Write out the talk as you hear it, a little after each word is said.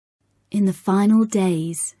In the final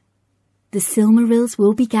days, the Silmarils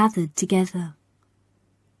will be gathered together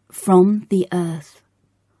from the earth,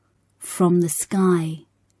 from the sky,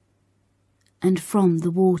 and from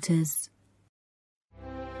the waters.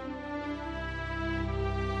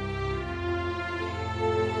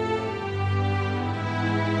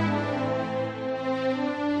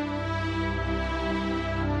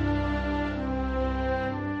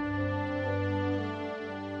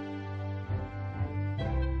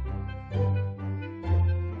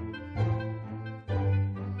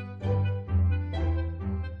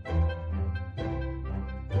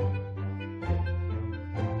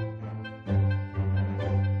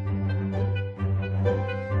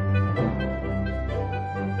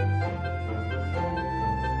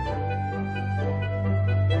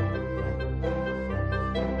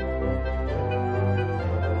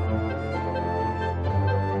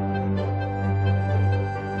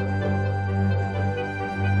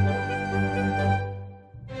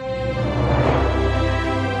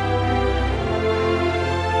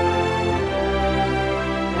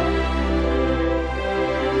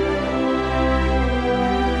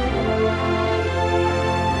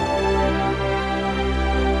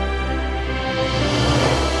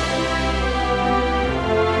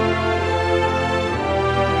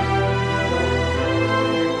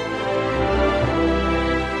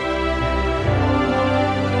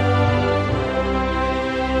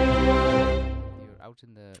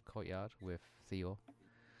 In the courtyard with Theo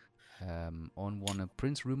on one of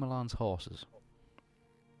Prince Rumelan's horses.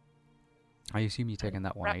 I assume you're taking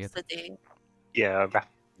that one, Rhapsody. Yeah,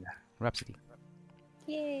 Rhapsody.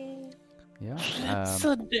 Yay. Yeah.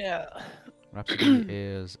 Rhapsody. Rhapsody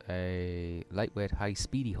is a lightweight,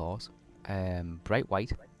 high-speedy horse, bright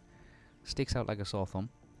white, sticks out like a sore thumb,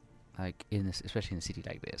 like especially in a city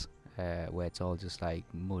like this, where it's all just like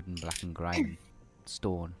mud and black and grime,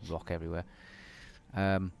 stone, rock everywhere.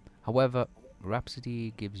 However,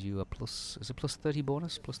 Rhapsody gives you a plus 30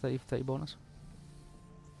 bonus, plus 30 bonus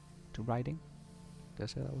to riding. Did I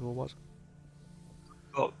say that was what it was?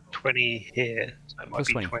 Got 20 here, so it might Plus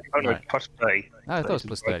be 20. 20. Oh no, Right. plus 30. No, I thought it was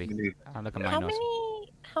plus 30. Maneuver. I'll look at my How notes.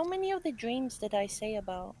 many of the dreams did I say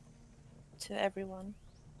about to everyone?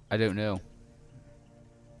 I don't know.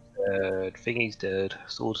 Thingy's dead,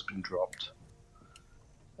 sword's been dropped.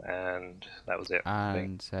 And that was it. I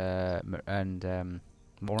think. And I only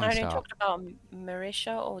Morningstar. talked about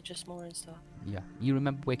Marisha or just Morningstar? Yeah, you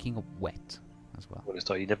remember waking up wet as well.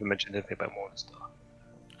 Morningstar, you never mentioned anything about Morningstar.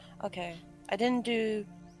 Okay. I didn't do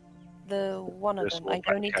the one of The them. I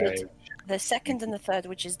sword only back did the second and the third,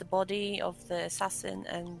 which is the body of the assassin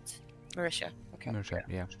and Marisha. Okay. Marisha,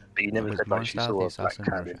 yeah. But you never It was said like she Morningstar, saw the a black assassin,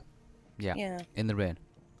 carriage. Marisha. Yeah, Yeah. in the rain.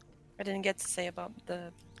 I didn't get to say about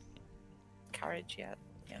the carriage yet.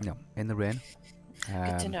 Yeah. No, in the rain.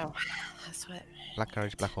 Good to know. That's what. Black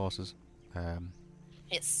carriage, black horses.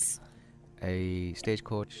 Yes. A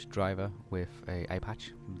stagecoach driver with a eye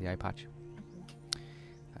patch, the eye patch.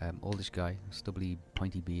 Oldish guy, stubbly,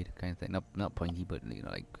 pointy beard kind of thing. Not pointy, but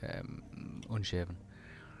like unshaven.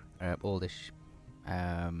 Oldish,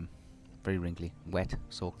 very wrinkly, wet,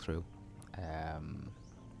 soaked through.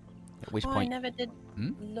 At which I point? never did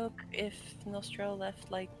Hmm? look if Nostril left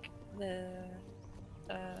like the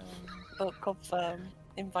book of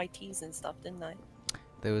invitees and stuff, didn't I?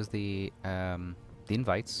 There was the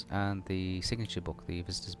invites and the signature book, the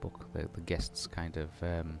visitors book, the guests kind of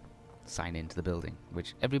sign into the building,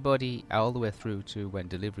 which everybody all the way through to when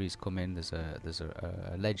deliveries come in. There's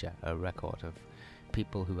a ledger, a record of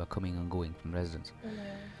people who are coming and going from residents.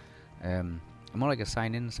 More like a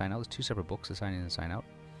sign in, sign out. There's two separate books, a sign in and sign out.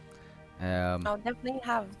 I'll definitely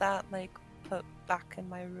have that like put back in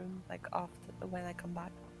my room like after when I come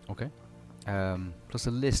back. Okay. Plus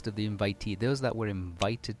a list of the invitee, those that were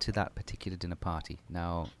invited to that particular dinner party.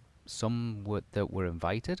 Now, some that were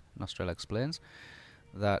invited, Nostrell explains,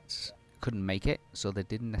 that couldn't make it, so they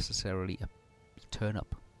didn't necessarily turn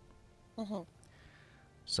up. Mm-hmm.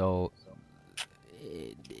 So,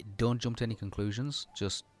 don't jump to any conclusions.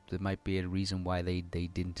 Just there might be a reason why they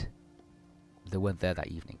weren't there that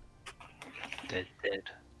evening. Dead.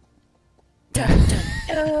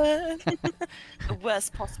 The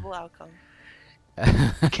worst possible outcome.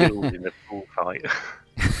 Killed in a full fight.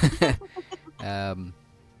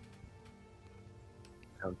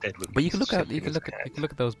 How dead would But be you can look at shitting his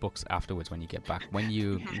hands. those books afterwards when you get back. When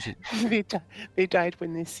you should, They died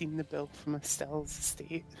when they seen the bill from Estelle's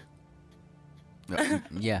estate.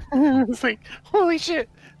 yeah. It's like, holy shit,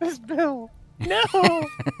 this bill. No!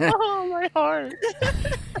 Oh, my heart.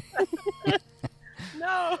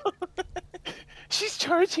 No! She's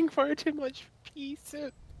charging far too much for peace.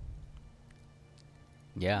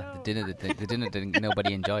 Yeah, No. the dinner didn't.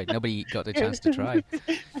 Nobody enjoyed. Nobody got the chance to try.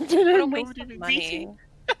 Dinner What a and waste nobody of was money. eating.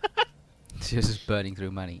 She was just burning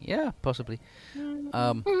through money. Yeah, possibly.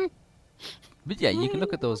 But yeah, you can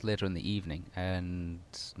look at those later in the evening, and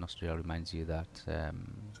Nostriel reminds you that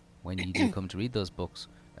when you do come to read those books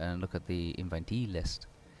and look at the invitee list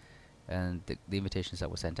and the invitations that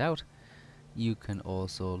were sent out, you can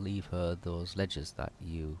also leave her those ledgers that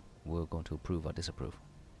you were going to approve or disapprove.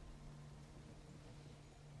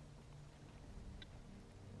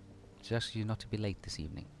 She asks you not to be late this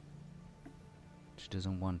evening. She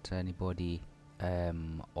doesn't want anybody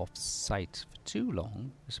off site for too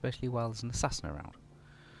long, especially while there's an assassin around.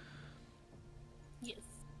 Yes,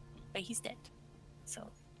 but he's dead. So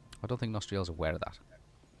I don't think Nostriel's aware of that.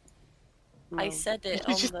 I No. said it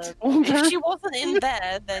You on just the. told her. If she wasn't in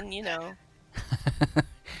there, then you know.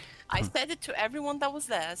 I said it to everyone that was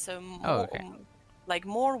there. So okay. like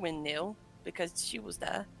Morwen knew because she was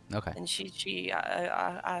there, Okay. and she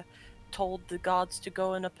told the guards to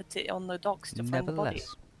go on on the docks to find the body.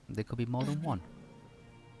 Nevertheless, there could be more than one.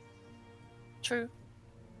 True.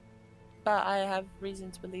 But I have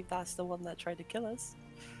reason to believe that's the one that tried to kill us.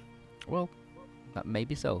 Well, that may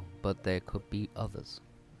be so, but there could be others.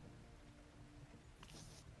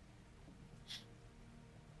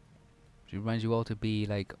 She reminds you all to be,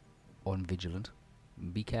 like, on vigilant.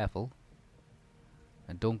 Be careful.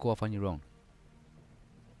 And don't go off on your own.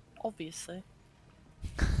 Obviously.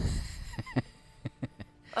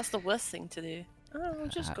 That's the worst thing to do. Oh, I'll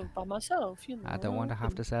just go by myself, you know. I don't want to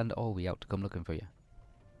have to send Olwe out to come looking for you.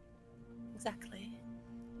 Exactly.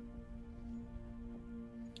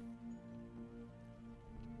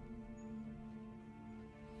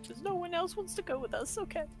 Because no one else wants to go with us,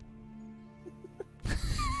 okay?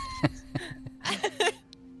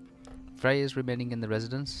 Freya's remaining in the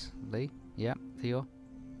residence, Lee? Yeah, Theo?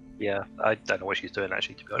 Yeah, I don't know what she's doing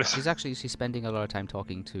actually, to be honest. She's spending a lot of time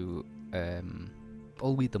talking to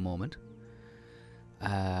Olwe at the moment.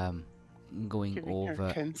 Going Giving over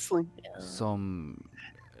her counseling. some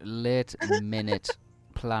late minute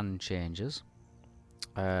plan changes.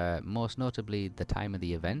 Most notably the time of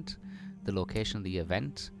the event, the location of the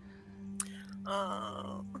event.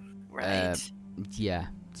 Oh, right. Yeah,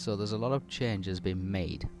 so there's a lot of changes being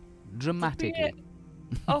made. Dramatically.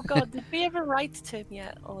 Oh god, did we ever write to him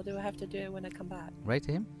yet? Or do I have to do it when I come back? Right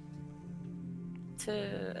to him?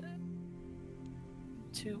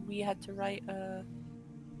 We had to write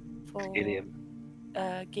for Gideon.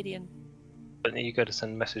 Gideon. But then you got to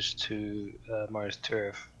send a message to Marius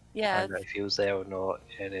Turf. Yeah. I don't know if he was there or not,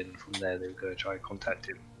 and then from there they were going to try and contact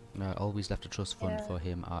him. Always left a trust fund Yeah. for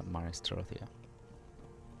him at Maris Torothea.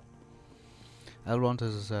 Elrond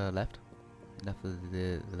has left.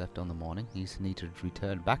 Left on the morning. He's needed to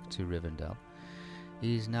return back to Rivendell.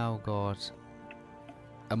 He's now got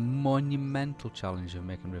a monumental challenge of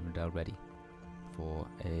making Rivendell ready for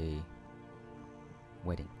a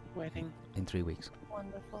wedding Wedding. in 3 weeks.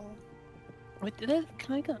 Wonderful. Wait,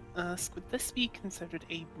 can I ask, would this be considered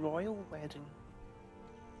a royal wedding?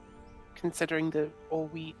 Considering that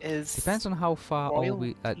Olwe is... Depends on how far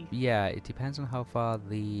royalty. yeah, it depends on how far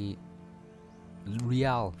the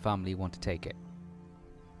Rial family want to take it.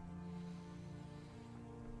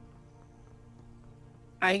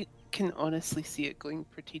 I can honestly see it going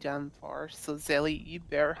pretty damn far, so Zelly, you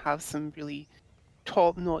better have some really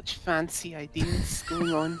top-notch fancy ideas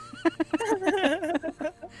going on.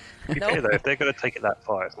 To be fair though, if they're going to take it that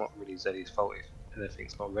far, it's not really Zeddy's fault if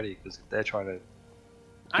anything's not ready, because if they're trying to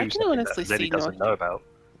I do can something honestly that see Zeddy doesn't know about,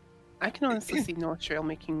 I can honestly see Nostriel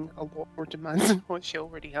making a lot more demands than what she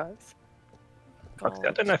already has. I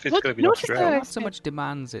don't know if it's Look, going to be notice Nostriel. how I Not so much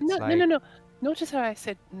demands, it's No, like... no. Notice how I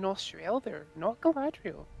said Nostriel there, not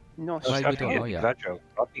Galadriel. Well, Nostriel. we don't know yet. I think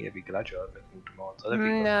it'd be Galadriel making demands. I don't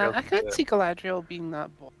think Nah, Nostriel's I gonna can't do see Galadriel being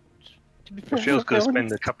that bold. To be Nostriel's going to perfectly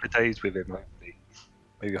spend a couple of days with him, hopefully.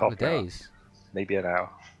 Maybe couple half of an hour, days. maybe an hour.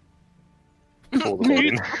 Before the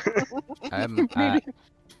Maybe- wedding.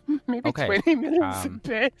 Maybe okay, 20 minutes um, at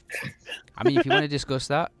best. I mean, if you want to discuss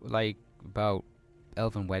that, like, about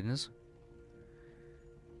elven weddings,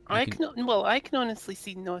 I can honestly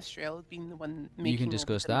see Nostriel being the one making you can all the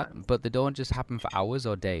discuss that, demands. but they don't just happen for hours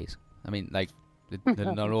or days. I mean, like, they're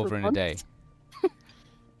not For over in a day. months.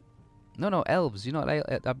 No, elves. You know, like,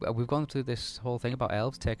 we've gone through this whole thing about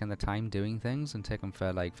elves taking the time doing things and taking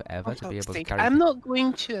for like forever to be able to carry. I'm not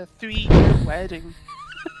going to a 3-year wedding.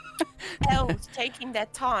 Elves taking their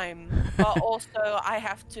time, but also I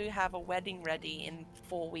have to have a wedding ready in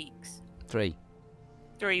 4 weeks. 3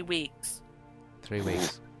 weeks. 3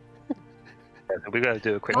 weeks. Yeah, so we're going to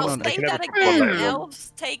do a quick Hold I'll on, They say can have that a quick again. one later on.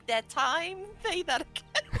 Elves take their time. Say that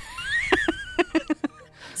again.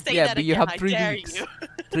 Say Yeah, that but you again, have I 3 dare weeks. you.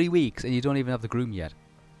 3 weeks, and you don't even have the groom yet.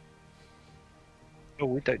 Oh,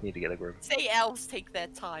 we don't need to get a groom. Say elves take their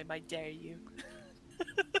time, I dare you.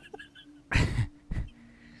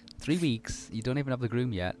 3 weeks, you don't even have the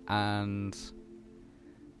groom yet, and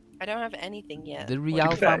I don't have anything yet. the To Rial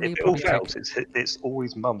be fair, family if it all probably take. fails, it's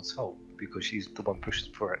always Mum's fault because she's the one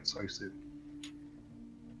pushing for it so soon.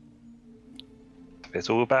 If it's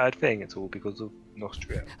all a bad thing, it's all because of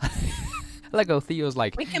Nostria. Like, oh, Theo's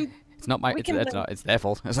like, We can. it's not my, we it's, can it's blame- not, it's their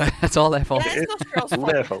fault. It's all their fault. Yeah, it's Nostriel's All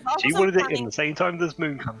fault. their fault. because I She wasn't wanted it in planning- the same time this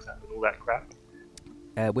moon comes out and all that crap.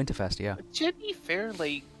 Winterfest, yeah. But to be fair,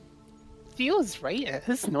 like, Theo's right. It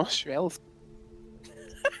is Nostrell's.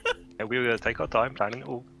 And we were going to take our time planning it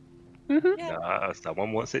all. Mm-hmm. Yeah. Nah,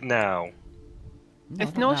 someone wants it now. No,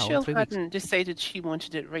 If not now, Nostrell 3 weeks. hadn't decided she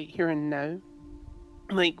wanted it right here and now,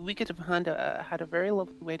 like, we could have had a very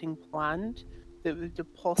lovely wedding planned that would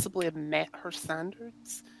have possibly have met her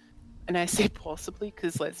standards. And I say possibly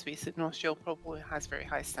because, let's face it, Nostrell probably has very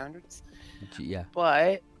high standards. Yeah.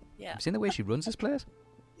 But, Yeah. Have you seen the way she runs this place?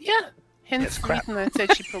 yeah, hence It's the crap. reason I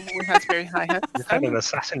said she probably has very high You've had an standards.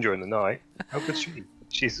 assassin during the night. How could she?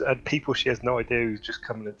 She's had people she has no idea who's just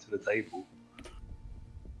coming into the table.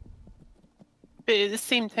 But at the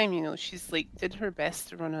same time, you know, she's like did her best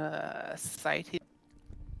to run a society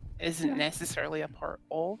that isn't necessarily a part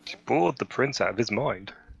of. She bored the prince out of his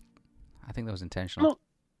mind. I think that was intentional.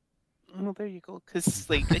 Well, there you go. Because,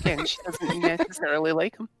 like, again, she doesn't necessarily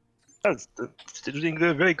like him. She didn't do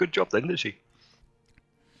a very good job then, did she?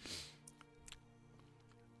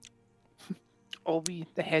 All be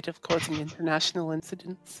the head of causing international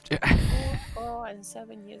incidents. 4 and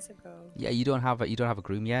 7 years ago. Yeah, you don't have a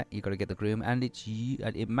groom yet. You got to get the groom, and it's you.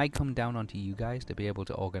 And it might come down onto you guys to be able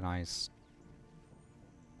to organize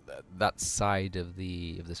that side of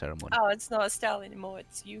the ceremony. Oh, it's not Estelle anymore.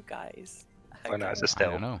 It's you guys. Oh, no, it's Okay. Estelle.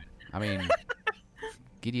 I don't know. I mean,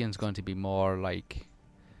 Gideon's going to be more like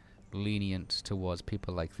lenient towards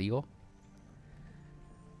people like Theo.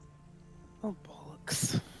 Oh,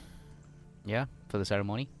 bollocks. Yeah, for the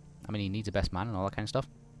ceremony. I mean, he needs a best man and all that kind of stuff.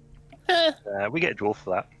 We get a dwarf for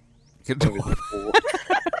that.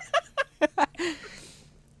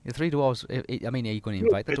 The 3 dwarves. I mean, are you going to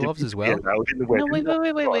invite the dwarves as well? No,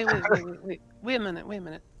 wait a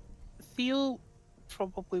minute. Theo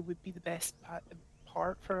probably would be the best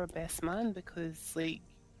part for a best man because, like,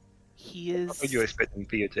 he is. You expect them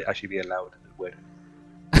to actually be allowed at the wedding?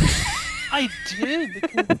 I do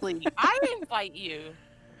because, like, I invite you.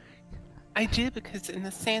 I do because in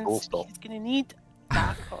the sense Full stop. he's going to need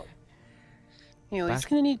backup. You know, he's Back-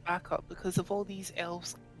 going to need backup because of all these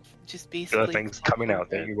elves just There basically. are things coming out,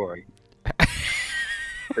 don't you worry.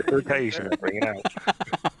 The occasion they're bringing out.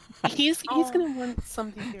 He's Oh. going to want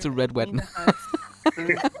somebody there. It's a red that wedding.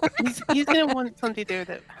 kinda has- he's going to want somebody there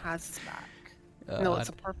that has his back. No, it's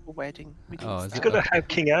a purple wedding. We don't Oh, is He's it? stab, got to have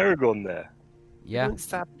King Aragon there. we Yeah. don't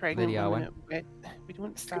stab pregnant Lady women Arwen. at we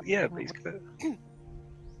don't stab Yeah, but he's pregnant got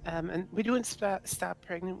and we don't stab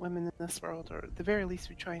pregnant women in this world, or at the very least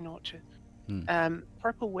we try not to.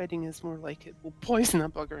 Purple wedding is more like it will poison a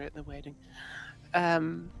bugger at the wedding.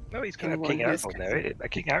 No, he's going to have Anyone King who's Aragon there.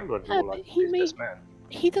 King Aragon is Yeah, more but like he his may- best man.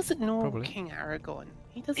 He doesn't know Probably. King Aragon.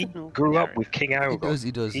 He doesn't He know. grew King up Aragon. with King He Aragon. does.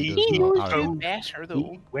 He does. He He know knows Aragon. you better, though.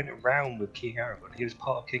 He went around with King Aragon. He was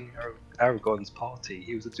part of King Aragon's party.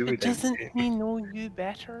 He was a But druid. doesn't he know you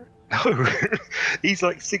better? No, he's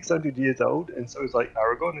like 600 years old, and so is like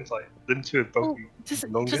Aragon. It's like them two have both Well, been does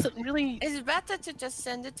it longer. really? It's better to just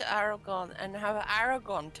send it to Aragon and have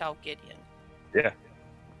Aragon tell Gideon.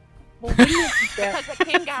 Well, wouldn't it be better? Because the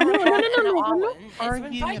King No, Aragon no, and we're not Arwen is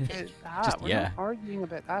arguing invited. about that. Just- We're yeah. not arguing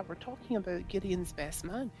about that. We're talking about Gideon's best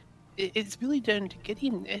man. It's really down to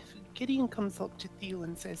Gideon. If Gideon comes up to Theo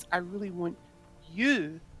and says, "I really want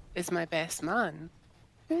you as my best man,"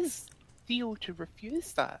 who's Theo to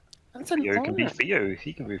refuse that? That's an Theo can be honor. Theo.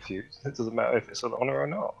 He can refuse. It doesn't matter if it's an honor or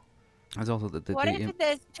not. There's also the What if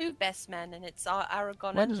there's 2 best men and it's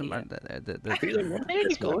Aragon Why and doesn't Theo? matter? There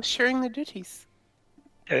you go, sharing the duties.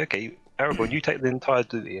 Yeah, okay. Aragon, you take the entire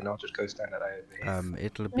duty, and I'll just go stand at over here.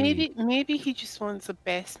 It'll be Maybe he just wants a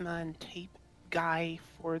best man type guy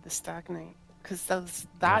for the stag night because that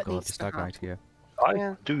oh God, needs the to stag happen. night here. I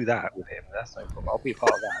yeah. do that with him. That's no problem. I'll be a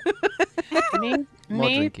part of that. Maybe, More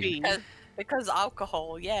maybe, drinking. Because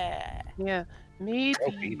alcohol, yeah. yeah, Trophy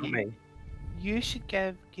for maybe me. you should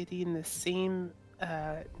give Gideon the same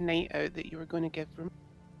night out that you were going to give him.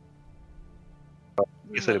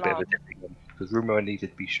 It's a bit of a different one because Rumo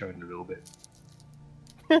needed to be shown a little bit.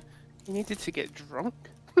 You needed to get drunk.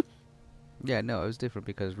 Yeah, no, it was different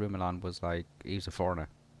because Rumelan was like he was a foreigner.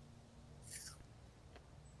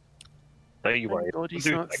 So Don't you worry. Thank God he's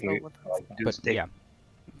Do not like still move, with us. like, do But stick. yeah,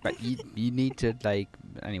 but you need to like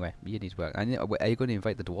anyway. You need to work. And are you going to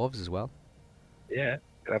invite the dwarves as well? Yeah.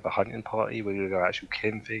 We're gonna have a hunting party. We're gonna go actually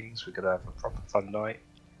killing things. We're gonna have a proper fun night.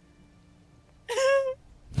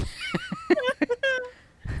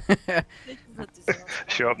 This is a disaster.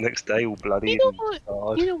 Show up next day all bloody You know and what?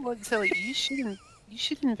 scarred. You know what, Silly? You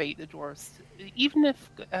should invite the dwarves, even if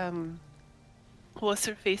what's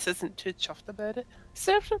her face isn't too chuffed about it.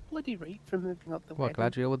 Serves her bloody right for moving up the What,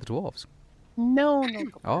 wedding. Galadriel with the dwarves? No, not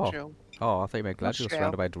Oh. Galadriel. Oh, I thought you meant Galadriel Not surrounded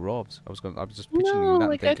Shell. by dwarves. I was just picturing No, that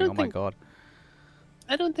like, and I thinking, don't oh my think- god.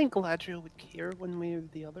 I don't think Galadriel would care one way or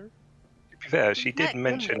the other. To be fair, she did Right,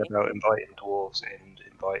 mention wouldn't about inviting dwarves and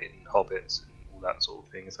inviting hobbits and all that sort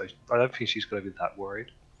of thing. So I don't think she's going to be that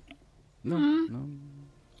worried. No, Mhm. no.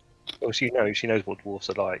 Well, she knows what dwarves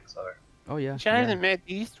are like. So Oh yeah. She yeah. hasn't met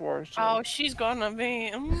these dwarves. Oh, she's gonna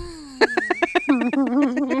be.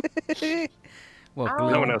 Well, Oh,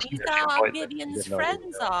 Gloom- No one else these can actually are invite them. Gideon's They have no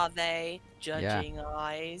friends, idea. are they? Judging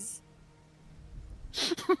eyes.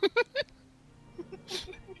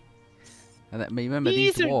 And remember,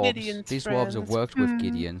 These these are dwarves. Gideon's These dwarves have friends. worked with Hmm.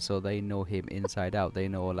 Gideon, so they know him inside out. They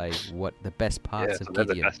know like what the best parts Yeah, of so they're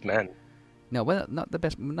the Gideon. best men. No, well, not the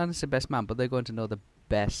best, not necessarily best man, but they're going to know the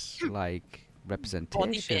best like Body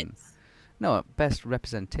representation. bits. No, best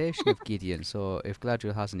representation of Gideon. So if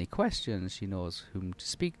Galadriel has any questions, she knows whom to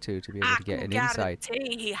speak to be able I to get can an insight.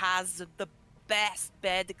 guarantee he has the best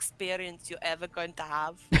bed experience you're ever going to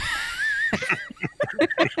have.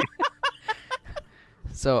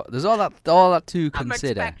 So there's all that to I'm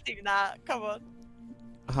consider. expecting that. Come on.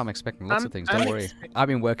 I'm expecting lots of I'm- things. I'm Don't worry. expect- I've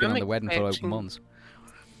been working I'm on the wedding for like expecting- months.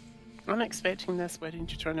 I'm expecting this wedding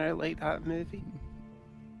to turn out like that movie.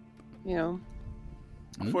 You know,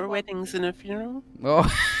 Hmm? 4 weddings and a funeral. Oh.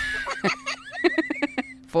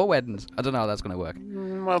 4 weddings. I don't know how that's going to work.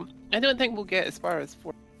 Well, I don't think we'll get as far as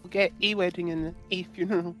 4. We'll get a wedding and a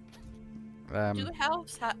funeral. Do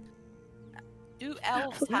elves have? Do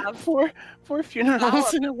elves have four funerals flower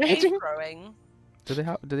and a bouquet wedding? throwing? Do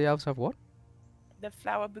the elves have what? The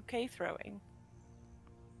flower bouquet throwing.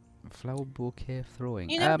 Flower bouquet throwing.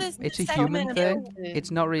 You know, there's It's the a human ceremony thing. of- It's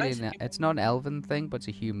not really. Most It's not an elven thing, but it's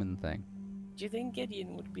a human thing. Do you think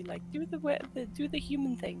Gideon would be like, do the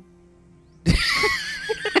human thing?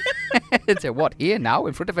 It's a what here now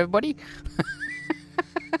in front of everybody?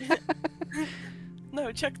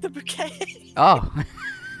 No, check the bouquet. Oh.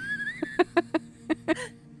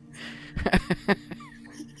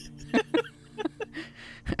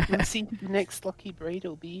 We'll see who the next lucky bride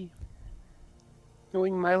will be.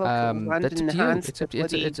 Knowing my luck will land That's in up the to you. hands It's of up to,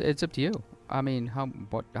 bloody... it's up to you. I mean, how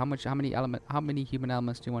many human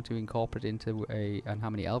elements do you want to incorporate into and how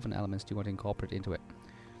many elven elements do you want to incorporate into it?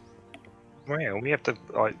 Well, we have to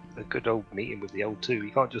like a good old meeting with the old 2.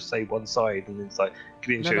 You can't just say one side and it's like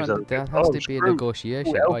Gideon shows No, up. there has to be a screw.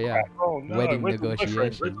 negotiation. Oh, Oh yeah. crap. Oh, no. Wedding Where's all my friends?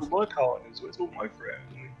 Where's negotiations. all my partners? Where's all my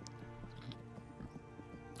friends?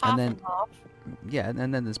 Half then- half. Yeah,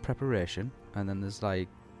 and then there's preparation, and then there's like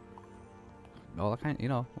all that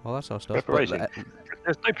all that sort of stuff. But, Preparation.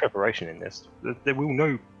 There's no preparation in this. They will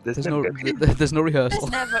know. There's there's never no gonna be- there's no rehearsal.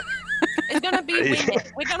 It's never. It's gonna be wing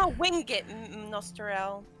it. We're gonna wing it,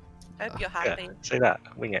 Nostrel. Hope you're Yeah, happy. say that.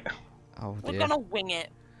 Wing it. Oh We're dear. gonna wing it.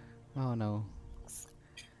 Oh no.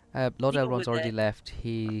 Lord Deal Elrond's with already it. left.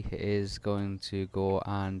 He is going to go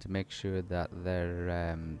and make sure that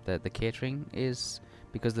the catering is,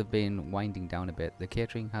 because they've been winding down a bit. The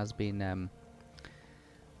catering has been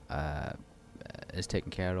is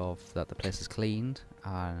taken care of. That the place is cleaned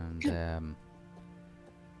and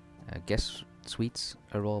guest suites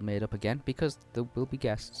are all made up again because there will be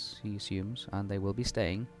guests. He assumes, and they will be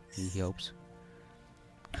staying. He hopes.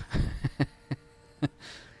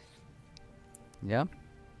 Yeah.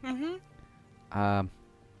 Mm-hmm.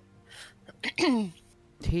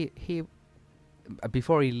 He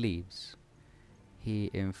before he leaves, he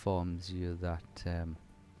informs you that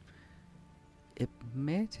it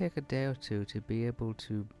may take a day or two to be able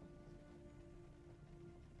to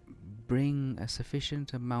bring a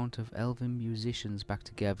sufficient amount of elven musicians back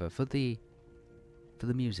together for the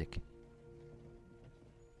music.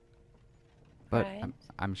 But Right.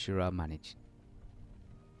 I'm sure I'll manage.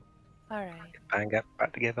 All right. Bang up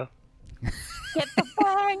back together. Get the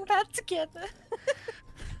bang back together.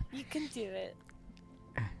 You can do it.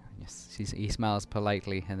 Yes, he smiles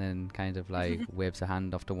politely and then kind of like waves a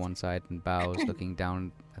hand off to one side and bows, looking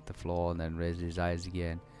down at the floor, and then raises his eyes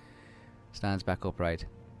again. Stands back upright.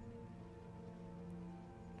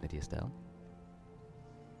 Lady Estelle.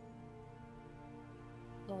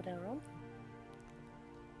 Lord Elrond.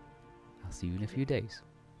 I'll see you in a few days.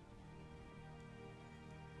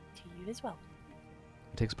 To You as well.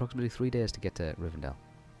 It takes approximately 3 days to get to Rivendell.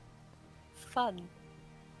 Fun.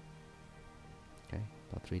 Okay,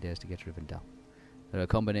 about 3 days to get to Rivendell. They're a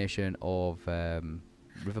combination of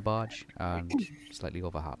river barge and slightly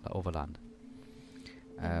overland.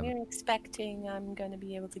 And we're expecting I'm going to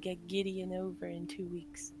be able to get Gideon over in 2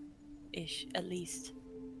 weeks-ish, at least.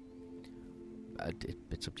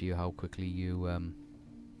 It's up to you how quickly you...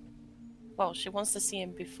 Well, she wants to see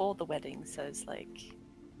him before the wedding, so it's like...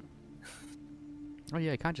 Oh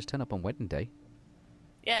yeah, you can't just turn up on wedding day.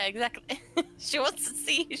 Yeah, exactly. She wants to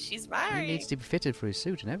see who she's He marrying. needs to be fitted for his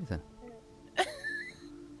suit and everything.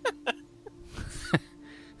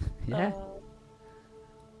 Yeah.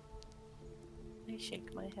 I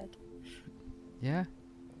shake my head. Yeah.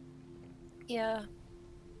 Yeah.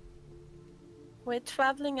 We're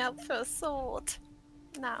traveling out for a sword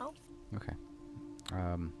now. Okay.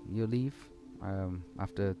 You leave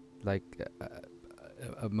after like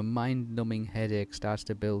a mind-numbing headache starts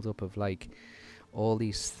to build up of like all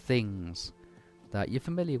these things that you're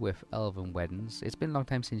familiar with elven weddings. It's been a long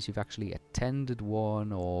time since you've actually attended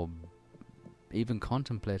one or even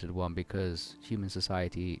contemplated one, because human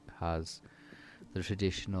society has the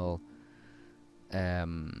traditional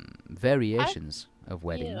variations of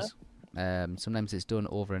weddings. Sometimes it's done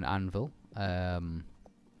over an anvil, the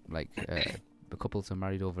couples are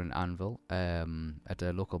married over an anvil at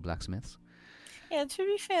a local blacksmith's. Yeah, to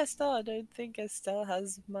be fair, Estelle, I don't think Estelle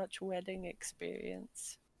has much wedding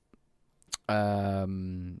experience.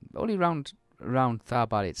 Only around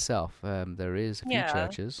Tharbad itself, there is a few Yeah.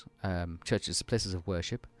 churches, places of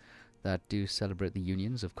worship that do celebrate the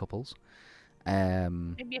unions of couples.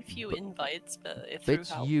 Maybe a few invites, but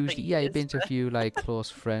It's usually, yeah, you've been to a few like close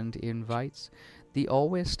friend invites. They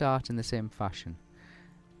always start in the same fashion.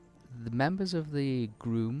 The members of the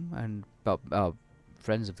groom and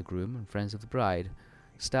friends of the groom and friends of the bride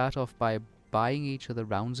start off by buying each other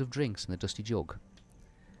rounds of drinks in the dusty jug.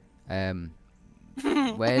 When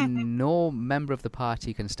no member of the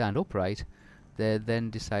party can stand upright, they then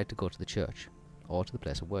decide to go to the church or to the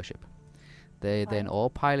place of worship. They then all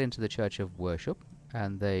pile into the church of worship,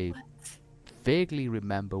 and they vaguely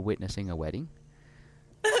remember witnessing a wedding.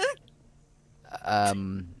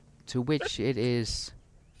 To which it is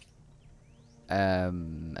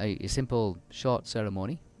a simple, short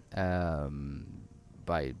ceremony in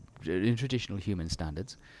traditional human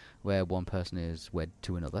standards, where one person is wed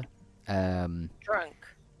to another. Drunk.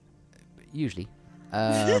 Usually.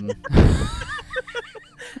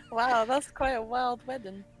 Wow, that's quite a wild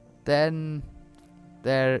wedding. Then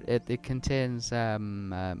it contains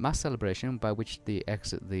mass celebration by which they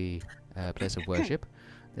exit the place of worship.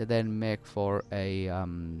 They then make for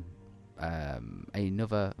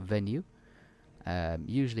another venue,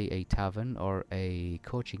 usually a tavern or a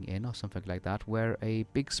coaching inn or something like that, where a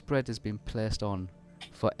big spread has been placed on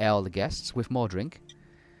for all the guests with more drink,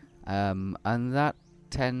 and that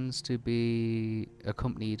tends to be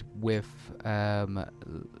accompanied with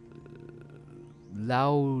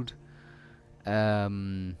loud,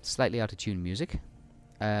 slightly out of tune music,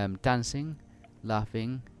 dancing,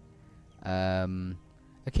 laughing,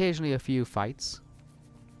 occasionally a few fights.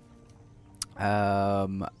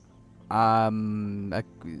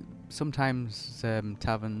 Sometimes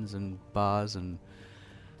taverns and bars and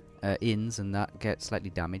inns and that get slightly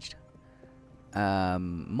damaged.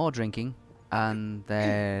 More drinking, and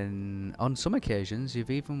then on some occasions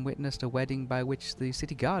you've even witnessed a wedding by which the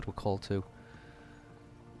city guard were called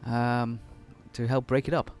to help break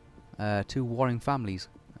it up. Two warring families,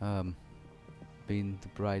 being the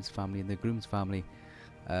bride's family and the groom's family,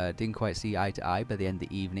 didn't quite see eye to eye by the end of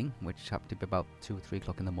the evening, which happened to be about 2 or 3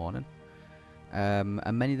 o'clock in the morning.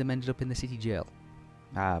 And many of them ended up in the city jail.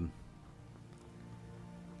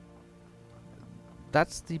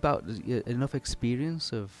 That's about enough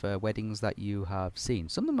experience of weddings that you have seen.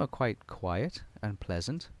 Some of them are quite quiet and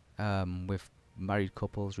pleasant, with married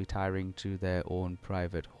couples retiring to their own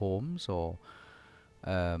private homes or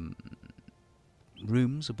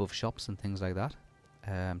rooms above shops and things like that,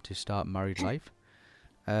 to start married life.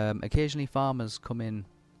 Occasionally farmers come in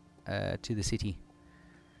to the city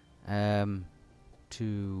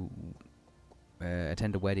to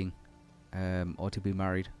attend a wedding or to be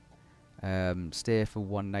married, stay for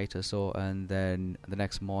one night or so, and then the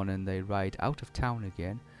next morning they ride out of town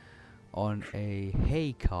again on a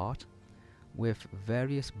hay cart with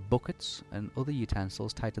various buckets and other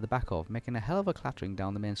utensils tied to the back of, making a hell of a clattering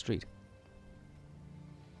down the main street.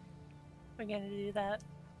 We're gonna do that.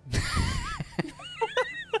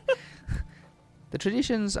 The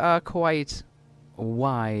traditions are quite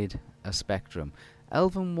wide a spectrum.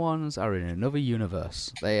 Elven ones are in another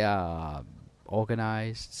universe. They are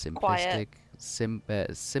organized, simplistic,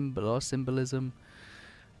 Quiet. symbolism.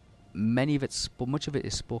 Much of it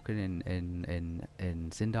is spoken in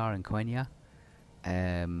Zindar and Quenya.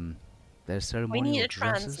 There's We ceremonial need a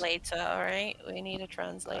dresses. translator, alright? We need a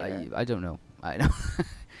translator. I don't know. I know.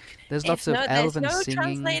 There's lots If of there's elven no singing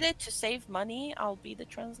translator to save money, I'll be the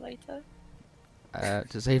translator.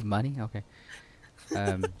 to save money. Okay.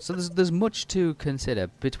 So there's much to consider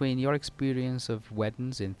between your experience of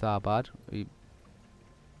weddings in Tharbad.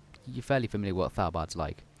 You're fairly familiar with what Tharbad's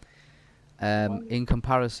like. In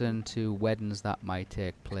comparison to weddings that might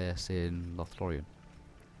take place in Lothlorien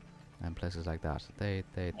and places like that,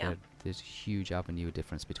 there's a huge avenue of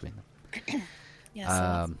difference between them.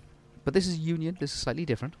 Yes. But this is a union. This is slightly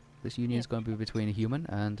different. This union is going to be between a human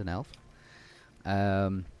and an elf.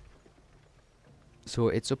 So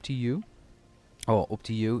it's up to you,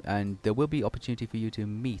 and there will be opportunity for you to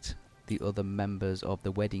meet the other members of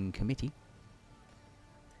the wedding committee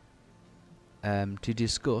to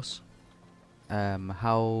discuss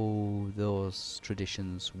how those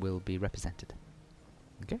traditions will be represented.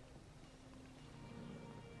 Okay?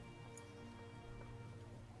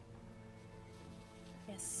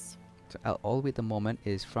 Yes. So Olwe at the moment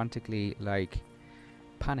is frantically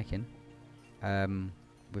panicking,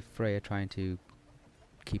 with Freya trying to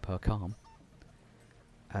keep her calm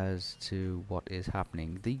as to what is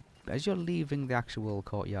happening. As you're leaving the actual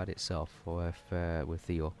courtyard itself, with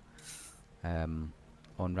Theo,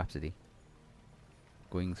 on Rhapsody,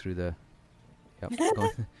 going through the,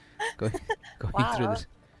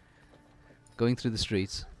 going through the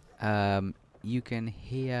streets, you can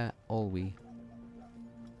hear Olwe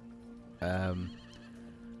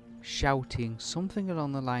shouting something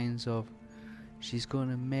along the lines of, "She's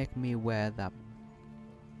gonna make me wear that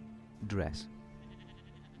dress."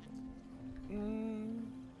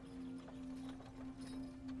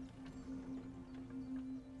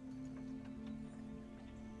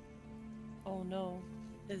 Oh no.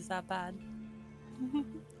 Is that bad?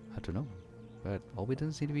 I don't know, but Olwe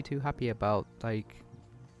doesn't seem to be too happy about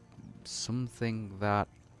something that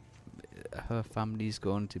her family's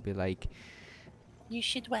going to be like. You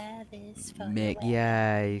should wear this for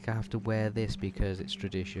Yeah, you have to wear this because it's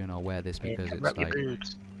tradition, or wear this because it's Wrap your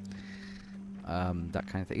boobs. that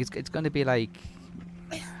kind of thing. It's going to be like,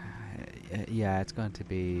 yeah, it's going to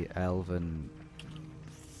be elven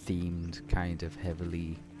themed, kind of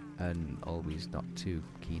heavily, and always not too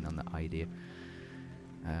keen on the idea.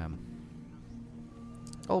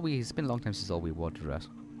 It's been a long time since Olwe wore dress.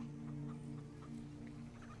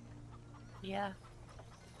 Yeah.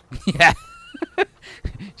 Yeah.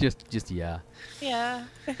 just yeah. Yeah.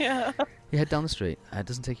 Yeah. You head down the street. It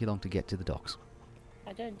doesn't take you long to get to the docks.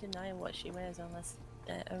 I don't deny what she wears unless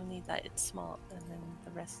only that it's smart, and then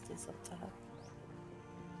the rest is up to her.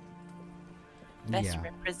 Best Yeah.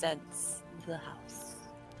 represents the house.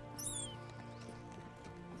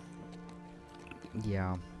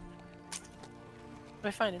 Yeah.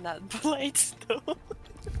 We're finding that polite still.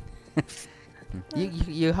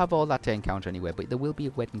 You have all that to encounter anyway, but there will be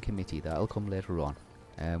a wedding committee that'll come later on.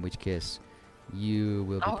 In which case, you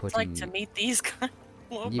will be I would putting like to meet these guys.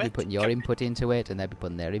 you'll be putting your input into it, and they'll be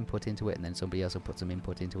putting their input into it, and then somebody else will put some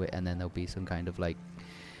input into it, and then there'll be some kind of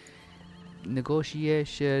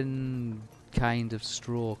negotiation kind of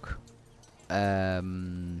stroke.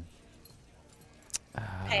 Pain.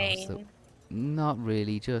 Not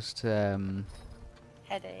really, just Headache.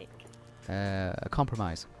 a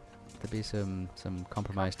compromise. There'll be some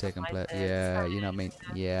compromise taking place. Compromises. Yeah, you know what I mean.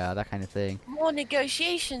 Yeah, that kind of thing. More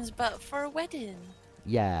negotiations, but for a wedding.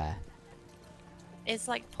 Yeah, It's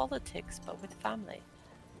like politics, but with family.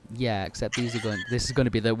 yeah. Except these are going. This is going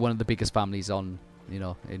to be one of the biggest families on,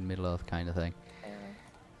 in Middle Earth kind of thing.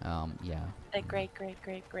 Yeah. Their great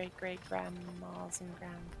grandmas and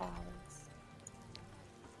grandfathers.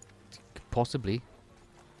 Possibly.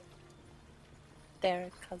 Their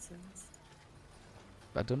cousins.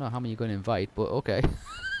 I don't know how many you're going to invite, but okay.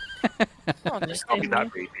 Oh, It just can't be me.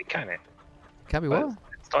 that really big, can it? Can be Well,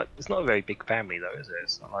 what? it's not a very big family though, is it?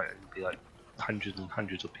 It's not like it'd be like hundreds and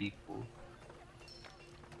hundreds of people.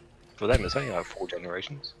 For them, it's only like 4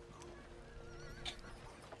 generations.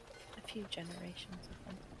 A few generations of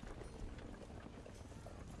them.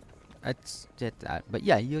 It's but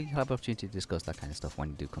yeah, you have opportunity to discuss that kind of stuff when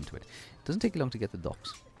you do come to it. It doesn't take you long to get to the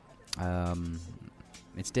docks.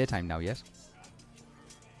 It's daytime now, yes?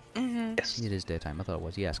 Mm-hmm. Yes. It is daytime. I thought it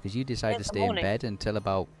was, yes, because you decided to It's the stay in morning. bed until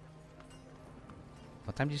about.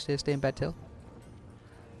 What time did you stay in bed till?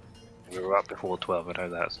 We were up before 12, I know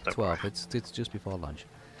that. So don't 12. worry. It's just before lunch.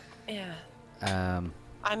 Yeah. Um,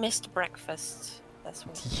 I missed breakfast. That's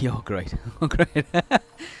what. You're great. You're great.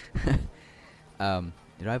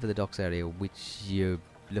 You arrive at the docks area, which you're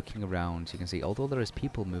looking around. You can see, although there is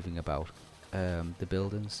people moving about, the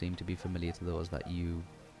buildings seem to be familiar to those that you've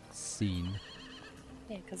seen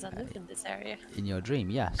Yeah, because I live in this area. in your dream.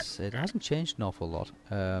 Yes, it hasn't changed an awful lot.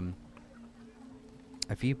 A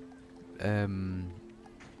few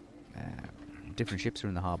different ships are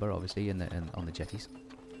in the harbour, obviously, and on the jetties.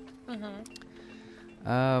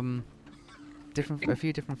 Mm-hmm. A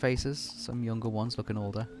few different faces. Some younger ones looking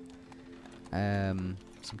older. Some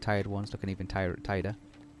tired ones looking even tighter.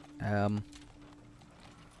 And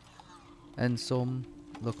some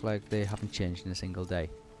look like they haven't changed in a single day.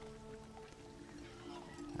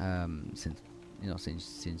 Since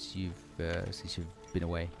you've been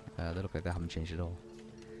away, they look like they haven't changed at all.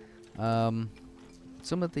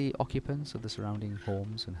 Some of the occupants of the surrounding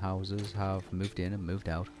homes and houses have moved in and moved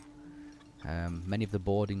out. Many of the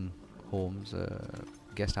boarding homes,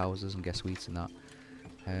 guest houses and guest suites and that,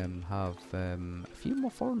 have a few more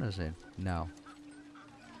foreigners in now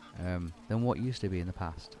than what used to be in the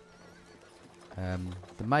past.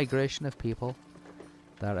 The migration of people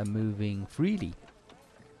that are moving freely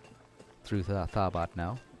through Tharbat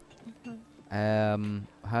now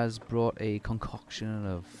has brought a concoction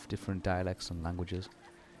of different dialects and languages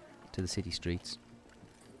to the city streets.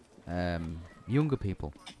 Younger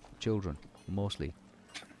people, children mostly,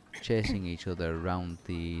 chasing each other around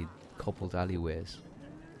the cobbled alleyways.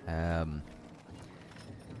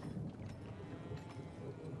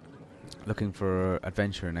 Looking for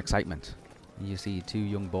adventure and excitement. You see two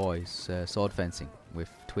young boys sword fencing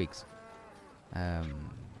with twigs,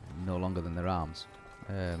 no longer than their arms,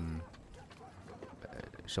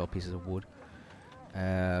 short pieces of wood,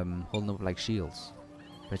 holding up like shields,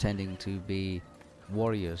 pretending to be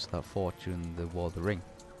warriors that fought during the War of the Ring,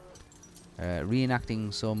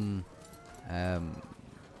 reenacting some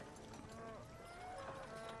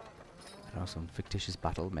some fictitious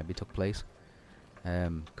battle maybe took place.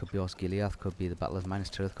 Could be Osgiliath, could be the Battle of Minas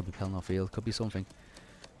Tirith, could be Pelennor Field, could be something.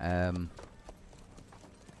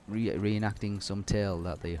 Reenacting some tale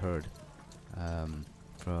that they heard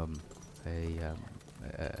from a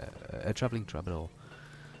travelling troubadour,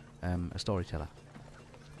 a storyteller,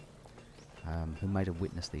 who might have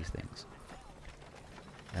witnessed these things.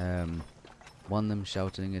 One of them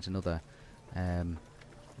shouting at another,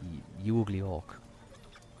 "You ugly orc!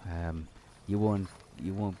 You won't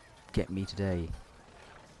get me today."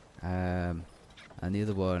 And the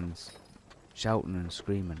other one's shouting and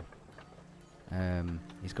screaming.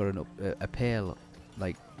 He's got a pail,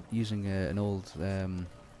 like using an old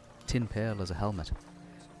tin pail as a helmet.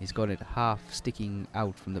 He's got it half sticking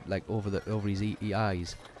out from the over his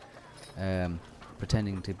eyes,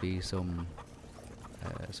 pretending to be some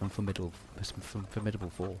formidable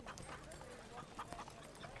foe.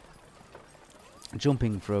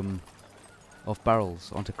 Jumping from off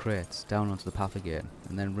barrels onto crates, down onto the path again,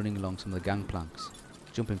 and then running along some of the gangplanks,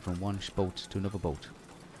 jumping from one boat to another boat.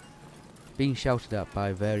 Being shouted at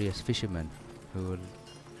by various fishermen who will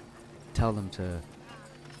tell them to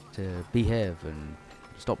behave and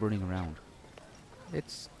stop running around.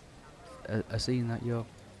 It's a scene that you're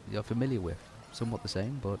familiar with, somewhat the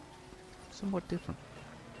same, but somewhat different.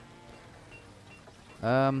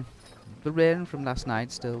 The rain from last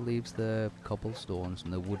night still leaves the cobblestones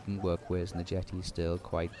and the wooden workways and the jetties still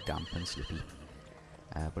quite damp and slippy,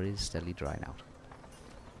 but it is steadily drying out.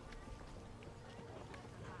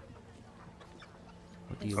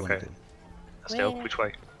 What do you want to do? Still, which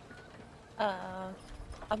way?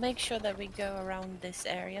 I'll make sure that we go around this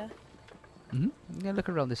area. Yeah, look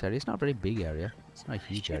around this area. It's not a very big area. It's not a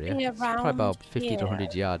huge Should area. be It's probably about around 50 to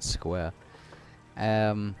 100 yards square.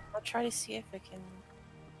 I'll try to see if I can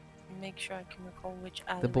make sure I can recall which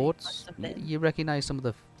alleyway The it boats, must have been. you recognise some of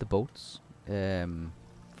the boats from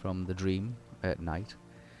the dream at night.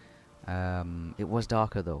 It was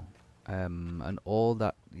darker though, and all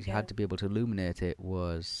that you had to be able to illuminate it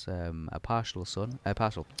was a partial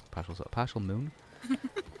moon,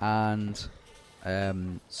 and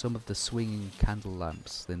some of the swinging candle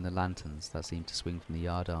lamps in the lanterns that seem to swing from the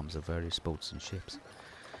yard arms of various boats and ships.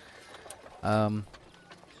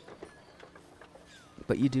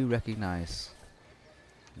 But you do recognise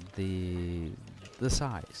the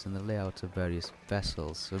size and the layout of various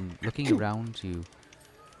vessels, and looking around you,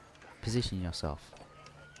 position yourself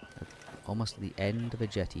almost at the end of a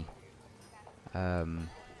jetty,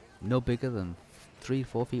 no bigger than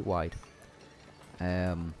 3-4 feet wide,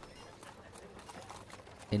 in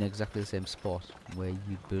exactly the same spot where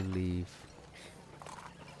you believe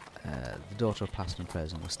the daughter of Paston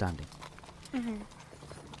Fresno was standing.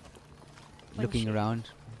 Looking around,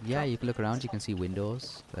 yeah, you can look around, you can see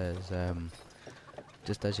windows. There's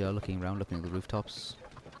just as you're looking around, looking at the rooftops,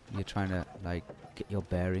 you're trying to like get your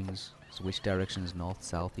bearings. So which direction is north,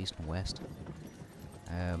 south, east, and west?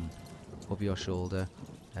 Over your shoulder,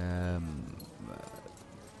 and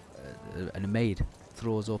a maid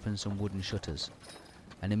throws open some wooden shutters,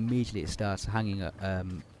 and immediately it starts hanging a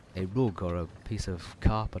rug or a piece of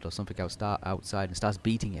carpet or something outside and starts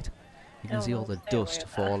beating it. You can see all the dust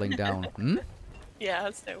falling down. Hmm? Yeah,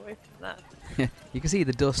 I'll stay away from that. You can see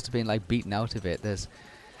the dust being like beaten out of it. There's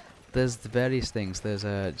the various things. There's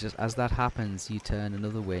just as that happens, you turn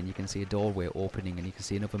another way and you can see a doorway opening, and you can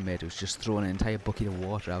see another maid who's just throwing an entire bucket of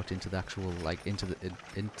water out into the actual into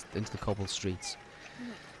the cobble streets.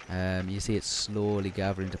 You see it slowly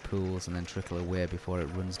gather into pools and then trickle away before it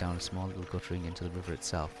runs down a small little guttering into the river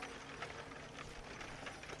itself.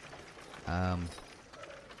 You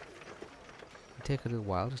take a little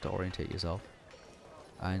while just to orientate yourself,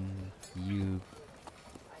 and you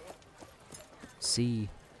see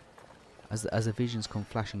as the visions come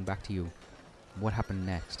flashing back to you, what happened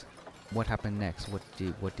next? What happened next? What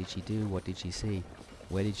did she do? What did she see?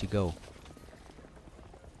 Where did she go?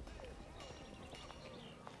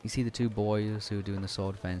 You see the two boys who are doing the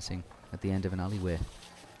sword fencing at the end of an alleyway.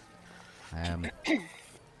 And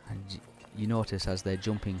you notice as they're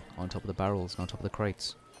jumping on top of the barrels and on top of the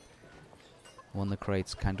crates. One of the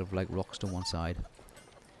crates kind of like rocks to one side,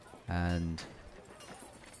 and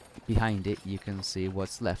behind it you can see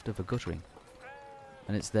what's left of a guttering.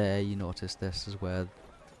 And it's there, you notice this is where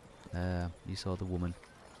you saw the woman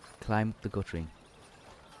climb up the guttering.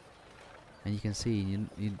 And you can see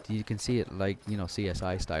you can see it like, you know,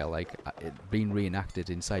 CSI style, like it being reenacted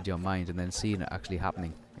inside your mind, and then seeing it actually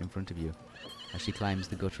happening in front of you as she climbs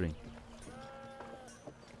the guttering,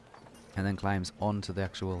 and then climbs onto the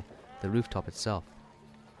rooftop itself,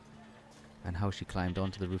 and how she climbed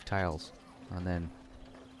onto the roof tiles, and then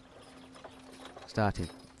started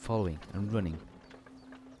following and running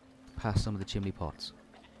past some of the chimney pots.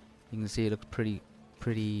 You can see it looks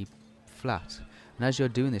pretty flat. And as you're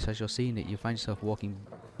doing this, as you're seeing it, you find yourself walking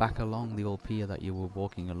back along the old pier that you were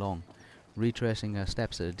walking along, retracing her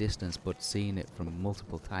steps at a distance, but seeing it from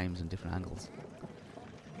multiple times and different angles.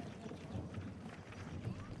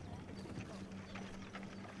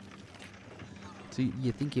 So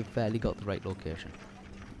you think you've fairly got the right location.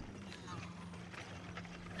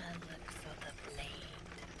 And look for the blade.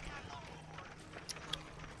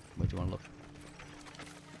 Where do you want to look?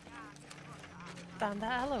 Down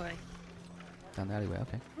that alleyway. Down the alleyway,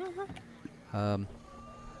 okay.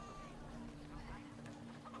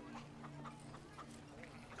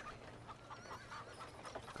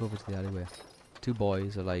 Go over to the alleyway. Two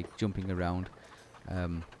boys are like jumping around.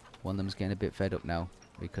 One of them's getting a bit fed up now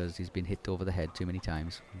because he's been hit over the head too many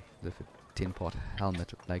times with a tin pot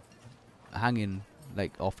helmet like hanging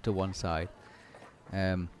like off to one side.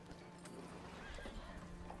 Yeah,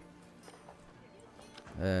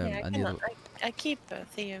 And the other I keep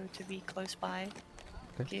Theo to be close by.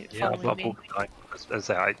 Okay. Keep Yeah, I've following me. walked behind. As I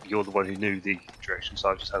say, you're the one who knew the direction,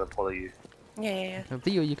 so I just had to follow you. Yeah.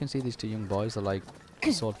 Theo, you can see these two young boys are like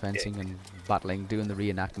sword fencing and battling, doing the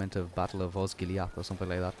reenactment of Battle of Osgiliath or something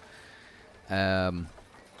like that.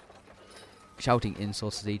 Shouting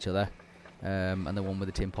insults at each other, and the one with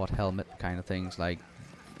the tin pot helmet kind of things, like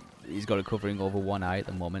he's got it covering over one eye at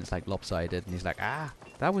the moment. It's like lopsided, and he's like, "Ah,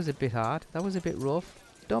 that was a bit hard. That was a bit rough.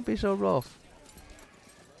 Don't be so rough."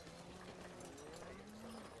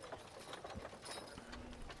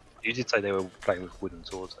 You did say they were playing with wooden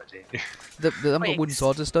swords, though, didn't you? They've got wooden Twigs.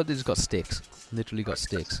 swords and stuff. They just got sticks. Literally got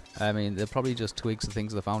sticks. I mean, they're probably just twigs and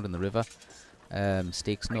things they found in the river.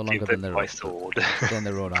 Sticks no longer than my sword. than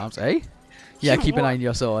their own arms. Eh? Yeah, keep an eye on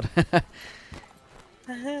your sword.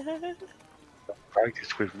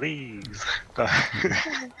 Practice with these.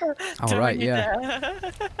 All right, yeah.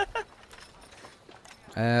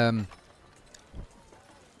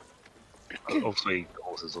 Obviously, the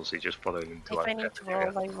horses obviously just following until If I need to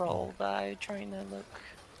roll, I roll, but I'm trying to look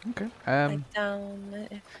Okay. like down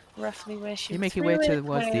roughly where she You make your way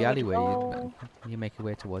towards the alleyway. You make your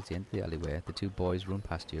way towards the end of the alleyway. The two boys run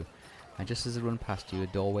past you, and just as they run past you, a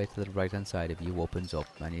doorway to the right-hand side of you opens up,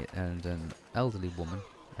 and an elderly woman,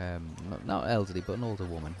 not elderly, but an older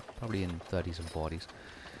woman, probably in 30s and 40s,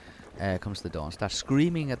 comes to the door and starts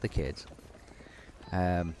screaming at the kids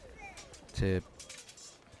to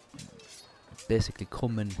basically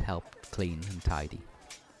come and help clean and tidy.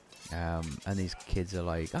 And these kids are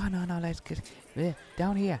like, "Oh no, let's get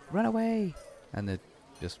down here, run away!" And they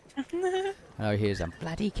just, and I hear some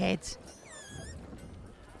bloody kids.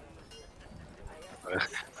 We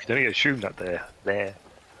can only assume that they're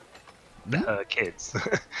kids.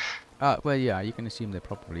 Well, yeah, you can assume they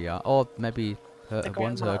probably are, or maybe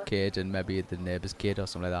one's her grandma. kid and maybe the neighbor's kid or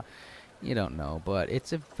something like that. You don't know, but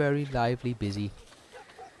it's a very lively, busy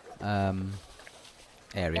area.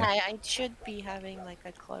 Yeah, I should be having like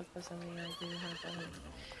a cloak or something. I do have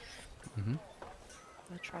Hmm.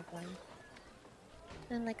 a trapline.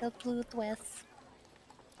 And like a blue dress.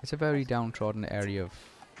 It's a very downtrodden area of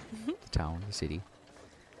Mhm. the town, the city.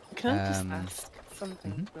 Can I just Um, ask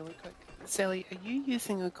something mhm. really quick? Sally, are you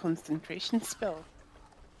using a concentration spell?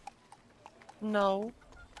 No,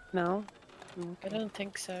 No? I don't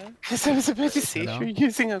think so. Because I was about to say, if No. you're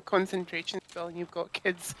using a concentration spell and you've got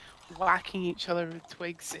kids whacking each other with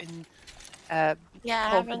twigs and Yeah, I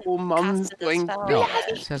haven't probable mums casted a going, spell No,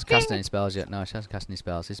 yet. she hasn't cast any spells yet. No, she hasn't cast any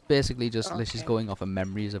spells. It's basically just she's Okay. going off of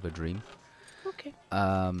memories of a dream. Okay.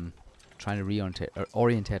 Trying to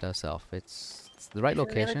orientate herself. It's the right If it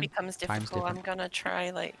really location. becomes time's difficult, I'm different. gonna try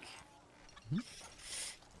like Mhm.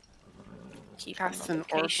 keep Cast on an orb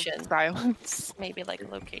of location. silence. Maybe like a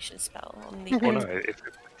location spell on the Well, edge. no, if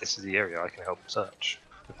this is the area, I can help search.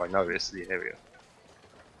 If I know this is the area.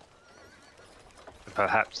 And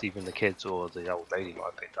perhaps even the kids or the old lady might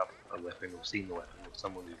have picked up a weapon or seen the weapon or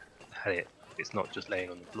someone who had it. It's not just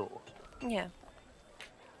laying on the floor. Yeah.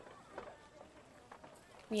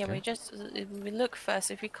 Yeah, Okay. we just we look first.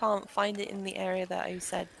 If we can't find it in the area that I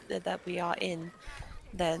said that we are in,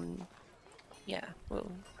 then yeah, we'll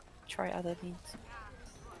try other means.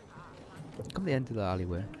 Come to the end of the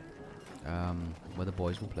alleyway, where the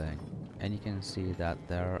boys were playing, and you can see that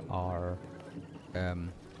there are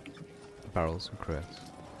barrels and crates.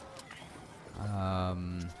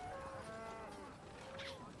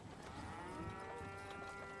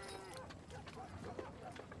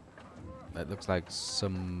 It looks like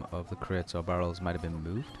some of the crates or barrels might have been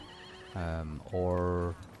moved,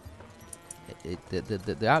 or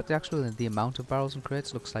the amount of barrels and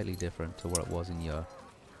crates looks slightly different to what it was in your.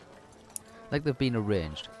 Like they've been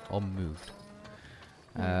arranged or moved.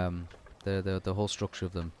 The whole structure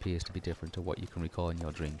of them appears to be different to what you can recall in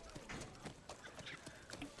your dream.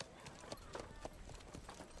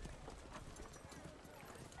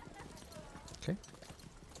 Okay.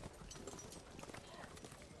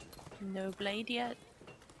 No blade yet.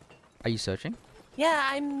 Are you searching? Yeah,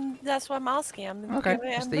 I'm. That's what I'm asking. I'm Okay. I'm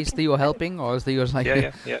Is looking Theo for- helping, or is Theo like?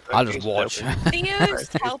 Yeah. I'll just watch. Theo's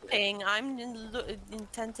helping. I'm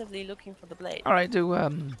intensively looking for the blade. All right. Do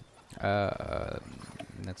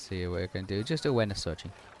let's see what I can do. Just awareness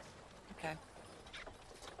searching. Okay.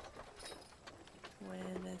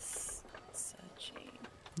 Awareness searching.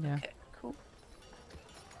 Yeah. Okay, cool.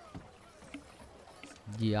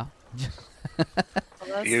 Yeah. Well,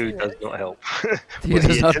 that's You good. does not help. Theo Well,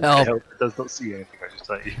 does he not attempts to help. It does not see anything, I should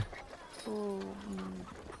tell you. Ooh,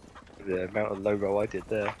 The amount of low roll I did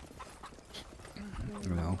there.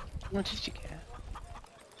 No. What did you get?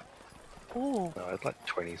 Ooh, No, I had like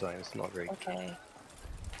 20 something, it's not very. okay.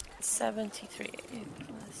 73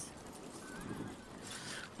 plus.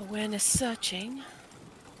 Awareness searching.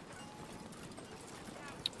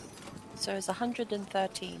 So it's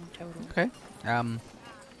 113 total. Okay.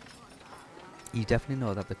 You definitely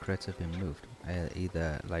know that the crates have been moved.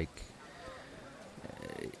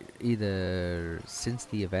 Either since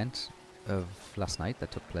the event of last night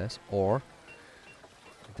that took place, or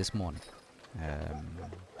this morning.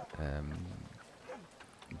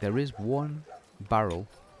 There is one barrel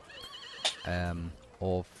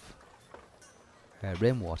of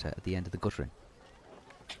rainwater at the end of the guttering.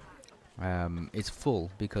 It's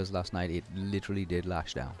full because last night it literally did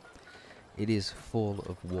lash down. It is full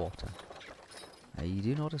of water. You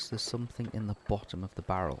do notice there's something in the bottom of the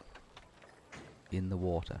barrel. In the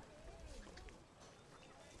water.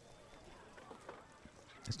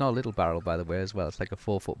 It's not a little barrel, by the way, as well. It's like a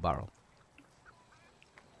 4-foot barrel.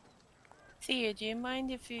 Theo, do you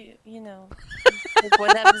mind if you know, like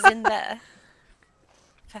whatever's in there?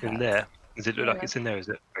 In Perhaps? there? Does it look like Yeah. it's in there, is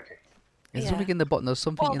it? Okay. There's Yeah. something in the bottom. There's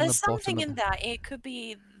something Well, in there's the bottom. something of in the- that. It could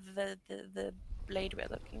be the blade we're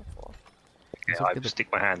looking for. Yeah, something I in the-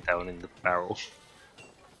 stick my hand down in the barrel.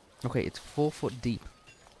 Okay, it's 4 foot deep.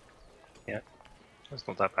 That's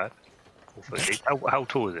not that bad. 4 foot deep. How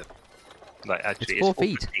tall is it? Like actually, It's 4 4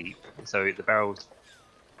 foot feet. deep. So the barrel's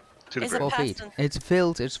to the Is it brim. 4 feet. person? It's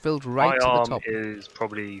filled. It's filled My right to the arm top. is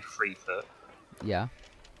probably 3 foot. Yeah.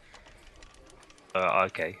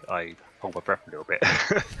 Okay, I hold my breath a little bit.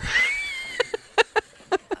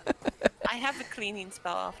 I have a cleaning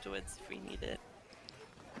spell afterwards if we need it.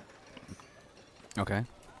 Okay.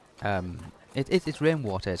 It's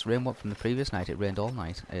rainwater. It's rainwater from the previous night. It rained all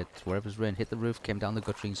night. Wherever's rain hit the roof, came down the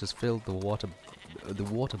gutterings, just filled the water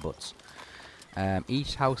butts.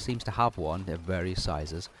 Each house seems to have one. They're various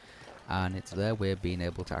sizes, and it's their way of being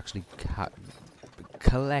able to actually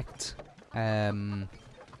collect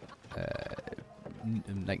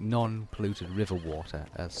like non-polluted river water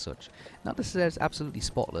as such. Not necessarily it's absolutely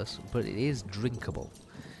spotless, but it is drinkable.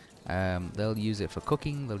 They'll use it for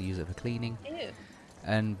cooking, they'll use it for cleaning, Ew.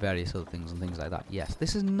 and various other things and things like that. Yes,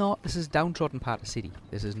 this is downtrodden part of the city.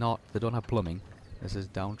 This is not, they don't have plumbing. This is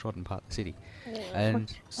downtrodden part of the city. Yeah.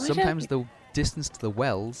 And sometimes the distance to the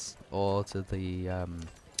wells or to the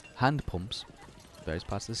hand pumps, various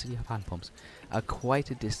parts of the city have hand pumps, are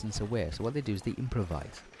quite a distance away. So what they do is they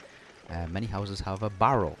improvise. Many houses have a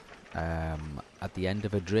barrel at the end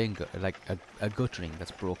of a drain, like a guttering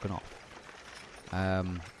that's broken off,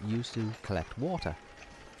 used to collect water.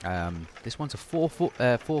 This one's a 4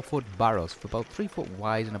 foot barrels, for about 3 foot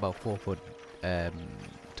wide and about 4 foot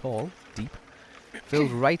tall, deep,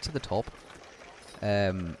 filled right to the top.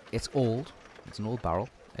 It's old. It's an old barrel.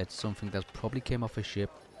 It's something that probably came off a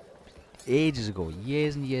ship ages ago,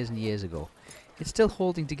 years and years and years ago. It's still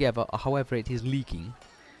holding together, however, it is leaking.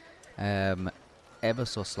 Ever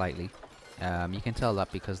so slightly. You can tell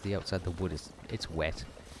that because the outside the wood it's wet,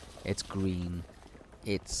 it's green,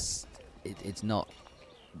 it's not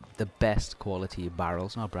the best quality barrel.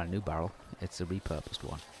 It's not a brand new barrel, it's a repurposed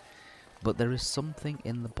one. But there is something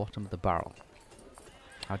in the bottom of the barrel.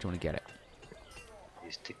 How do you want to get it?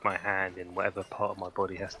 You stick my hand in whatever part of my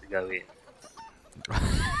body has to go in.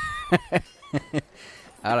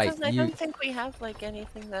 Alright, Because I don't think we have like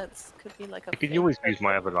anything that's could be like a. You can always use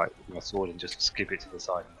my other my sword and just skip it to the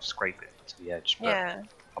side and scrape it to the edge. But Yeah.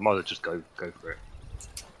 I might as well just go for it.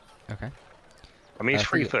 okay. I mean, it's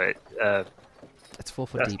 3 foot. It's 4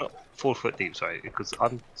 foot That's deep. not 4 foot deep. Sorry, because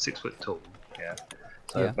I'm 6 foot tall. Yeah.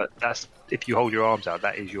 So, Yeah. but that's if you hold your arms out,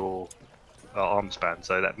 that is your arm span.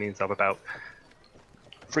 So that means I'm about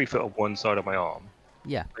 3 foot on one side of my arm.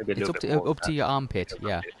 Yeah, Maybe a it's little up bit to more up than to your armpit. that.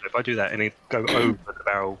 Yeah. So if I do that and then go over the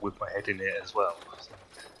barrel with my head in it as well. So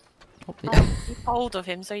Oh, Keep hold of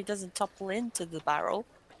him so he doesn't topple into the barrel.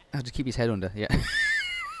 I'll just keep his head under. Yeah.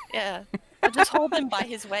 Yeah. Or just hold him by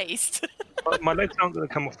his waist. my legs aren't going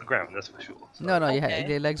to come off the ground, that's for sure. So No, Okay.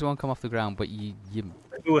 your legs won't come off the ground, but you we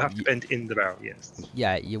will have to bend in the barrel, yes.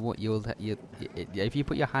 yeah, if you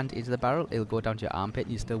put your hand into the barrel, it'll go down to your armpit,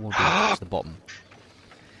 and you still won't be able to touch the bottom.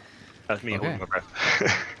 That's me Okay. holding my breath.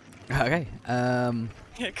 Okay. Yeah,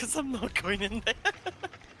 because I'm not going in there.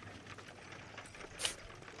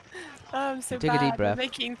 I'm so Take a bad deep at breath.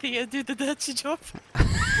 making Thea do the dirty job.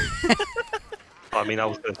 I mean, I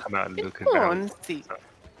was going to come out and look at Come the barrel. on, see.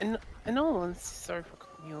 In all honesty, sorry for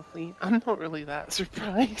cutting you off, Lee. I'm not really that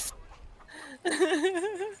surprised.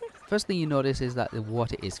 First thing you notice is that the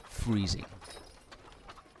water is freezing.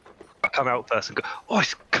 I come out first and go, oh,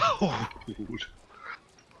 it's cold.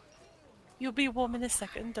 You'll be warm in a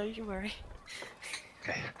second, don't you worry.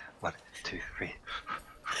 Okay, 1, 2, 3.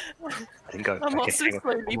 I didn't go. I'm Okay, also hang on.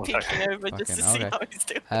 slowly One more peeking time. over just to Fucking see okay. how he's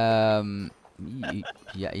doing.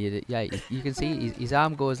 You can see his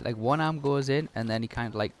arm goes, like one arm goes in, and then he kind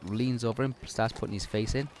of like leans over and starts putting his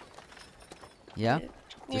face in. Yeah?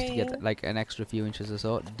 Just to get like an extra few inches or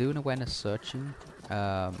so. Do an awareness searching,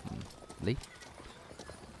 Lee.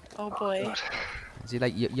 Oh boy. God. See,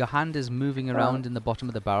 like your hand is moving around in the bottom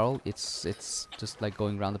of the barrel. It's just like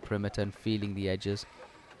going around the perimeter and feeling the edges.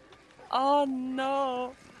 Oh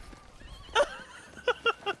no.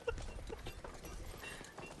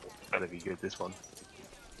 Better be good, this one.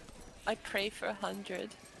 I pray for 100.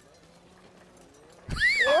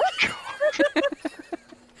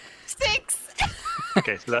 6!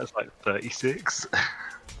 Okay, so that's like 36.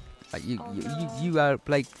 Like Oh, no. you are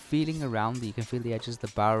like feeling around. You can feel the edges of the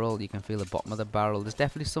barrel. You can feel the bottom of the barrel. There's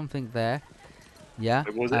definitely something there. Yeah.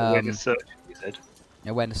 What was it awareness search, you said?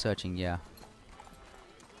 Awareness searching. Yeah.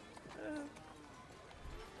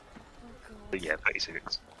 But yeah,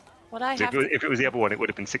 36. What I So have if it was the other one, it would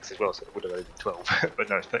have been 6 as well, so it would have only been 12. But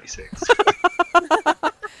no, it's 36.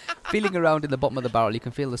 Feeling around in the bottom of the barrel, you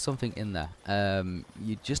can feel there's something in there.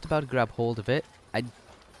 You just about grab hold of it.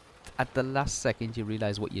 At the last second, you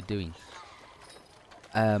realise what you're doing.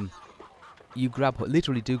 You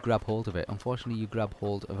literally do grab hold of it. Unfortunately, you grab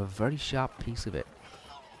hold of a very sharp piece of it.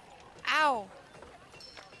 Ow!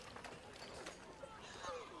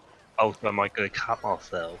 Oh, so am I going to cut off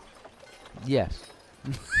though? Yes.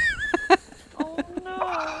 Oh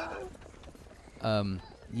no!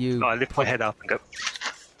 You. No, I lift my head up and go.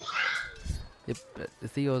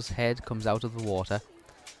 Theo's head comes out of the water.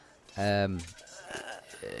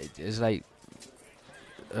 It's like,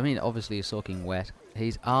 I mean, obviously he's soaking wet.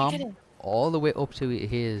 His arm him. all the way up to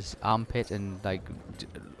his armpit and like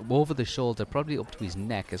over the shoulder, probably up to his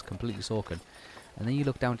neck, is completely soaking. And then you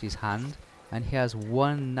look down to his hand, and he has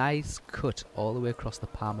one nice cut all the way across the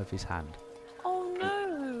palm of his hand. Oh no!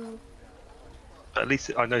 But at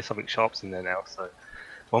least I know something sharp's in there now. So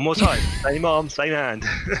one more time, same arm, same hand.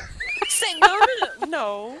 Say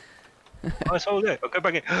no. I saw it. I'll go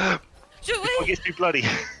back in. Before it gets too bloody.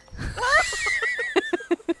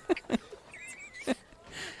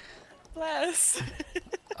 Bless.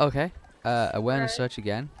 Okay. Awareness Right. search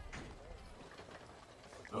again.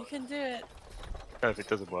 You can do it. If it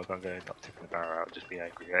doesn't work, I'm going to not tipping the barrel out. Just be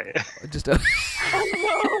angry at it. Just Oh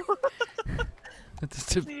no.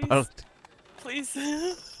 just a Please. barrel. Please.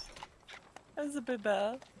 That's a bit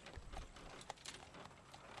bad.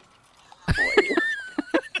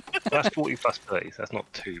 That's 40 plus 30, so that's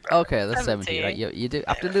not too bad. Okay, that's 70. Right, 70. you do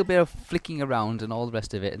after a little bit of flicking around and all the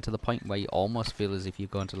rest of it, and to the point where you almost feel as if you're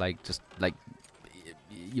going to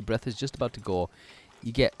your breath is just about to go.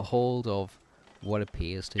 You get a hold of what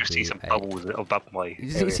appears to You be see some bubbles above my.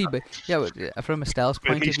 You see, but from Estelle's With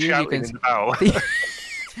point me of view, you shouting can in the barrel.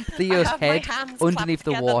 Theo's I have my head hands underneath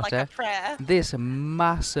the clapped together water. Like a prayer. This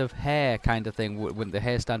massive hair kind of thing, when the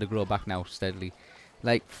hair's starting to grow back now steadily,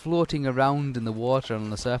 like floating around in the water on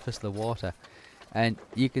the surface of the water, and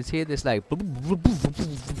you can see this like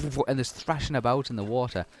and this thrashing about in the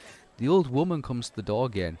water. The old woman comes to the door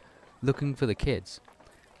again, looking for the kids,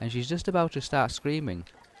 and she's just about to start screaming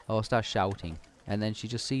or start shouting, and then she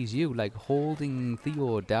just sees you like holding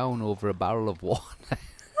Theo down over a barrel of water.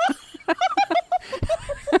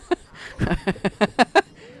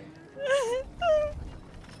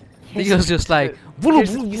 Theo's just like.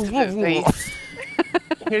 Here's a piece of advice.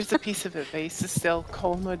 Here's a piece of advice, Estelle.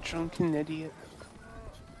 Call him a drunken idiot.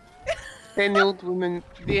 Then the old woman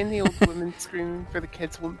screaming for the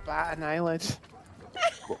kids won't bat an eyelid.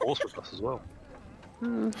 Got horse with us as well.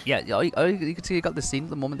 Yeah, you can see you got the scene at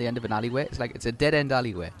the moment, the end of an alleyway. It's a dead end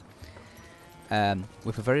alleyway,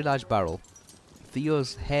 with a very large barrel.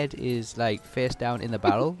 Theo's head is like face down in the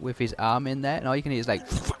barrel with his arm in there, and all you can hear is like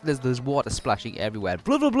there's water splashing everywhere.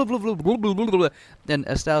 Blah, blah, blah, blah, blah, blah, blah, blah, blah. Then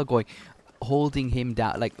Estelle holding him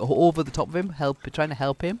down, like over the top of him, trying to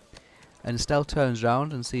help him. And Estelle turns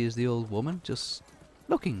round and sees the old woman just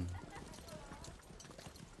looking,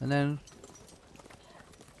 and then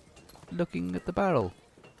looking at the barrel,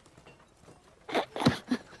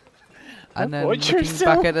 and then Watch looking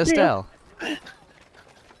yourself, back at Theo. Estelle.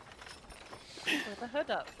 With the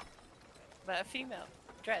hood up. But a female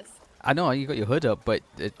dress. I know you got your hood up, but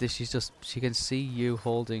she can see you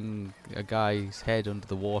holding a guy's head under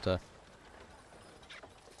the water.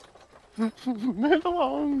 Move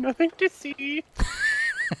along, nothing to see.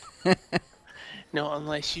 No,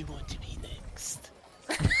 unless you want to be next.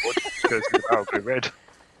 What goes in the barrel go red?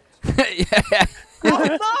 Yeah.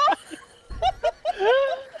 Oh no!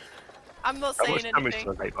 I'm not How saying much damage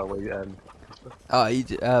anything. did I take by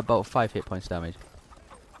way? About 5 hit points damage.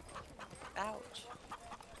 Ouch.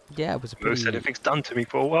 Yeah, it was a No said pretty. anything's done to me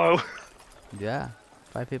for a while. Yeah,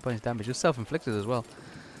 5 hit points damage. It was self-inflicted as well.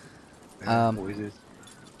 Always is.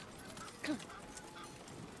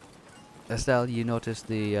 Estelle, you notice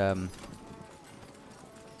the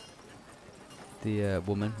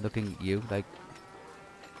woman looking at you like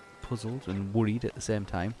puzzled and worried at the same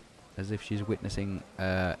time, as if she's witnessing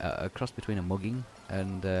a cross between a mugging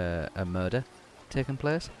and a murder taking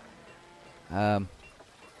place. At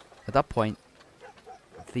that point,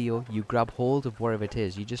 Theo, you grab hold of wherever it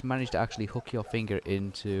is. You just manage to actually hook your finger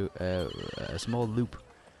into a small loop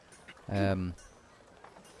on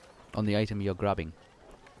the item you're grabbing.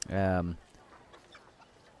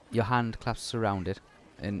 Your hand clasps around it,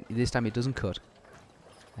 and this time it doesn't cut.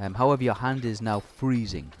 However, your hand is now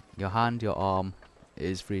freezing. Your arm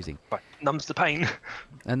is freezing. Right, numbs the pain.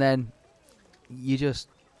 And then you just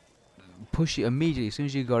push it immediately. As soon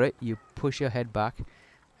as you got it, you push your head back.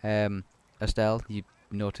 Estelle, you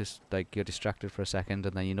notice like you're distracted for a second,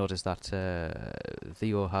 and then you notice that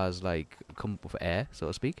Theo has like come up for air, so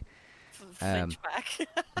to speak. Flinch back.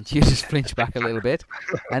 And you just flinch back a little bit,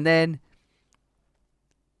 and then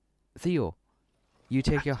Theo, you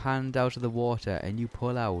take your hand out of the water and you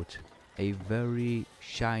pull out a very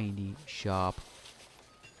shiny, sharp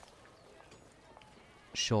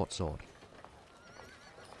short sword.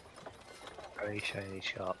 Very shiny,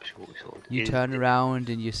 sharp, short sword. You turn around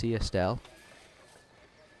and you see Estelle,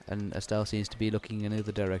 and Estelle seems to be looking in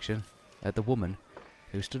another direction at the woman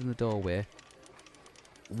who stood in the doorway,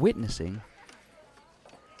 witnessing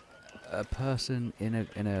a person in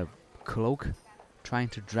a cloak trying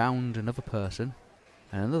to drown another person,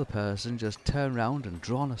 and another person just turned round and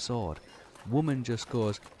drawn a sword. Woman just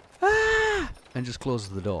goes, "Ah!" and just closes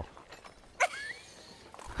the door.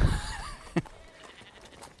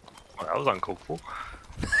 Well, that was uncalled for.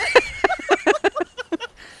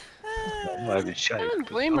 I'm not even I shaved. don't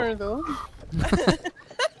blame her though.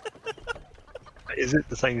 Is it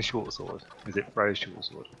the same short sword? Is it Freya's short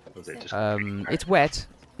sword? Or is it just It's wet.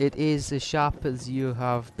 It is as sharp as you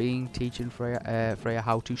have been teaching Freya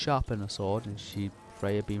how to sharpen a sword, and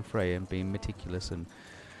Freya being Freya and being meticulous and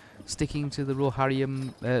sticking to the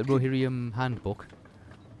Rohirrim handbook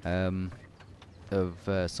of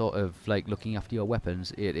sort of like looking after your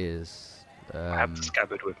weapons. It is. I have the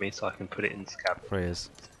scabbard with me, so I can put it in the scabbard. Freya's.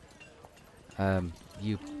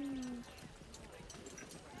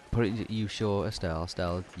 You show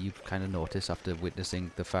Estelle, you kind of notice after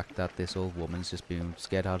witnessing the fact that this old woman's just been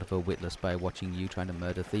scared out of her witless by watching you trying to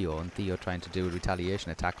murder Theo, and Theo trying to do a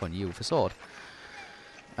retaliation attack on you with a sword.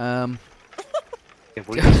 Yeah,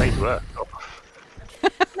 what do you say to her?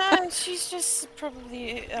 No, she's just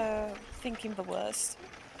probably thinking the worst.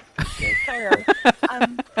 Okay, carry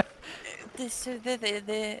on. This is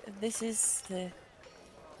the.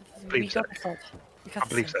 Believe so. I I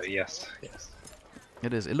believe so. Yes.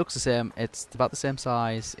 It is. It looks the same. It's about the same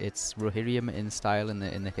size. It's Rohirrim in style in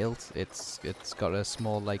the hilt. It's got a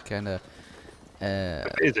small like kind of. If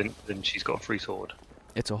it isn't, then she's got a free sword.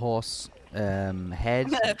 It's a horse head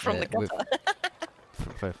From the gutter.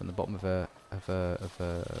 from the bottom of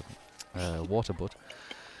a water butt.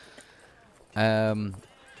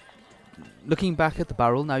 Looking back at the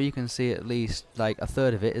barrel now, you can see at least like a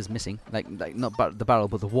third of it is missing. Like not the barrel,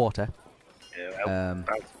 but the water. Yeah,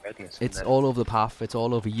 it's all over the path. It's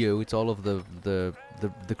all over you. It's all over the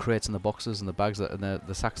crates and the boxes and the bags and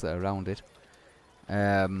the sacks that are around it.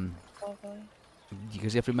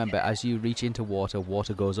 Because you have to remember, as you reach into water,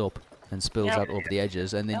 water goes up and spills out over the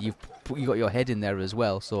edges, and then you got your head in there as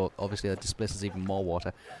well. So obviously that displaces even more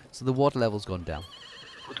water. So the water level's gone down.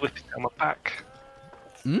 Whip it down my back.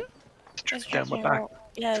 It's Down my back.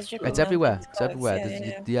 Yeah, It's everywhere. It's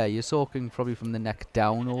everywhere. Yeah. You're soaking probably from the neck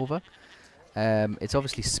down over. It's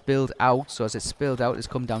obviously spilled out, so as it's spilled out, it's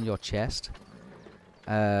come down your chest.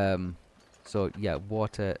 So yeah,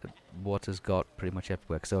 water's got pretty much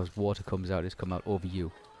everywhere. So as water comes out, it's come out over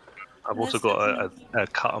you. I've also got a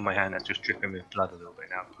cut on my hand that's just dripping with blood a little bit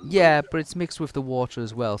now. Yeah, but it's mixed with the water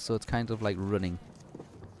as well, so it's kind of like running.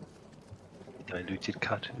 Diluted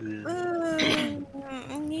cut.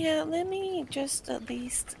 Yeah, let me just at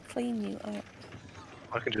least clean you up.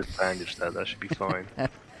 I can just bandage that. That should be fine.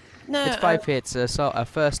 No, It's 5 hits, so a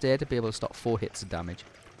first aid to be able to stop 4 hits of damage.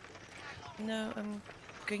 No, I'm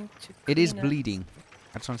going to. It is clean up. bleeding.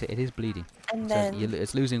 I just want to say it is bleeding. And So then,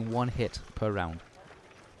 it's losing 1 hit per round.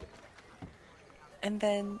 and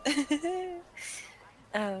then,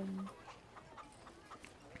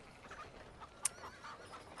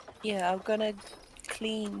 yeah, I'm gonna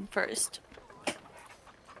clean first.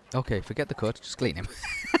 Okay, forget the cut, just clean him.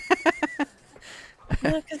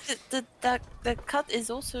 No, because the cut is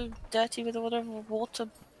also dirty with a lot of water,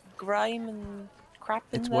 grime, and crap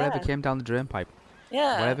in It's there. whatever came down the drain pipe.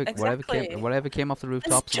 Yeah, Whatever came off the There's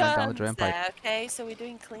rooftops and went down the drain germs pipe. there, okay, so we're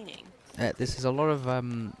doing cleaning. This is a lot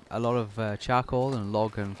of charcoal and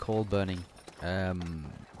log and coal burning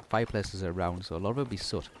fireplaces around, so a lot of it will be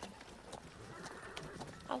soot.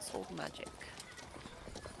 Household magic.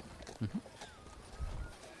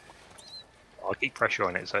 I'll keep pressure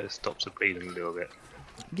on it so it stops the bleeding a little bit.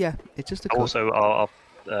 Yeah, it's just a cut. Also, I'll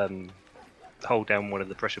hold down one of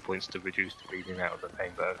the pressure points to reduce the bleeding out of the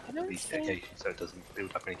pain, but I don't the think- medication so it doesn't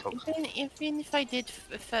build up any toxins. Even if I did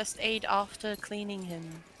first aid after cleaning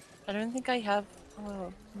him, I don't think I have.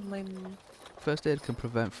 Oh, my. First aid can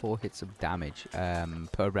prevent 4 hits of damage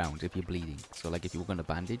per round if you're bleeding. So like if you were going to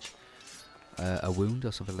bandage a wound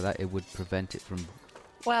or something like that, it would prevent it from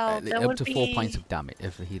Well, there up would to be 4 points of damage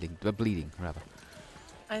of healing, bleeding rather.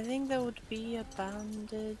 I think there would be a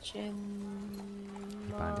bandage in.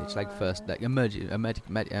 Bandage like first, like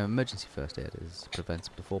emergency first aid prevents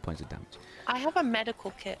up to 4 points of damage. I have a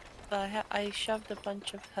medical kit, but I shoved a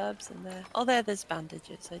bunch of herbs in there. Oh, there's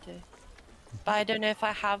bandages. I do, but I don't know if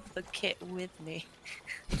I have the kit with me.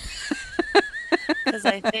 Because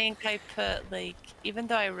I think I put like, even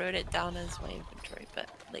though I wrote it down as my inventory, but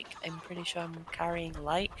like I'm pretty sure I'm carrying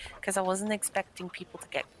light because I wasn't expecting people to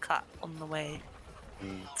get cut on the way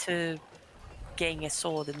to getting a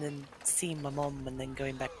sword and then seeing my mom and then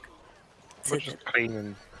going back to We're just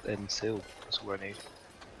clean and seal. That's all I need.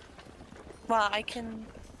 Well, I can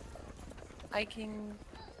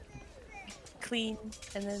clean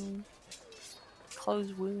and then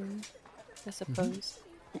close wound, I suppose.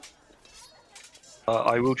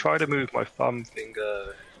 I will try to move my thumb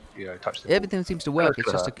finger, touch the Everything seems to work. It's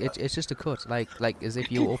Okay. just a cut, like as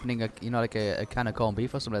if you're opening a can of corned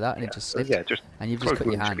beef or something like that, and it just slipped, just and you've just close cut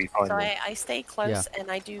your wound should hand. be fine So then. I stay close and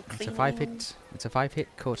I do It's cleaning. a 5 hit. It's a 5 hit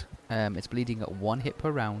cut. It's bleeding at 1 hit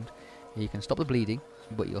per round. You can stop the bleeding,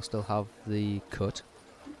 but you'll still have the cut.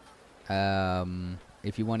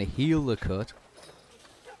 If you want to heal the cut,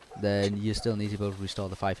 then you still need to be able to restore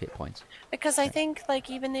the 5 hit points. Because I think, like,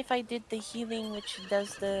 even if I did the healing, which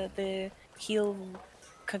does the heal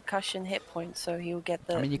concussion hit points, so he'll get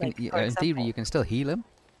the. I mean, you can, like, for in theory, example- you can still heal him,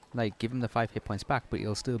 like give him the 5 hit points back, but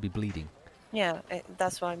he'll still be bleeding. Yeah,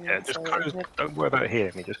 that's what I mean. Yeah, just so close. Don't worry about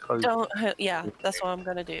healing me. Just close. Don't. Yeah, that's what I'm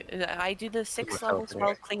gonna do. I do the 6 myself levels anyway.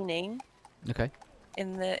 while cleaning Okay.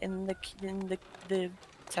 in the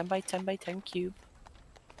 10 by 10 by 10 cube.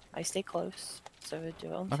 I stay close, so I do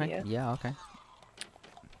it on Okay. Theo. Yeah. Okay.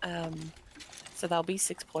 So that'll be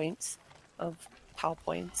 6 points of power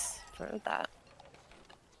points for that.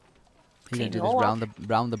 You're gonna Clean do it this all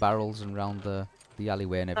round the barrels and round the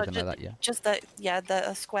alleyway and everything like that. Yeah. Just that,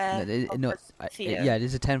 the square. No, of Theo. yeah, it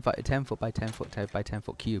is a 10 foot by 10 foot by 10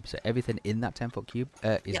 foot cube. So everything in that 10 foot cube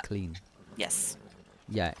is Yeah. clean. Yes.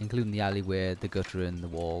 Yeah, including the alleyway, the gutter, and the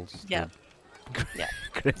walls. Yeah. The Yeah.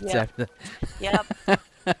 grids, Yeah. everything. Yep.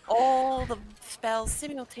 All the spells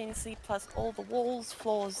simultaneously, plus all the walls,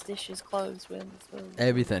 floors, dishes, clothes, windows.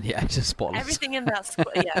 Everything. Yeah, just spotless. Everything in that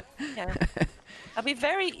square. Yeah. Yeah. I'll be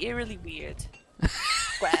very eerily weird.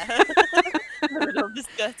 Square. In the middle of this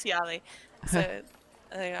dirty alley. So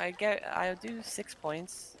I'll do 6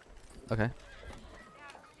 points. Okay.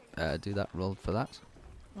 Do that. Roll for that.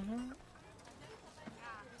 Mm-hmm.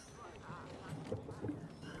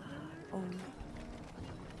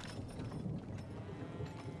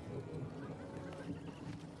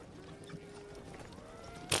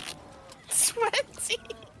 Sweaty.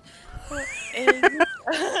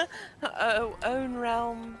 Own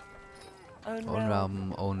realm. Own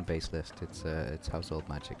realm, own base list. It's household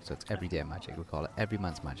magic, so it's everyday magic. We call it every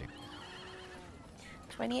man's magic.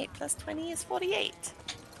 28 plus 20 is 48.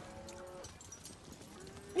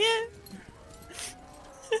 Yeah.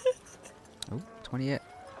 Oh, 28.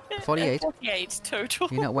 48. 48 total.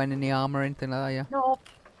 You're not wearing any armor or anything like that, yeah? Nope.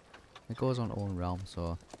 It goes on own realm,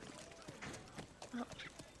 so.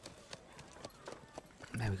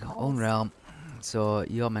 There we go. Own realm. So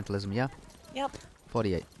your mentalism, yeah? Yep.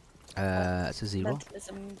 48. It's a 0.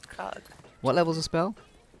 Mentalism card. What level's the spell?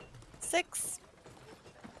 6.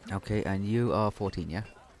 Okay, and you are 14, yeah?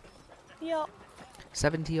 Yep.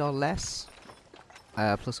 70 or less,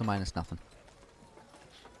 plus or minus nothing.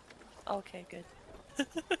 Okay, good.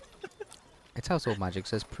 It's household magic,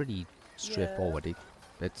 so it's pretty straightforward.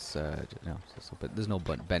 It's but there's no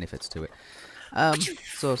benefits to it.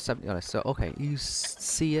 So 70 or less. So okay, you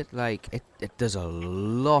see it like it does a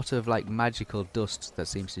lot of like magical dust that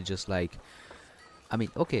seems to just like. I mean,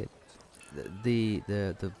 okay,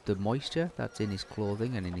 the moisture that's in his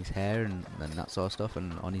clothing and in his hair and that sort of stuff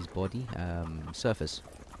and on his body, surface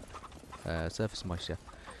moisture,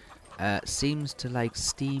 seems to like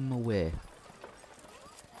steam away.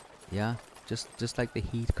 Yeah, just like the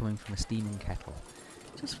heat coming from a steaming kettle,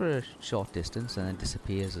 just for a short distance, and then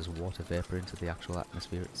disappears as water vapor into the actual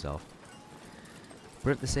atmosphere itself.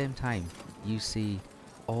 But at the same time, you see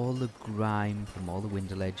all the grime from all the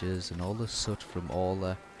window ledges and all the soot from all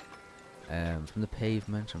the from the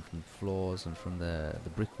pavement and from the floors and from the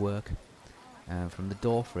brickwork, from the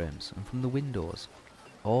door frames and from the windows,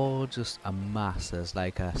 all just a mass as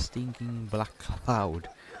like a stinking black cloud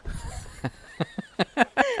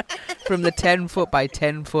from the 10 foot by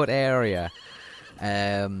 10 foot area,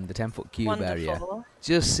 the 10 foot cube area, Wonderful.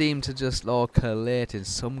 just seem to just all collate in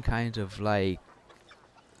some kind of like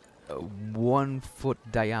 1 foot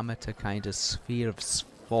diameter kind of sphere of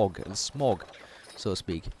smog, so to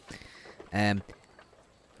speak.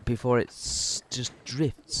 Before it just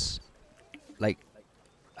drifts, like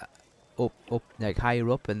up, like higher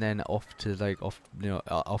up, and then off to like off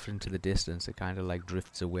into the distance. It kind of like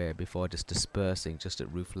drifts away before just dispersing just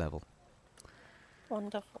at roof level.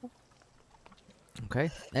 Wonderful. Okay,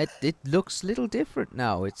 it looks a little different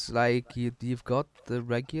now. It's like you've got the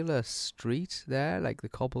regular street there, like the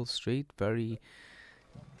cobbled street, very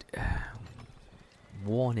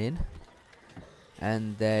worn in,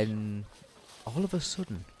 and then all of a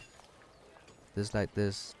sudden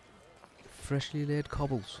there's freshly laid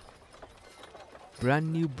cobbles,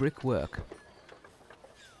 brand new brickwork,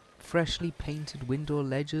 freshly painted window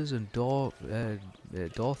ledges and door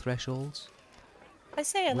thresholds. I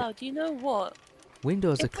say aloud, do you know what?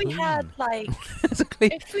 Windows are If we clean. had like, It's a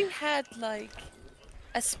clean. if we had like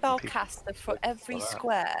a spellcaster for every Wow.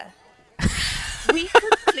 square, we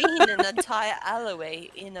could clean an entire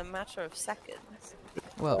alleyway in a matter of seconds.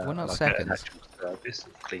 Well, we're not like seconds. An actual service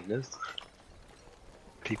of cleaners.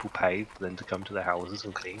 People pay for them to come to their houses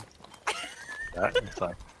and clean. That, it's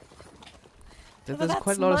like, Well, There's quite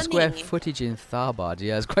that's a lot of square money. footage in Tharbad.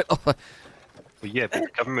 Yeah, it's quite a lot. Well, yeah, but the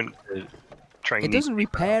government train. It doesn't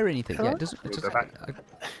repair anything. Yeah, Hello? it doesn't. It Go doesn't, back.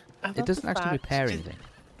 I it love doesn't the actually fact- repair just- anything.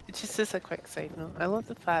 Just as a quick side note, I love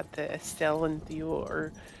the fact that Estelle and Theo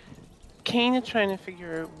are kind of trying to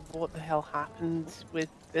figure out what the hell happened with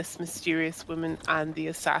this mysterious woman and the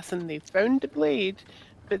assassin. They found the blade,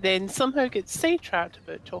 but then somehow get sidetracked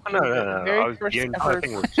about Oh, talking no, about no, the no. very first The entire ever.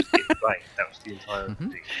 thing was just getting blamed. That was the entire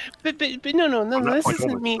Mhm. thing. But no, From that this point isn't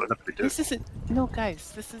onwards, me. it's got nothing to do This with isn't no,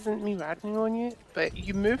 guys. This isn't me ratting on you. But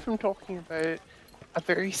you move from talking about a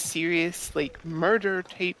very serious, like murder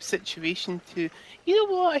type situation to, you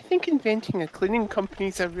know what? I think inventing a cleaning company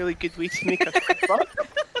is a really good way to make a quick buck.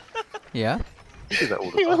 Yeah. You do that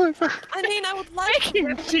all the You know, time. it's like, I mean, I would like to Freaking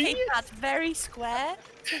replicate genius. that very square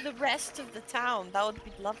to the rest of the town. That would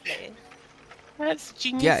be lovely. that's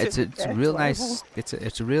genius. Yeah, at it's the a best real level. nice.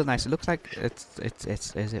 It's a real nice. It looks like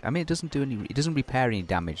I mean, it doesn't do any. It doesn't repair any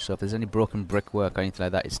damage. So if there's any broken brickwork or anything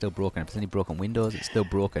like that, it's still broken. If there's any broken windows, it's still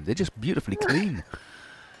broken. They're just beautifully clean.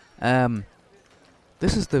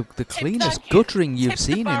 This is the cleanest that- guttering you've Tip the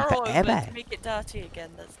seen in barrel over forever. to make it dirty again.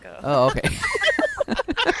 Let's go. Oh, okay.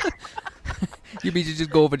 You mean you just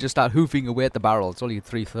go over and just start hoofing away at the barrel? It's only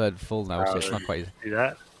 3/3 full now, so it's not quite. Do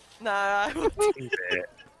that. No, I would Yeah.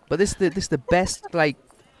 But this the best like.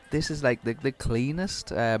 This is like the cleanest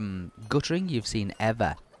guttering you've seen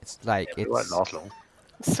ever. It's like It won't it's. last long.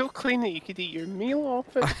 It's so clean that you could eat your meal off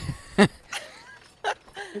it.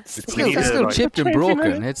 It's We still, need it's to, still like- chipped and 20 broken.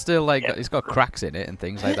 minutes. It's still like Yeah. it's got cracks in it and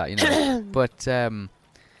things like that, you know. But Fine,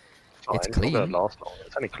 It's not clean. gonna last long.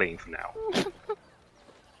 It's only clean for now.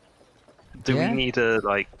 Do Yeah. we need to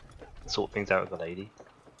like sort things out with the lady?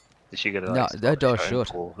 Is she gonna? no, Like, her start door's showing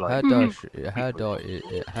shut. or, Her like, door,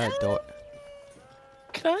 her door.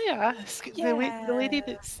 Can I ask the lady Yeah.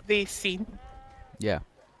 that they seen? Yeah.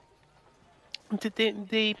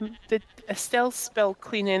 Did Estelle spell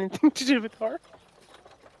clean anything to do with her?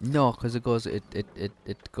 No, because it goes. It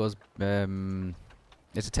goes.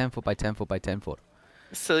 It's a 10 foot by 10 foot by 10 foot.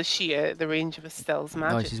 So is she at the range of Estelle's No,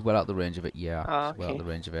 magic? she's well out the range of it. Yeah, Ah, she's well out okay. the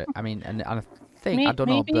range of it. I mean, and I think I don't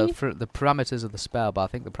know Maybe- the parameters of the spell, but I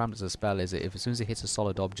think the parameters of the spell is that if as soon as it hits a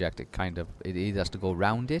solid object, it either has to go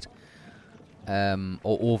round it,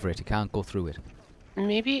 or over it. It can't go through it.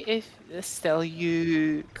 Maybe if Estelle,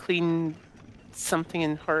 you clean something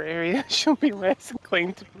in her area, she'll be less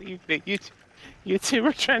inclined to believe that you two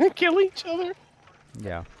were trying to kill each other.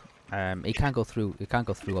 Yeah. It can't go through. It can't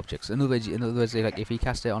go through objects. In other words, like if you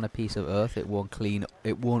cast it on a piece of earth, it won't clean.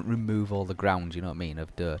 It won't remove all the ground. You know what I mean?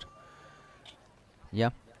 Of dirt.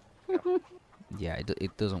 Yeah. Yeah.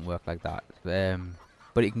 It doesn't work like that.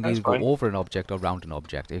 But it can That's either go fine. over an object or around an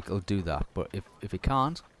object. It'll do that. But if it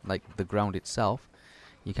can't, like the ground itself,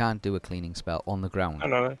 you can't do a cleaning spell on the ground.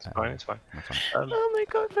 No, it's fine. It's fine. That's fine. Oh my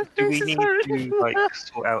god, my Do face we is need hurting. to like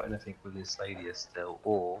sort out anything with this lady still,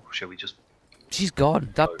 or shall we just? She's gone.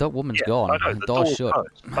 That woman's Yeah, gone. I know, The the door's door's shut.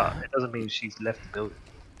 closed, but it doesn't mean she's left the building.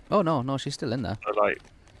 Oh no, she's still in there. So, like,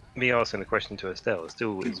 me asking the question to Estelle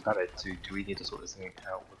still is valid. Do we need to sort this thing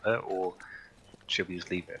out with her, or should we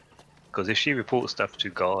just leave it? Because if she reports stuff to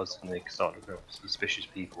guards and they start looking at suspicious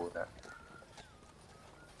people and that,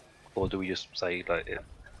 or do we just say like,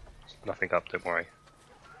 nothing up, don't worry.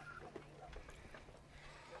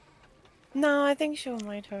 No, I think she'll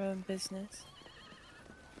mind her own business.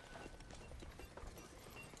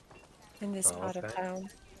 In this Oh, part of okay. town.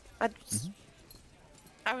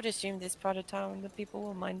 I would assume this part of town, the people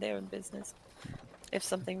will mind their own business. If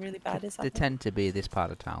something really bad is They happening. tend to be this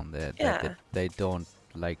part of town. Yeah. They don't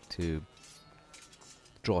like to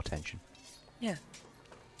draw attention.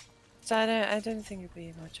 So I don't think it'd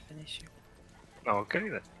be much of an issue. Okay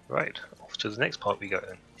then. Right. Off to the next part we go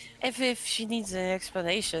then. If she needs an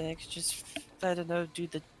explanation, I could just, I don't know, do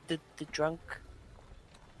the drunk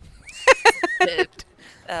the,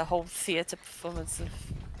 whole theatre performance of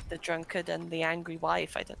the drunkard and the angry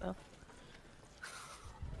wife. I don't know.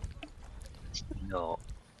 No.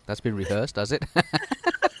 That's been rehearsed, has it?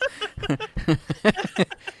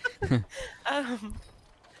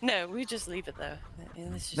 No, we just leave it there.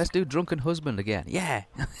 It's just, Let's do drunken husband again. Yeah.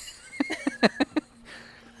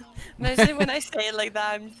 mostly when I say it like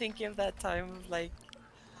that, I'm thinking of that time of like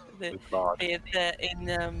the With Bard. With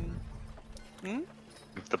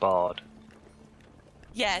the Bard.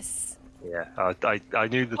 Yes. Yeah. I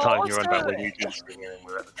knew the time you were on about when Also- you did singing and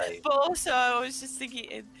we were at the table. But also, I was just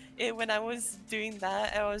thinking, when I was doing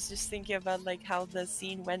that, I was just thinking about like how the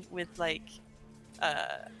scene went with like,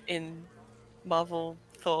 in Marvel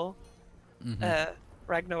Thor, Mhm.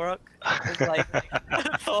 Ragnarok, with like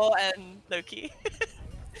Thor and Loki.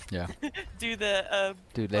 Yeah. Do the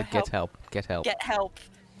Dude, or get help. Get help. get help.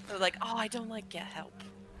 They're like, oh, I don't like get help.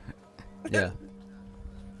 Yeah.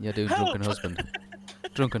 You're doing drunken husband.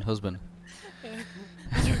 Drunken husband.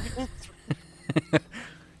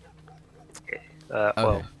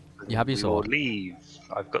 Well, You have your we will sword. leave.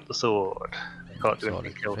 I've got the sword. I can't do Sword.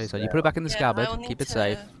 anything else. Okay, so you now. put it back in the Yeah, scabbard. I'll need Keep it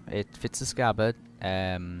safe. to- It fits the scabbard.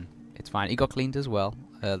 It's fine. It got cleaned as well.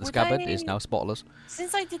 The Would scabbard is I- now spotless.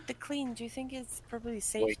 Since I did the clean, do you think it's probably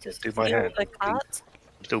safe Wait, to do my heal hand, the please. cut?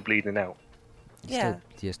 I'm still bleeding out. Yeah.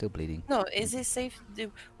 You're still bleeding. No, is it safe?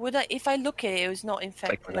 Would I, if I look at it, it's not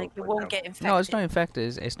infected. my Like nose it right won't now. get infected. No, it's not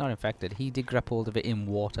infected. It's not infected. He did grab hold of it in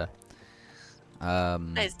water.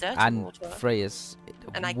 It's dirty and water. Freya's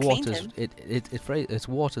And I cleaned water's him. it's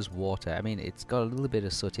water's water. I mean, it's got a little bit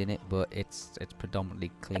of soot in it, but it's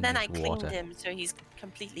predominantly clean And then I as cleaned water. him, so he's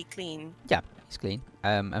completely clean. Yeah, it's clean.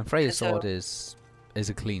 And Freya's So- sword is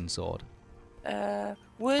a clean sword.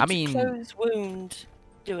 Would I mean- close wound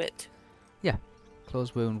do it?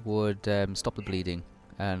 Closed wound would stop the bleeding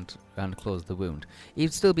and close the wound.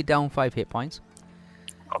 He'd still be down 5 hit points,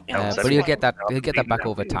 I'm Yeah, down that's but seven he'll fine. get that now. I've he'll been get that bleeding back out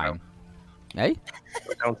over now. time. Eh?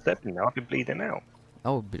 I'm down 7 now. I've been bleeding out.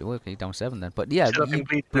 Oh, okay, down 7 then. But yeah, Should I've been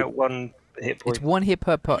bleeding out 1 hit point. it's 1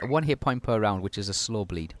 hit point per round, which is a slow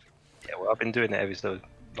bleed. Yeah, well, I've been doing it every so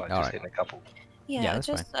like Alright. just hitting a couple. Yeah,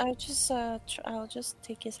 that's I'll just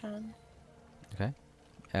take his hand.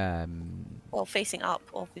 Well, facing up,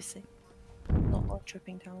 obviously. Not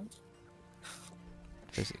tripping down.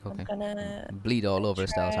 Basically, okay. I'm gonna Bleed all over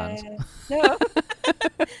Estelle's hands. No.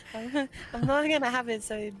 I'm not gonna have it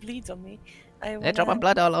so it bleeds on me. They're dropping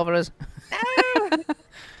blood all over us. No!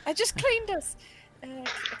 I just cleaned us.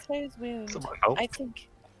 Close wound. It's not my fault.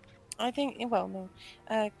 I think. Well,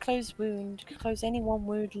 no. Close wound. Close any one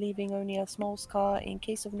wound, leaving only a small scar. In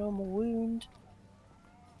case of normal wound,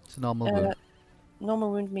 It's a normal wound.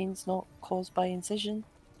 normal wound means not caused by incision.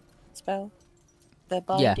 Spell. The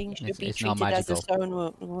Yeah, binding should it's- be it's not treated as a magical.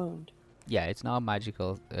 stone wound. Yeah, it's not a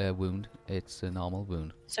magical wound. It's a normal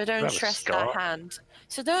wound. So don't have a stress scar? that hand.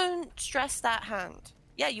 So don't stress that hand.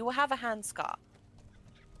 Yeah, you will have a hand scar.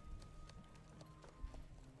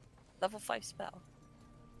 Level 5 spell.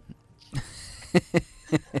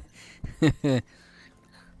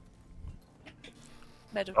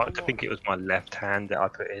 Medical I think it was my left hand that I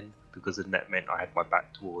put in because then that meant I had my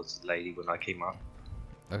back towards the lady when I came up.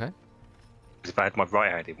 Okay. Because if I had my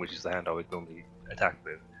right hand in, which is the hand I would normally attack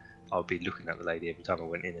with, I would be looking at the lady every time I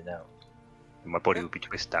went in and out. And my body would be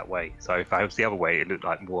twisted that way. So if I was the other way, it looked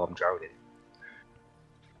like more I'm drowning.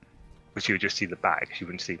 But she would just see the back, she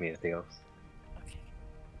wouldn't see me anything else. Okay.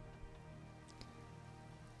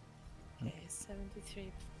 Okay,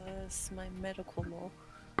 73 plus my medical law.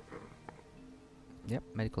 Yep,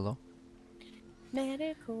 medical law.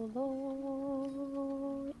 Medical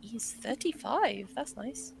law is 35. That's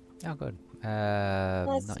nice. Oh, good.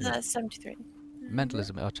 That's Not yet. 73.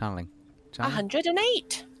 Mentalism or channeling. Channeling?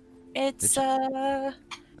 108. It's a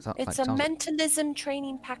Sounds a like- mentalism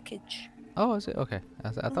training package. Oh, is it? Okay.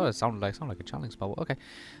 I thought it sounded like a channeling spell. Okay.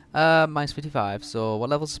 Mine's 55. So what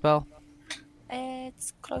level's the spell?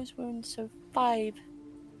 It's close wound, so 5.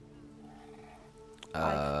 It's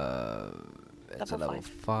a Level level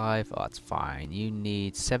 5. Oh, that's fine. You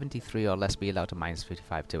need 73 or less to be allowed to minus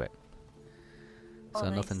 55 to it. So Oh,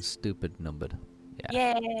 nothing nice. stupid numbered.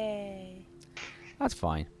 Yeah. Yay! That's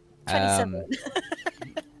fine. 27.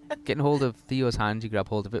 Getting hold of Theo's hand, you grab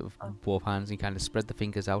hold of it with both hands and you kind of spread the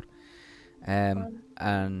fingers out.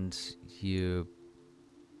 And you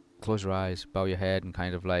close your eyes, bow your head, and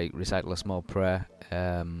kind of like recite a small prayer,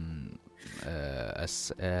 a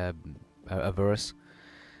verse,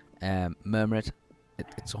 murmur it.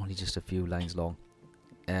 It's only just a few lines long.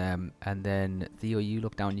 And then Theo, you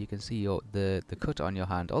look down, you can see the cut on your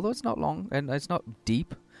hand. Although it's not long and it's not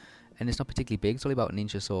deep, and it's not particularly big. It's only about an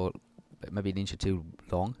inch or so, maybe an inch or two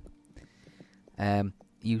long.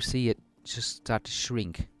 You see it just start to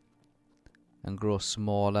shrink and grow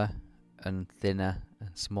smaller and thinner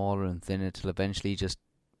and smaller and thinner till eventually just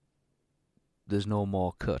there's no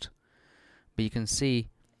more cut. But you can see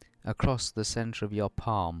across the center of your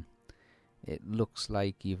palm, it looks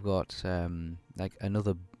like you've got like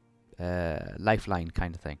another lifeline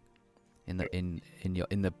kind of thing in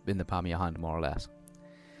the palm of your hand, more or less.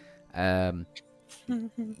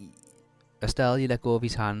 Estelle, you let go of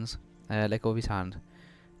his hands. Let go of his hand.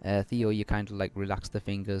 Theo, you kind of like relax the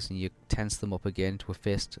fingers and you tense them up again to a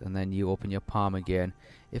fist, and then you open your palm again.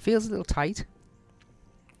 It feels a little tight.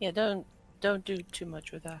 Yeah, don't do too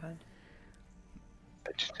much with that hand.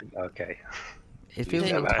 Okay. It feels a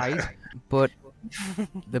Yeah, little man. tight, but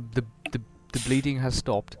the bleeding has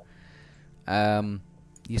stopped.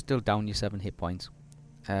 You're still down your 7 hit points.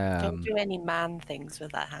 Don't do any man things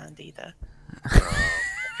with that hand either.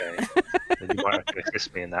 Okay. Then you might have to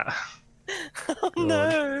assist me in that. Oh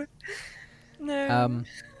no. No.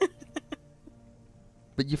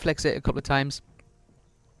 But you flex it a couple of times.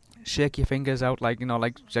 Shake your fingers out, like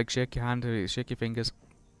shake your hand, shake your fingers,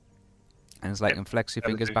 and it's like, Yep, and flex your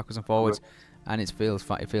that'll fingers do. backwards and forwards, and it feels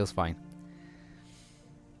fine.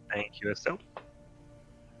 Thank you, Estelle.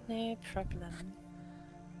 No problem.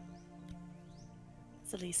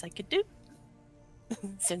 It's the least I could do.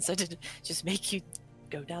 Since I didn't just make you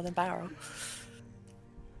go down the barrel.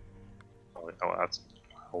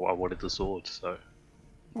 I wanted the sword, so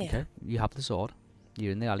Yeah. Okay, you have the sword.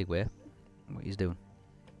 You're in the alleyway. What he's doing?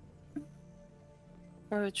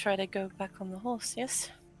 We would try to go back on the horse, yes?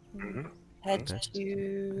 Mhm. Head Okay.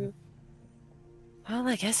 to... Well,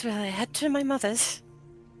 I guess we'll head to my mother's.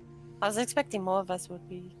 I was expecting more of us would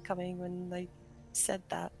be coming when they said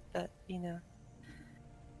that, but, you know.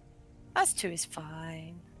 Us two is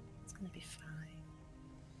fine. It's gonna be fine.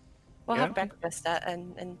 We'll Yeah. have breakfast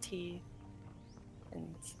and tea.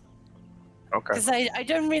 And... okay. Because I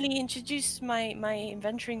don't really introduce my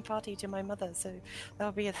adventuring party to my mother, so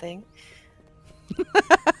that'll be a thing.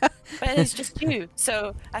 But it's just you,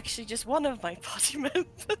 so actually just one of my party members.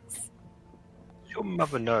 Does your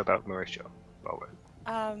mother know about Marisha? By the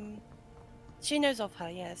way? She knows of her,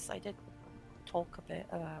 yes. I did talk a bit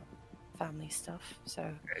about family stuff,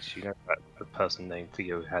 so... Does she know that the person named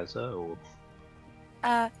Theo has her, or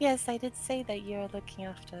Yes, I did say that you're looking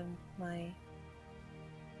after my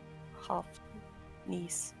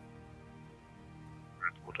half-niece,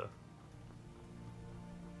 granddaughter?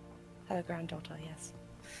 her granddaughter, yes.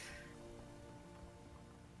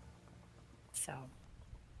 So...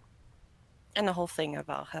 And the whole thing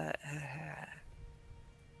about her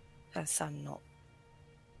son not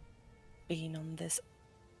being on this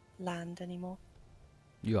land anymore.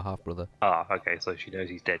 Your half brother. Ah, okay, so she knows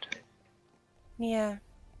he's dead. Yeah.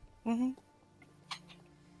 Mm-hmm.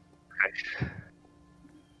 Okay.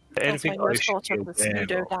 That's why Anything you're I should sort be of the aware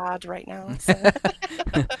pseudo of? dad right now. So.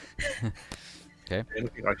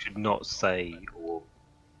 Anything I should not say or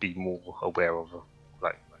be more aware of?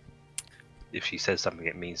 Like, if she says something,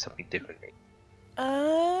 it means something differently.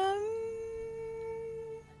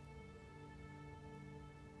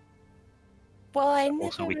 Well, I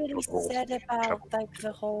Also, never we really can also said get in about trouble. like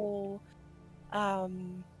the whole. I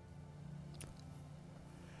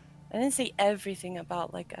didn't say everything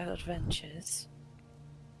about like our adventures,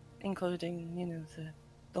 including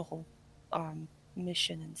the whole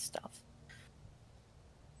mission and stuff.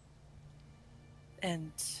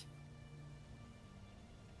 And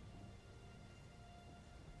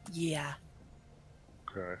yeah.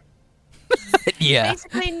 Okay. Yeah.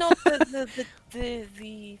 Basically, not the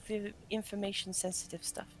information sensitive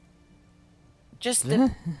stuff. Just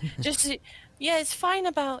yeah, it's fine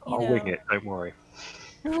about I'll wing it, don't worry.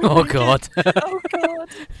 Oh god. Oh god.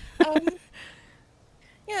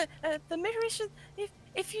 Yeah, the Marisha.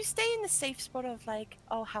 If you stay in the safe spot of like,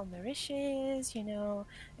 oh, how Marisha is,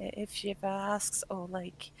 if she ever asks, or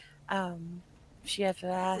like, if she ever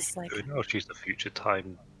asks, like, Who knows? She's the future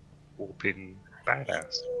time warping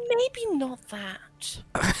badass. maybe not that.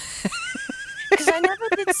 Because I never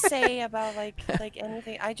did say about like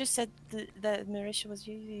anything. I just said that Marisha was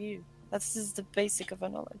you. That's just the basic of her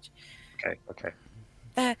knowledge. Okay.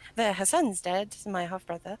 That her son's dead, my half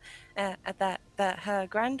brother. That her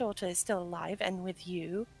granddaughter is still alive and with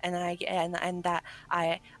you, and that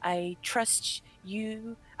I trust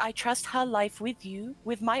you. I trust her life with you,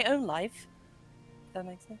 with my own life. That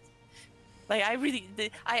makes sense. Like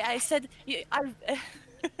I said,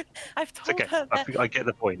 I've told Okay, her I that. think I get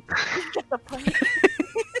the point. You get the point.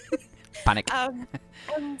 Panic.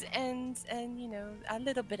 and a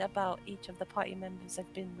little bit about each of the party members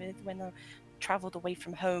I've been with when I traveled away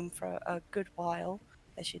from home for a good while,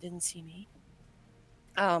 that she didn't see me.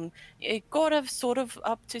 It got us sort of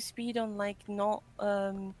up to speed on like not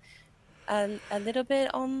a little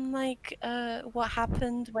bit on like what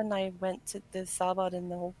happened when I went to the Sabad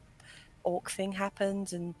and the whole orc thing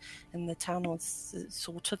happened, and the town was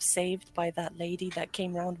sort of saved by that lady that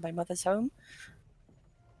came round my mother's home.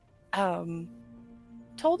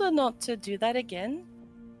 Told her not to do that again.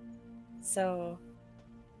 So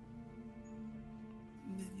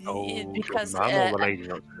because I'm not the lady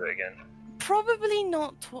not to do it again. probably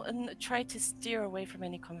not try to steer away from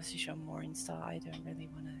any conversation on Morningstar. I don't really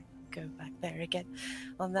want to go back there again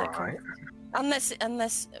on that Right. unless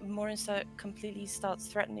Morningstar completely starts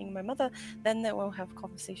threatening my mother, then they will have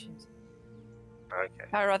conversations. Okay.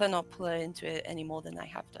 I'd rather not pull her into it any more than I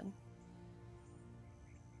have done.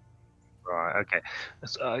 Right. Okay.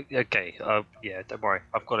 Yeah. Don't worry.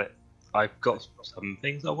 I've got it. I've got some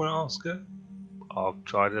things I want to ask her. I'll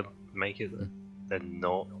try to make it that they're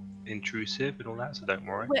not intrusive and all that, so don't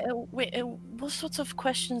worry. What sorts of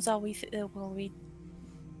questions are we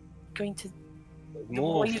going to?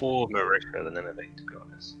 More what you- for Marisha than anything, to be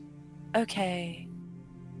honest. Okay.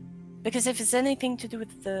 Because if it's anything to do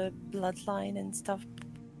with the bloodline and stuff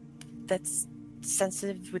that's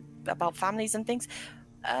sensitive about families and things,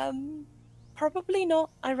 probably not.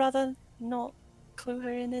 I'd rather not clue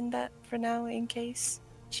her in that for now, in case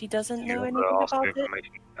she doesn't You know want to anything ask her about it.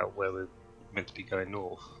 information about where we're meant to be going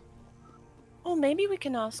north. Or maybe we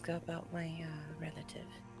can ask her about my relative.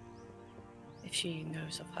 If she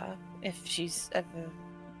knows of her. If she's ever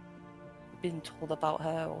been told about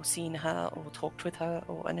her or seen her or talked with her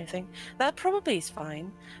or anything. That probably is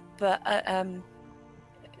fine. But,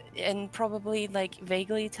 and probably like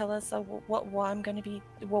vaguely tell us what we're going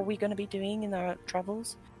to be doing in our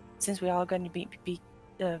travels. Since we are going to be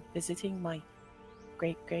visiting my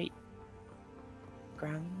great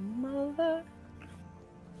grandmother.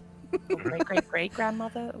 Or great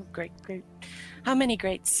grandmother or great. How many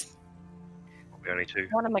greats? Probably only two.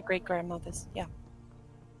 One of my great grandmothers. Yeah.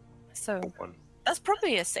 So One. that's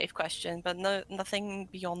probably a safe question, but nothing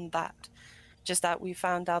beyond that. Just that we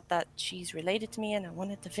found out that she's related to me, and I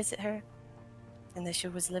wanted to visit her, and that she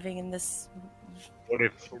was living in this. What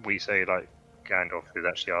if we say like Gandalf has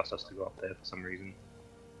actually asked us to go up there for some reason?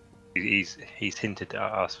 He's hinted at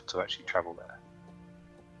us to actually travel there.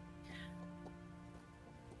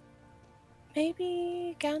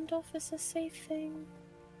 Maybe Gandalf is a safe thing.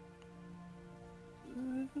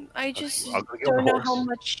 I just I'll go get on don't the know how horse.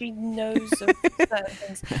 much she knows of certain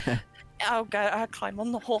things. I'll climb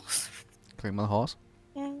on the horse. Climb on the horse.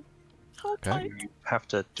 Hold Okay. tight. You have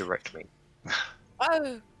to direct me.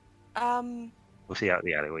 Oh, We'll see out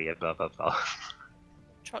the alleyway. Yeah, blah blah blah.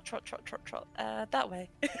 trot. That way.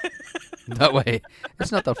 That way.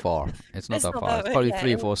 It's not that far. It's not It's that not far. that It's way, probably yeah,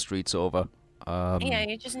 3 or it 4 streets over. Yeah,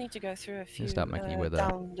 you just need to go through a few start making your way there.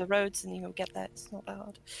 down the roads, and you'll get that. It's not that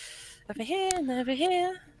hard. Over here and over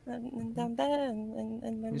here, and down there, and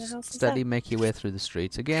then the Just house is steadily there. make your way through the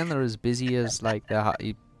streets. Again, they're as busy as like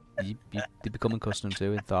you become accustomed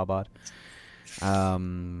to in Tharbad.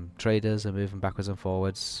 Traders are moving backwards and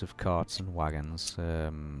forwards with carts and wagons.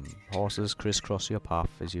 Horses crisscross your path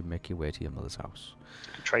as you make your way to your mother's house.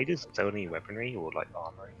 Do traders sell any weaponry or like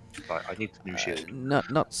armory? Like I need new shield.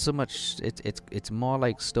 Not so much. It's more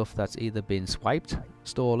like stuff that's either been swiped,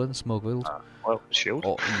 stolen, smuggled, Well, shield.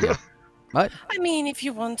 or yeah. Right? I mean, if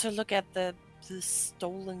you want to look at the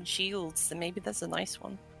stolen shields, then maybe that's a nice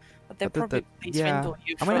one. But they'll But probably yeah. swindle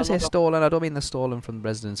you. And when for I a say lot of- stolen, I don't mean they're stolen from the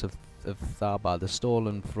residents of Tharbad. They're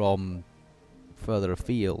stolen from further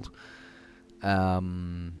afield,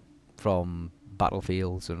 from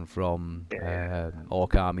battlefields and from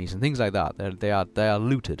orc armies and things like that. They are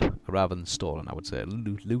looted rather than stolen. I would say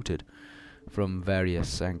looted from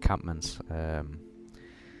various encampments.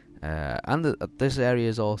 And this area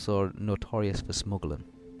is also notorious for smuggling.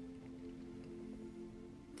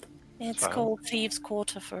 It's Fine. called Thieves'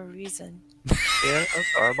 Quarter for a reason. Yeah,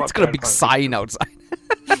 I might It's got a go big and sign outside.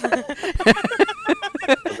 find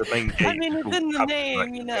the main gate. I mean, is it's called in the Pub- name,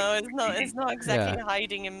 like, you know. It's not. like, It's not exactly Yeah.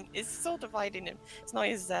 hiding him. It's sort of hiding him. It's not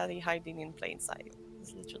exactly hiding in plain sight.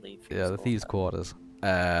 It's literally. Yeah, the thieves' Quarter. quarters.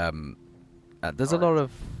 There's a lot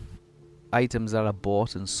of items that are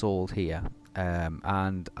bought and sold here,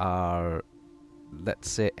 and are, let's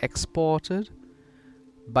say, exported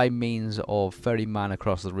by means of ferryman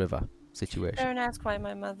across the river situation. Don't ask why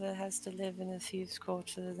my mother has to live in a thieves'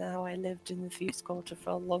 quarter. Now I lived in the thieves' quarter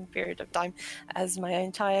for a long period of time, as my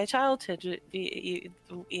entire childhood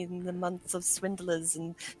in the months of swindlers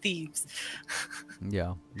and thieves.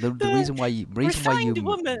 Yeah, the reason why you Refined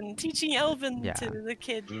woman teaching Elven Yeah. to the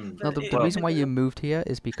kid. Mm. no, the reason why you moved here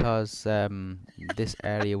is because this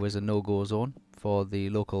area was a no-go zone for the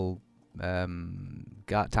local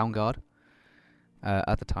town guard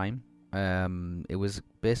at the time. It was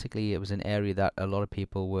an area that a lot of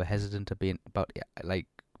people were hesitant to be about, like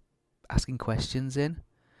asking questions in.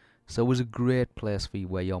 So it was a great place for you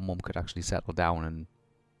where your mum could actually settle down and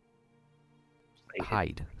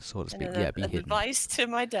hide, so to speak. And Yeah, be an hidden. advice to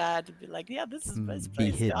my dad to be like, yeah, this is the best Be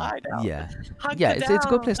place to hidden. hide out. Yeah, Hunker yeah. It's a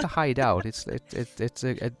good down. place to hide out. It's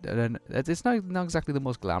not exactly the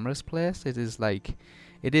most glamorous place. It is like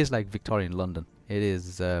Victorian London. It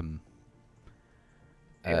is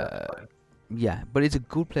yeah, but it's a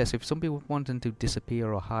good place. If some people wanting to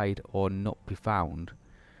disappear or hide or not be found,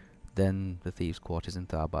 then the thieves' quarters in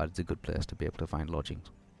Tharbad is a good place to be able to find lodgings.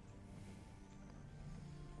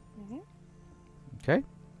 Mhm. Okay,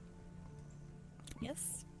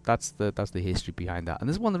 Yes. that's the history behind that, and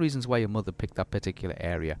this is one of the reasons why your mother picked that particular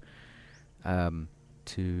area.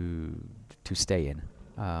 to stay in,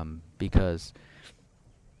 because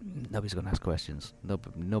nobody's going to ask questions.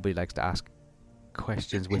 Nobody likes to ask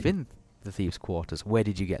questions within the thieves' quarters. Where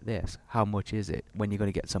did you get this? How much is it? When you're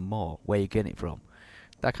going to get some more? Where you getting it from?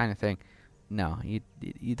 That kind of thing. No,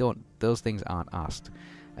 you don't. Those things aren't asked.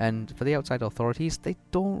 And for the outside authorities, they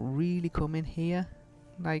don't really come in here.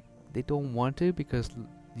 Like, they don't want to, because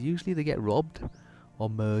usually they get robbed or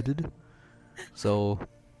murdered. So,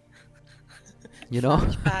 you know.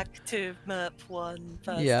 Back to Merp 1,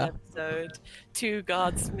 first Yeah. episode. 2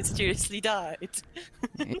 guards mysteriously died.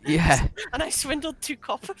 Yeah. And I swindled 2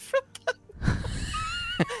 copper from them.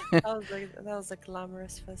 that was a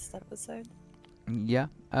glamorous first episode. Yeah.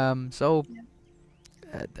 So,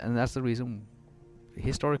 and that's the reason,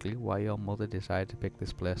 historically, why your mother decided to pick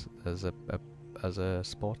this place as a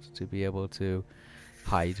spot to be able to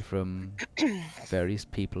hide from various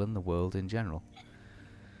people in the world in general.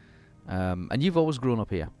 And you've always grown up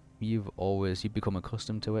here. You've become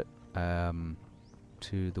accustomed to it,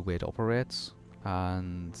 to the way it operates,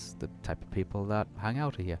 and the type of people that hang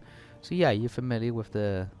out here. So yeah, you're familiar with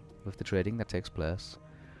the trading that takes place,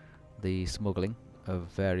 the smuggling of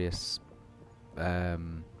various.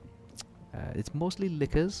 It's mostly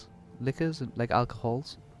liquors like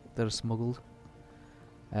alcohols that are smuggled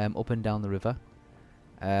up and down the river.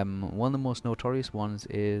 One of the most notorious ones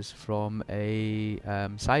is from a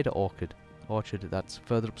cider orchard that's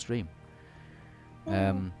further upstream.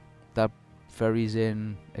 That ferries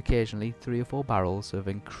in occasionally 3 or 4 barrels of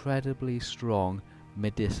incredibly strong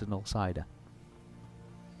medicinal cider.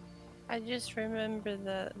 I just remember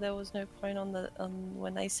that there was no point on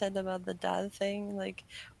when I said about the dad thing. Like,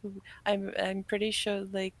 I'm pretty sure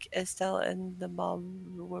like Estelle and the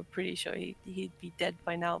mom were pretty sure he'd be dead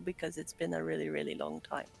by now, because it's been a really, really long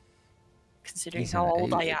time. Considering how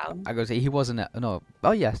old I am. I gotta say, he wasn't no.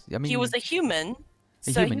 Oh yes, I mean he was a human.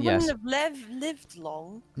 A so human, he yes. wouldn't have lived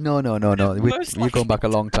long. No. Most You're going back a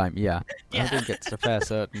likely. long time, yeah. Yeah. I think it's a fair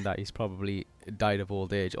certain that he's probably died of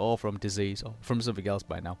old age or from disease or from something else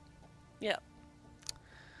by now. Yeah.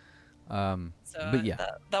 So but yeah,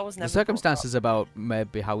 that was never the circumstances about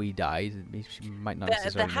maybe how he died, she might not the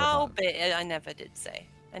necessarily know how about. bit I never did say.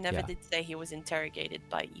 I never Yeah. did say he was interrogated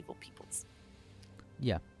by evil peoples.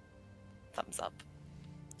 Yeah, Thumbs up.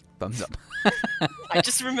 thumbs up. I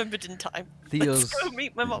just remembered in time. Theo's. Let's go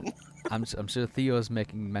meet my mum. I'm sure Theo's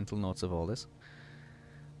making mental notes of all this.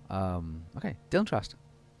 Okay, Dylan Trust.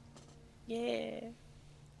 Yeah.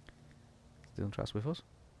 Dylan Trust with us.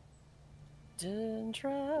 Didn't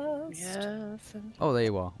trust. Yes. Oh, there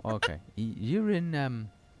you are. Okay, you're in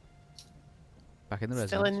back in the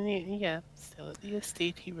Still residence. still at the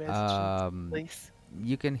estatey residence place.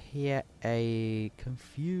 You can hear a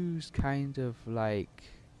confused kind of like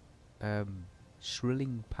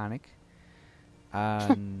shrilling panic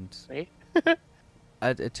and Right.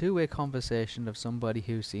 a two-way conversation of somebody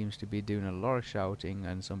who seems to be doing a lot of shouting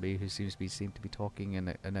and somebody who seems to be talking in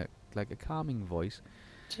a like a calming voice.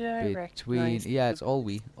 Did I Between recognize it's the-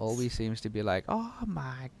 Olwe seems to be like, oh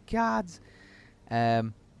my god,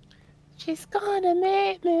 She's gonna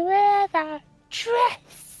make me wear that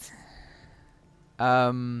dress.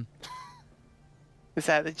 Is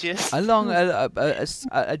that the gist? along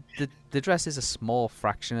the dress is a small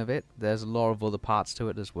fraction of it. There's a lot of other parts to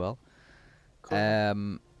it as well. Cool.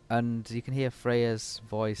 And you can hear Freya's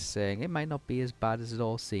voice saying, it might not be as bad as it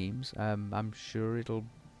all seems. I'm sure it'll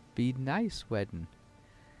be nice wedding.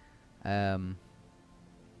 I'm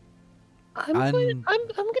and-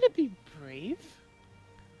 gonna be brave.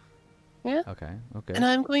 Yeah. Okay. And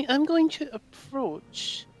I'm going to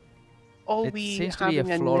approach It Olwe seems to be a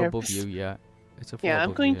having floor above nervous. you, yeah. It's a floor Yeah, I'm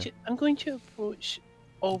above going you, to approach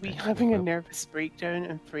Olwe Okay, go having for a it. nervous breakdown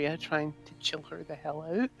and Freya trying to chill her the hell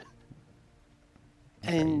out.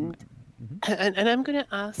 Okay, And and I'm gonna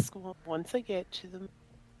ask once I get to them.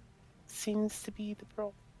 Seems to be the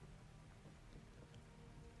problem.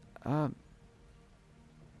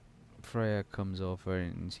 Freya comes over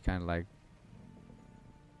and she kind of like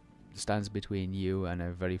stands between you and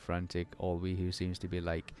a very frantic Olwe who seems to be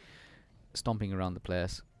like stomping around the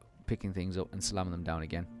place, picking things up and slamming them down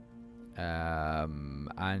again.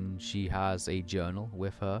 And she has a journal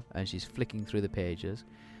with her and she's flicking through the pages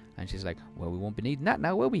and she's like, well, we won't be needing that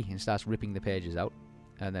now, will we? And starts ripping the pages out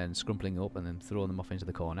and then scrumpling up and then throwing them off into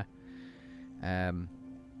the corner.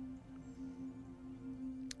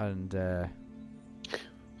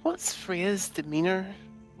 What's Freya's demeanor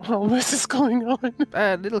while this is going on?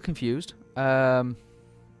 A little confused.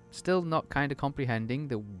 Still not kind of comprehending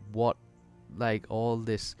what like all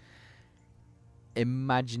this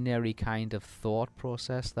imaginary kind of thought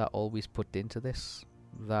process that always put into this.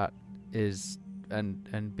 That is,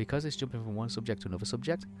 and because it's jumping from one subject to another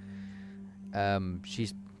subject,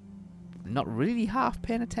 she's not really half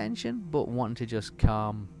paying attention, but wanting to just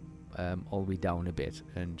calm Olwe down a bit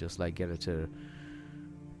and just like get her to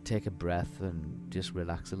take a breath and just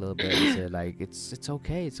relax a little bit and say like it's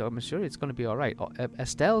okay. So I'm sure it's going to be all right.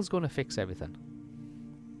 Estelle's going to fix everything.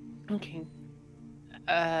 Okay.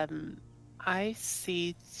 I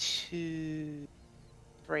say to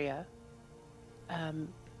Freya,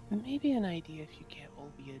 maybe an idea if you get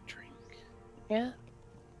Olwe a drink. Yeah?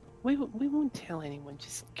 We won't tell anyone.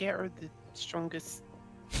 Just get her the strongest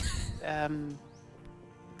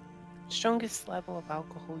strongest level of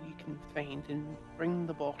alcohol you can find and bring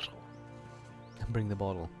the bottle. Bring the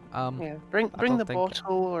bottle. Yeah, bring the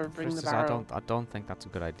bottle or bring the barrel. I don't think that's a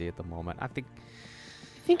good idea at the moment. I think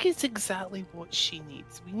it's exactly what she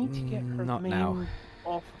needs. We need to get her not mind now.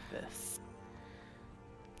 off of this.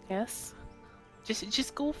 Yes?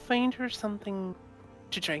 Just go find her something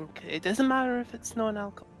to drink. It doesn't matter if it's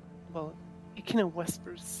non-alcohol. Well, he kind of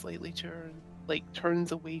whispers slightly to her and like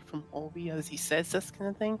turns away from Olwe as he says this kind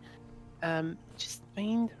of thing. Just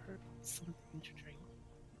find her something to drink.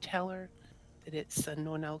 Tell her that it's a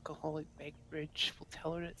non-alcoholic beverage. We'll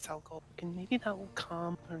tell her it's alcoholic, and maybe that will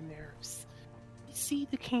calm her nerves. You see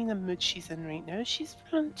the kind of mood she's in right now. She's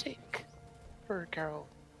frantic. Poor girl.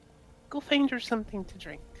 Go find her something to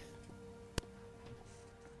drink.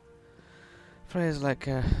 Freya's like,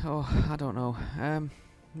 oh, I don't know.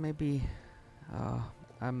 Maybe,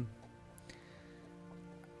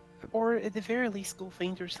 Or at the very least, go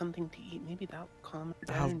find her something to eat. Maybe that will calm her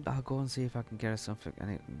down. I'll go and see if I can get her something.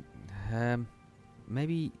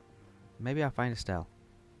 Maybe I'll find Estelle.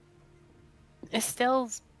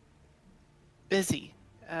 Estelle's busy.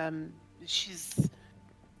 She's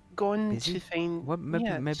gone Busy? to find. What?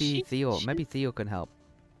 Maybe Theo can help.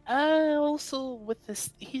 Also with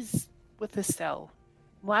this, he's with Estelle.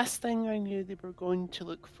 Last thing I knew, they were going to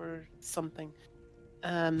look for something.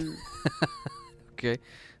 Okay.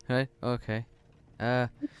 Right. Okay.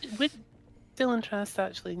 Would Dylan Trask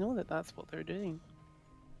actually know that that's what they're doing?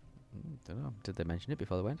 Don't know. Did they mention it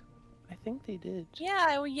before they went? I think they did. Yeah,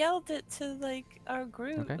 I yelled it to like our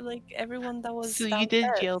group, Okay. like everyone that was. So you did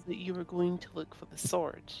downstairs. yell that you were going to look for the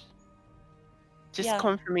sword. Just Yeah.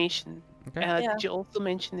 confirmation. Okay. Yeah. Did you also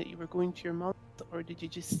mention that you were going to your mom, or did you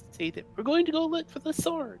just say that we're going to go look for the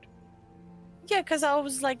sword? Yeah, because I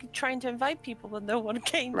was like trying to invite people, but no one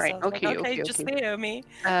came. Right, So I was okay, like, okay, just okay. hear me.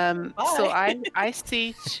 So Bye. I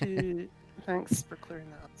say to thanks for clearing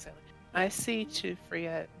that up, Sally. I say to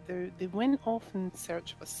Freya, they went off in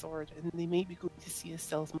search of a sword, and they may be going to see a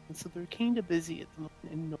salesman, so they're kind of busy at the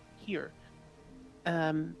moment and not here.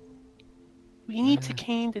 We need to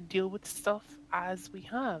kind of deal with stuff as we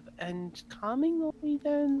have, and calming the way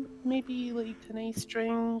down, maybe like a nice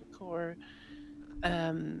drink or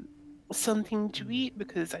something to eat,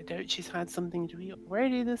 because I doubt she's had something to eat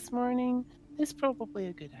already this morning, is probably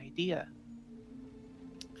a good idea.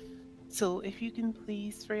 So if you can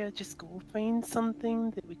please, Freya, just go find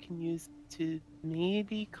something that we can use to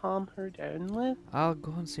maybe calm her down with. I'll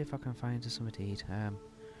go and see if I can find her something to eat.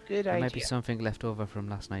 Good There idea. might be something left over from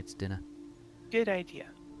last night's dinner. Good idea.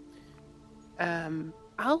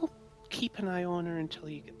 I'll keep an eye on her until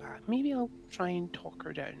you get back. Maybe I'll try and talk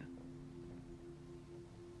her down.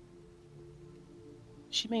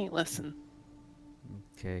 She might listen.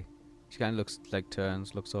 Okay. She kind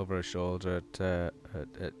of looks over her shoulder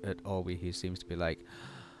at Olwe, who seems to be like,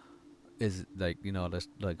 is like, just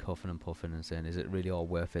like huffing and puffing and saying, is it really all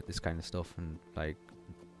worth it, this kind of stuff? And like,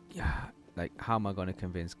 yeah, like, how am I going to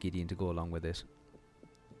convince Gideon to go along with this?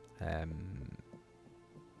 And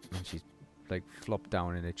she's like flopped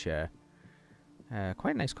down in a chair,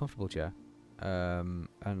 quite a nice, comfortable chair, and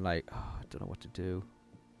like, oh, I don't know what to do.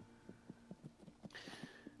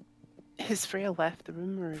 Has Freya left the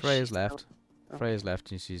room, or is Freya's she left. still- Okay. Freya's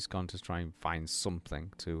left, and she's gone to try and find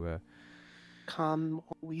something to. Calm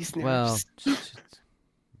Louise nerves. Well,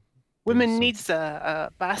 Women some- needs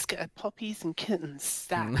a basket of puppies and kittens.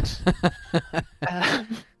 Stat.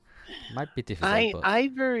 might be difficult, but I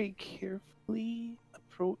very carefully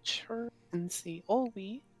approach her and say,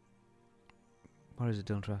 Olwe, what is it?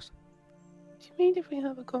 Don't trust. do you mind if we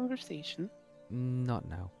have a conversation? Not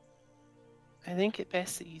now. I think it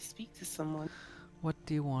best that you speak to someone. What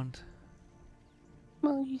do you want?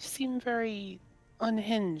 Well, you seem very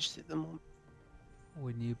unhinged at the moment.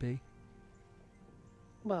 Wouldn't you be?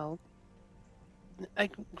 Well,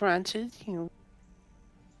 granted,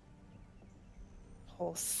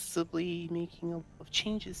 possibly making a lot of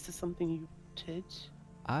changes to something you wanted.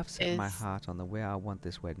 I've set my Is- heart on the way I want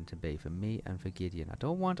this wedding to be for me and for Gideon. I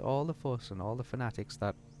don't want all the fuss and all the fanatics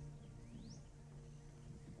that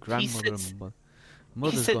grandmother sits- and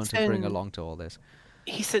mother's going sits to bring down- along to all this.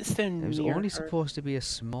 He sits down It was near only her. supposed to be a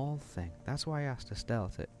small thing. That's why I asked Estelle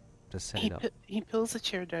to set it up. He pulls a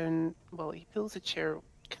chair down. Well, he pulls a chair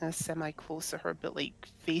kind of semi close to her, but like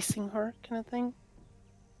facing her, kind of thing.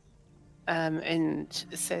 And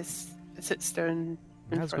sits down in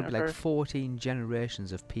That's front going to of be like her. 14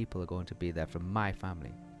 generations of people are going to be there from my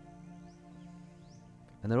family.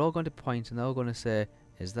 And they're all going to point and they're all going to say,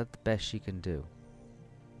 is that the best she can do?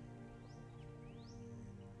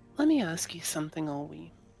 Let me ask you something,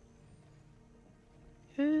 Olwe.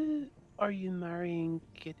 Who are you marrying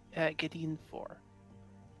Gideon for?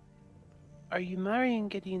 Are you marrying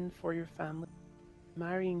Gideon for your family?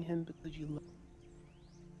 Marrying him because you love him?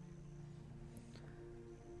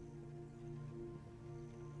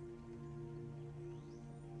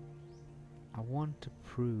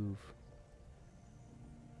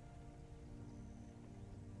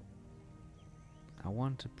 I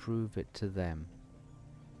want to prove it to them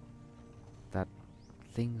that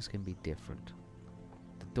things can be different.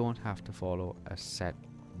 They don't have to follow a set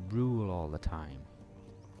rule all the time.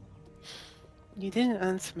 You didn't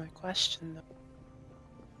answer my question, though.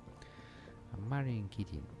 I'm marrying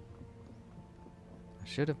Gideon. I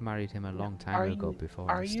should have married him a long Are time ago you- before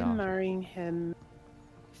Are I you started. marrying him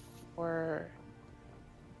for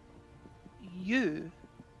you?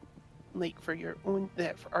 Like for your own?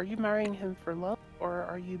 Are you marrying him for love, or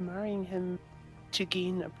are you marrying him to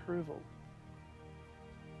gain approval?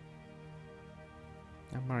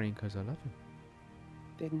 I'm marrying because I love him.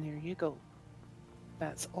 Then there you go.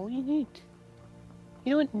 That's all you need.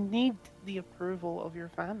 You don't need the approval of your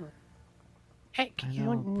family. Heck, I you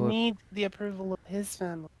know, don't but- need the approval of his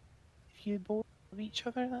family. If you both love each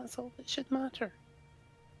other, that's all that should matter.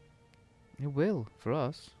 It will for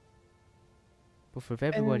us, but for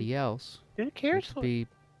everybody else, Who it cares could what? be.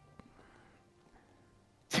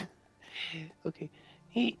 Okay,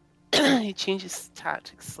 he he changes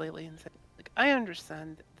tactics slightly and says, "Like, I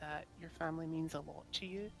understand that your family means a lot to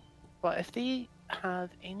you, but if they have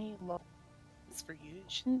any love for you, it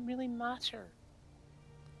shouldn't really matter.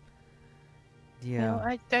 Yeah. You know,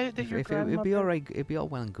 I doubt that If your it'd grandmother. be alright, it'd be all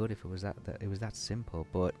well and good if it was that it was that simple.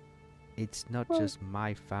 But it's not Well- just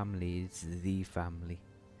my family; it's the family.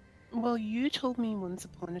 Well, you told me once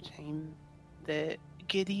upon a time that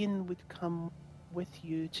Gideon would come with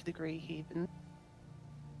you to the Grey Haven.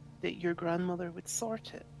 That your grandmother would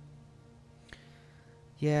sort it.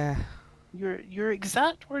 Yeah. Your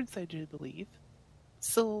exact words, I do believe.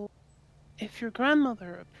 So, if your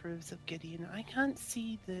grandmother approves of Gideon, I can't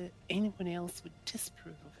see that anyone else would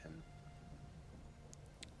disapprove of him.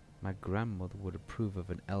 My grandmother would approve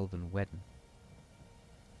of an elven wedding.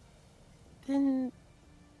 Then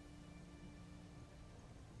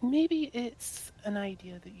maybe it's an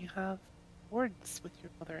idea that you have words with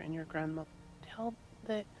your mother and your grandmother. Tell them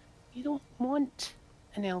that you don't want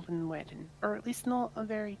an elven wedding, or at least not a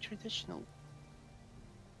very traditional.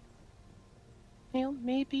 You know,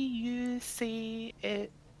 maybe you say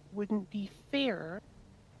it wouldn't be fair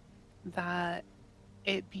that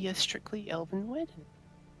it be a strictly elven wedding.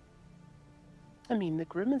 I mean, the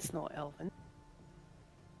groom is not elven.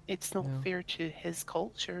 It's not No. fair to his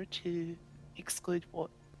culture to exclude what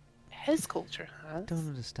his culture has. I don't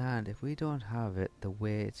understand. If we don't have it the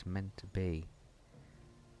way it's meant to be,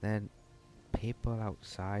 then people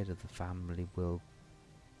outside of the family will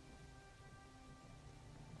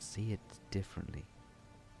see it differently.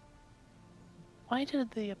 Why do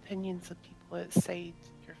the opinions of people outside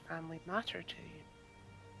your family matter to you?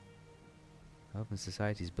 Elven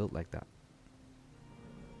society's built like that.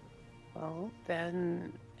 Well,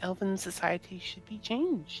 then elven society should be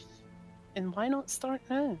changed. And why not start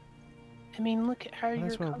now? I mean, look at how Well, your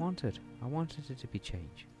that's what I cou- wanted. I wanted it to be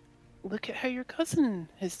changed. look at how your cousin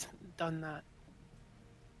has done that.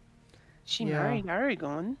 She Yeah. married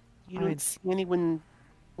Aragon. You I don't mean- see anyone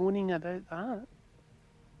moaning about that.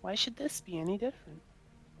 Why should this be any different?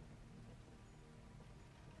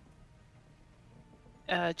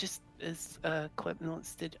 Just as clip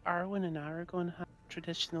notes, did Arwen and Aragon have a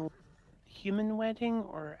traditional human wedding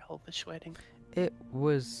or elvish wedding? It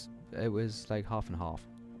was like half and half.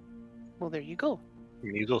 Well, there you go. I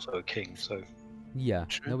mean, he's also a king, so Yeah,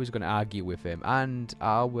 True. nobody's going to argue with him. And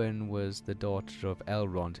Arwen was the daughter of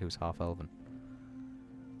Elrond, who's half elven.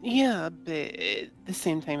 Yeah, but at the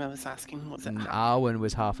same time, I was asking, was it And half, Arwen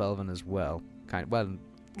was half elven as well. Kind of was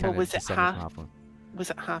it descended from half? elven. Was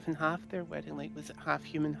it half and half their wedding? Like, was it half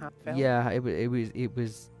human, half elf? Yeah, it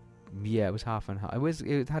was half and half.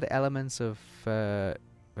 It had elements of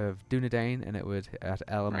Dunedain, and it had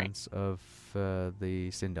elements of the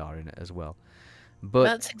Sindar in it as well. But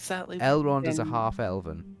That's exactly what Elrond is a then- half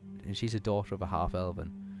elven, she's a daughter of a half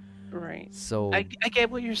elven. Right. So I get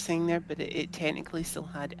what you're saying there, but it technically still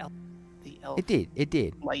had the elf it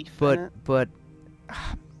did. life in But it.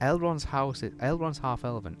 Elrond's house is Elrond's half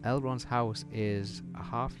elven. Elrond's house is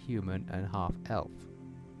half human and half elf.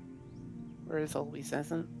 Whereas always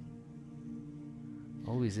isn't.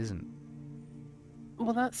 Always isn't.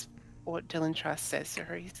 Well, that's what Dylan Trask says to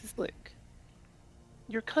her. He says, "Look,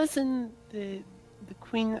 your cousin, the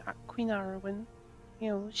Queen Arwen,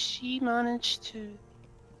 she managed to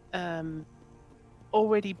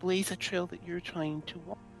already blaze a trail that you're trying to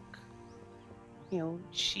walk.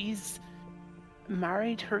 She's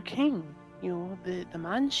married her king. The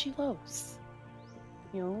man she loves.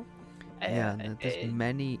 Yeah, and there's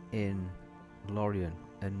many in Lorien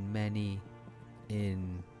and many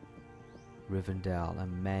in Rivendell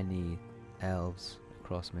and many elves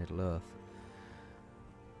across Middle-earth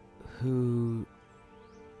who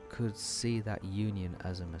could see that union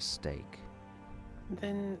as a mistake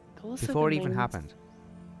Then those before are it the even mains- happened,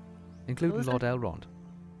 including those Lord are- Elrond.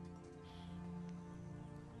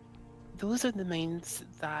 Those are the minds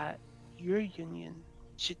that your union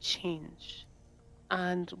should change.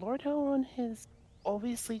 And Lord Elrond has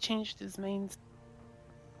obviously changed his mind.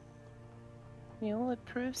 It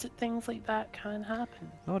proves that things like that can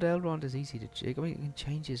happen. Lord Elrond is easy to change. I mean, he can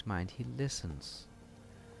change his mind. He listens.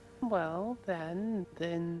 Well, then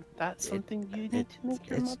that's something you need to make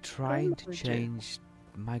your It's mother trying to do. change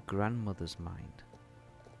my grandmother's mind.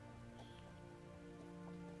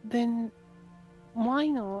 Then why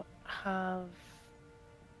not have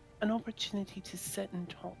an opportunity to sit and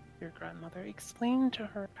talk to your grandmother? Explain to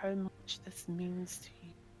her how much this means to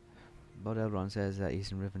you. Lord Elrond says that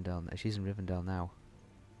he's in Rivendell. She's in Rivendell now.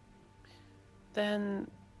 Then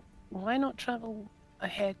why not travel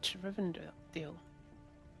ahead to Rivendell?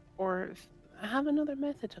 Or have another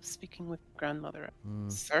method of speaking with your grandmother.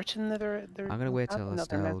 Certain that they're I'm gonna wait till another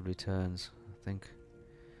Estelle method. returns. I think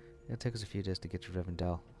it'll take us a few days to get to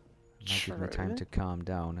Rivendell. It might give me time to True. calm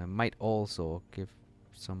down. I might also give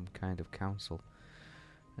some kind of counsel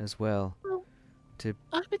as well. Well, to-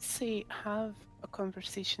 I would say have a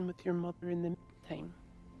conversation with your mother in the meantime.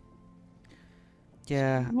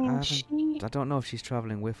 Yeah, I mean, I don't know if she's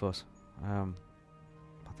traveling with us. I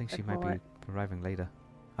think she might Well, be arriving later.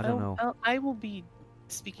 I don't know. I will be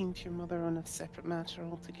speaking to your mother on a separate matter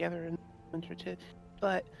altogether in winter too.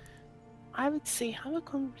 But I would say have a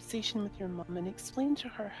conversation with your mum and explain to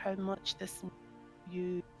her how much this means to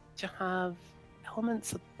you to have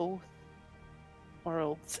elements of both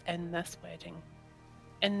worlds in this wedding.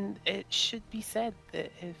 And it should be said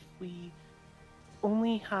that if we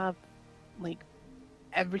only have like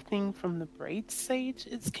everything from the bride's side,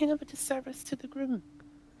 it's kind of a disservice to the groom.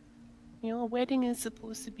 A wedding is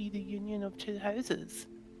supposed to be the union of two houses.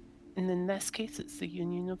 And in this case, it's the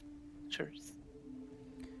union of cultures.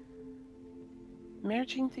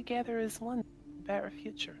 Merging together as one, better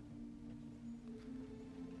future.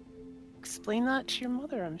 Explain that to your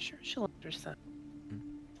mother. I'm sure she'll understand.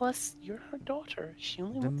 Plus, you're her daughter. She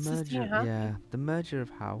only The wants to see you merger, happy. yeah, the merger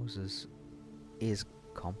of houses is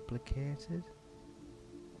complicated.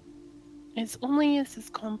 It's only as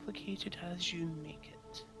complicated as you make it.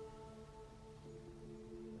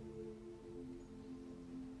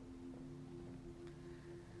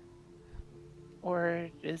 Or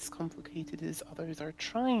as complicated as others are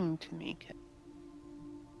trying to make it.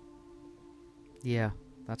 Yeah,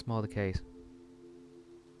 that's more the case.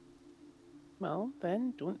 Well,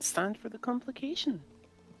 then don't stand for the complication.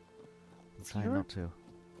 I'm trying not to.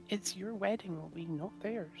 It's your wedding, Obi, not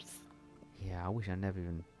theirs. Yeah, I wish I never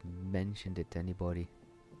even mentioned it to anybody.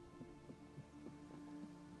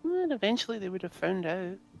 And eventually they would have found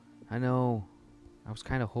out. I know. I was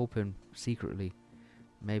kind of hoping secretly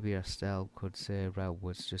maybe Estelle could say, well,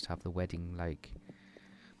 let's just have the wedding like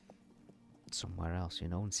somewhere else,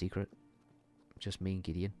 in secret. Just me and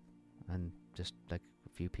Gideon and just like a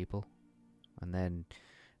few people. And then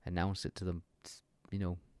announce it to them,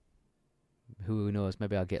 who knows,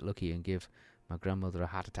 maybe I'll get lucky and give my grandmother a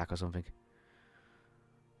heart attack or something.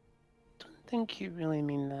 Don't think you really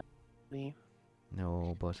mean that, Lee.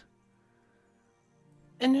 No, but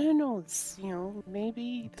And who knows,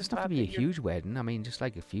 maybe it doesn't have to be a huge wedding. I mean, just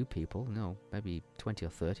like a few people, maybe 20 or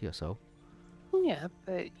 30 or so. Yeah,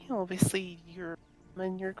 but obviously your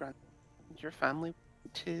and your your family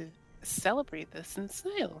to celebrate this in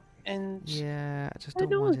style. And Yeah, I just I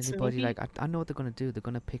don't want know, anybody maybe- I know what they're gonna do. They're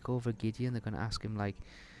gonna pick over Gideon. They're gonna ask him like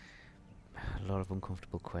a lot of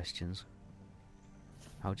uncomfortable questions.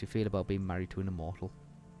 How do you feel about being married to an immortal?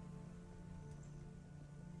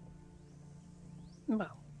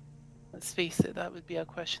 well, let's face it, that would be a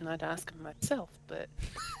question I'd ask him myself, but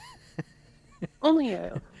Only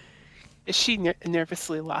is she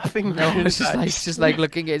nervously laughing? No, really it's just bad? like it's just like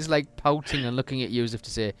looking at, it's like pouting and looking at you as if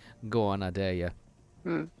to say, "Go on, I dare you."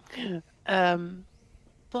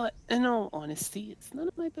 But in all honesty, it's none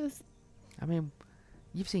of my business. I mean,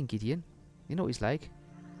 you've seen Gideon. You know what he's like.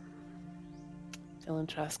 Dylan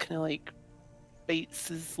Trask kind of like bites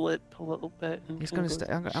his lip a little bit. And He's kinda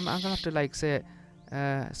gonna. goes, I'm gonna have to like say,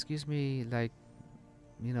 excuse me, like,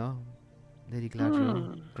 you know, Lady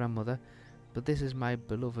Galadriel, grandmother, but this is my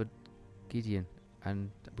beloved Gideon, and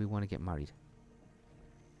we want to get married.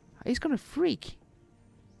 He's gonna freak.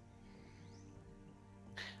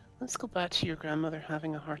 Let's go back to your grandmother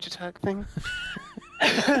having a heart attack thing.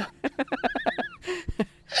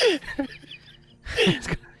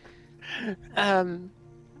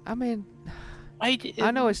 I mean, I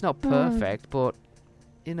I know it's not perfect, but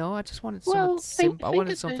you know, I just wanted something simple. I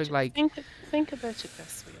wanted something like think about it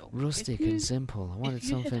this way. Ollie. rustic and simple. I wanted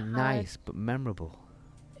you had something had- nice but memorable.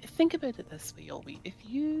 Think about it this way, Ollie. If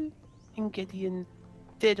you and Gideon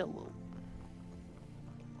did elope,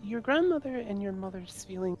 your grandmother and your mother's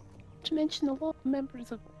feeling, to mention a lot of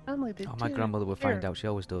members of the family, they Oh, my do grandmother would find care. out. She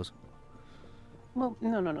always does. Well,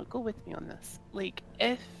 no. Go with me on this. Like,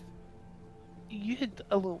 if you had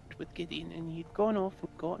eloped with Gideon and you'd gone off and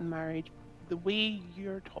gotten married the way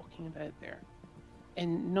you're talking about there,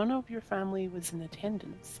 and none of your family was in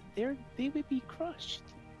attendance, they would be crushed.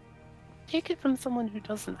 Take it from someone who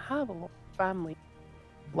doesn't have a lot of family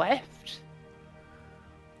left.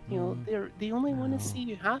 You know, they only want no. to see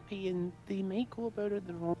you happy, and they may go about it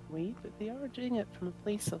the wrong way, but they are doing it from a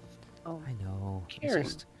place of I know. It's caring.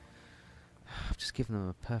 just, I've just given them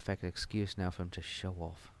a perfect excuse now for them to show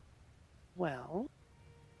off. Well,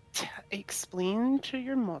 explain to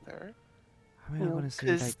your mother. I mean, You I'm know, going to say,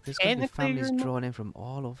 'cause like, there's going to be technically families you're not- drawn in from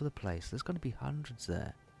all over the place. There's going to be hundreds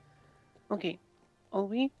there. Okay,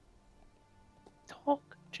 Ollie,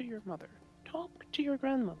 talk to your mother. Talk to your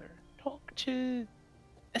grandmother. Talk to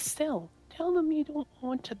Estelle. Tell them you don't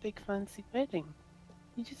want a big fancy wedding.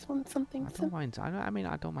 You just want something I don't simple. mind. I mean,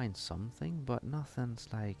 I don't mind something, but nothing's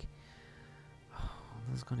like. Oh,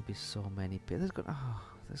 there's going to be so many. There's going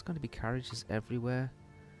to be carriages everywhere.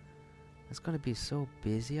 It's going to be so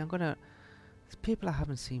busy. There's people I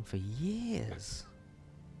haven't seen for years.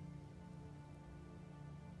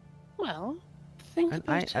 Well, think And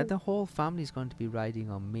about it. the whole family's going to be riding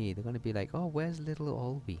on me. They're going to be like, "Oh, where's little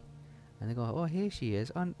Olby?" And they go, "Oh, here she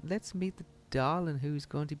is. And let's meet the darling she's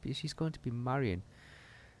going to be marrying."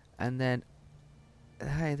 And then,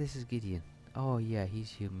 "Hi, this is Gideon. Oh yeah, he's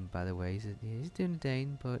human, by the way. He's doing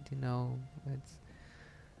Dane, but you know, it's."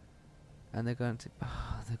 And they're going to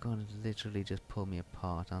literally just pull me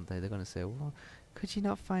apart, aren't they? They're going to say, "Well, could you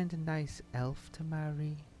not find a nice elf to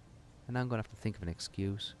marry?" And I'm going to have to think of an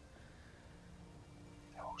excuse.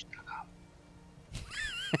 Oh, stuck up.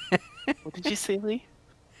 What did you say, Lee?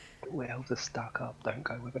 All elves are stuck up. Don't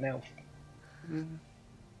go with an elf.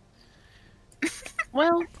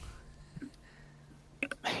 Well,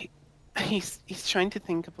 he's trying to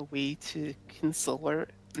think of a way to console her,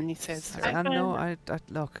 and he says, I know. I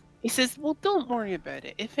look. He says, well, don't worry about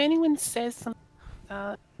it. If anyone says something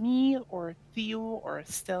that me or Theo or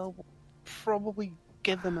Estelle will probably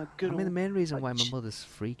give them a good I mean, the old main reason why my punch." mother's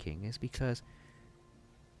freaking is because.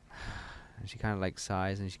 And she kind of like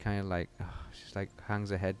sighs, and she kind of like, she's like hangs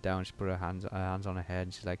her head down. She put her hands on her head,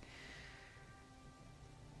 and she's like,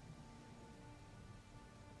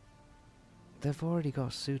 "They've already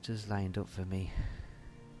got suitors lined up for me."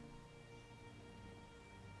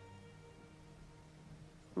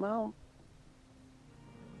 Well,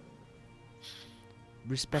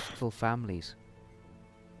 Respectful families.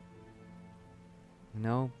 You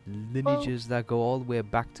know, lineages that go all the way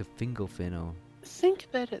back to Fingolfin. Or think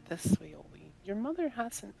about it this way, Ollie. Your mother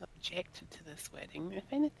hasn't objected to this wedding. If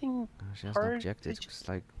anything, she hasn't her objected. It's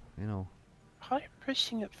like, you know. her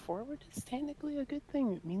pushing it forward is technically a good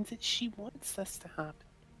thing. It means that she wants this to happen.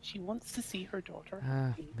 She wants to see her daughter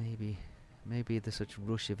happy. Maybe there's such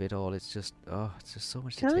rush of it all. It's just so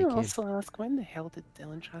much to Can I take in. also ask, when the hell did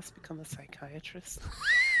Dylan Trask become a psychiatrist?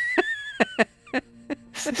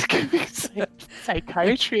 This is giving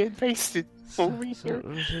psychiatry advice to Ollie here.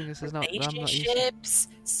 the thing is, I'm not used to- Relationships,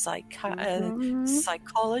 Mhm.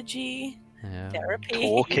 psychology, Yeah, therapy,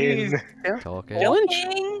 Talking. talking.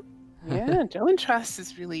 walking. Yeah, Dylan Trask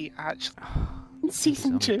is really actually in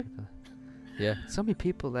season So many 2. people. Yeah, so many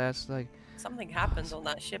people there. It's like, Something happens on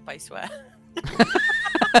that ship, I swear.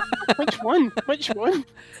 Which one? Which one?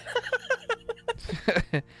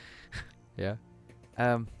 yeah.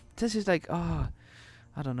 This is like, I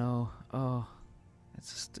don't know.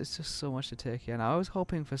 It's just so much to take in. I was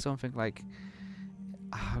hoping for something like,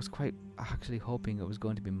 I was quite actually hoping it was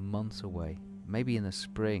going to be months away. Maybe in the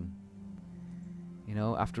spring. You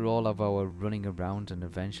know, after all of our running around and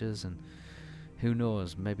adventures, and who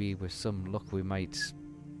knows, maybe with some luck we might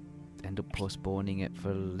end up postponing it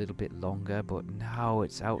for a little bit longer, but now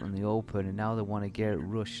it's out in the open, and now they want to get it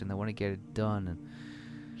rushed and they want to get it done. And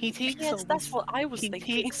He takes Yes, all that's these- what I was he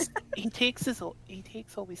thinking.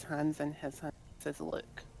 takes all these hands in his hands and says,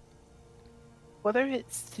 "Look, whether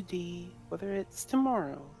it's today, whether it's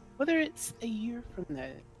tomorrow, whether it's a year from now,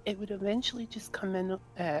 it would eventually just come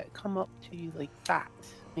up to you like that."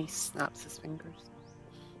 And he snaps his fingers.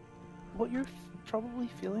 What you're probably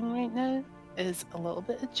feeling right now is a little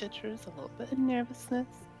bit of jitters, a little bit of nervousness,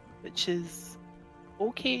 which is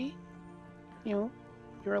okay. You know,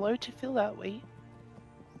 you're allowed to feel that way.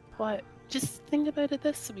 But just think about it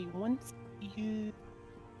this way: once you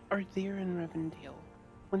are there in Rivendell,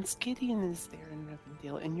 once Gideon is there in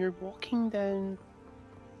Rivendell, and you're walking down,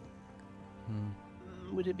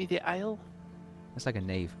 would it be the aisle? it's like a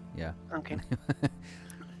nave, yeah. Okay.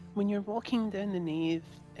 When you're walking down the nave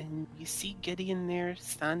and you see Gideon there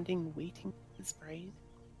standing waiting for his bride,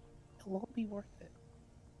 it'll all be worth it.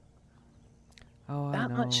 Oh, I That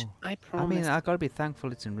know. much, I I promise. mean, I gotta be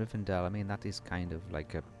thankful it's in Rivendell. I mean, that is kind of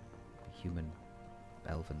like a human,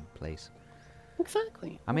 elven place.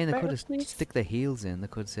 Exactly. I mean, they What could better have place- stick their heels in. They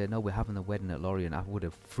could say, no, we're having the wedding at Lorien. I would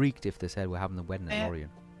have freaked if they said we're having the wedding at Eh, Lorien.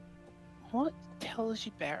 What tells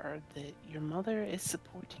you better that your mother is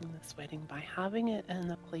supporting this wedding by having it in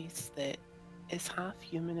a place that is half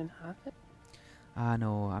human and half it? I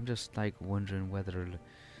know. I'm just like wondering whether,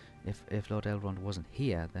 if Lord Elrond wasn't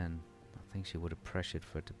here, then I think she would have pressured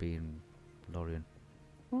for it to be in Lorien.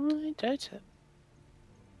 I doubt it.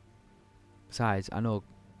 Besides, I know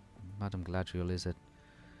Madame Galadriel is in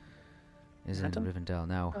Madam? Rivendell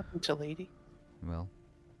now. Nothing to lady. Well,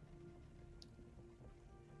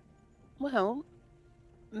 Well,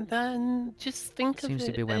 then just think of seems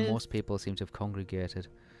to it be where as, most people seem to have congregated.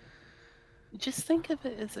 just think of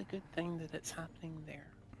it as a good thing that it's happening there.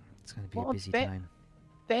 It's going to be What a a busy bit- time.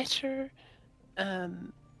 Better,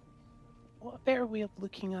 what a better way of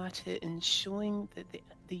looking at it and showing that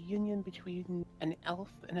the union between an elf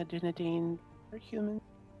and a Dunedain or human,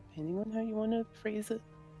 depending on how you want to phrase it,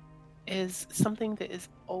 is something that is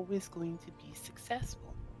always going to be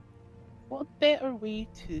successful. What better way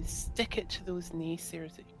to stick it to those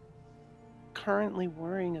naysayers that you're currently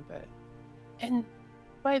worrying about? And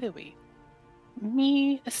by the way,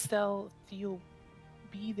 me, Estelle, Theo,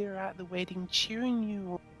 be there at the wedding cheering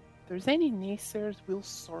you on. If there's any naysayers, we'll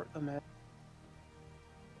sort them out.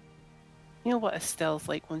 You know what Estelle's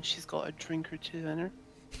like when she's got a drink or two in her?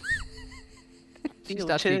 She Theo,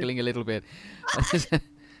 starts too. giggling a little bit.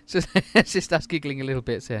 She starts giggling a little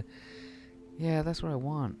bit, saying, "Yeah, that's what I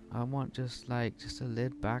want. I want just a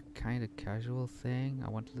laid back kind of casual thing. I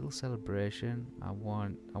want a little celebration. I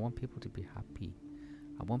want people to be happy.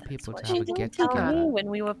 I want people what to she have a didn't get Tell together." me when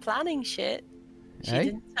we were planning shit. She Eh?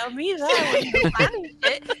 didn't tell me that when we were planning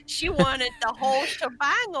shit. She wanted the whole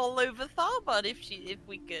shebang all over Tharbad if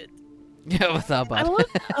we could. Yeah, what's that I bad?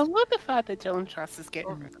 love the fact that Dylan Truss is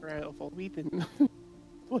getting her out of all we didn't.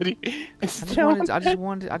 Bloody I just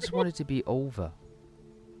wanted it to be over.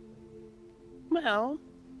 Well,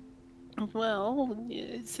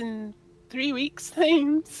 it's in 3 weeks'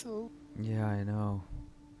 time, so Yeah, I know.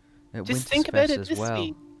 At just think about Winterfest it as this well.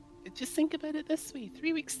 way. Just think about it this way.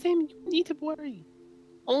 3 weeks' time, you don't need to worry.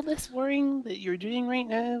 All this worrying that you're doing right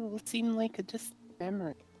now will seem like a distant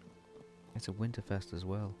memory. It's a Winterfest as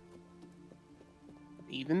well.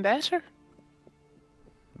 Even better.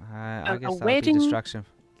 I A guess that'll be a wedding- distraction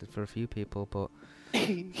for a few people, but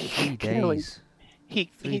 3 Really, days. he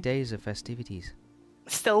 3 days of festivities.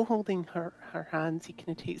 still holding her hands, he kind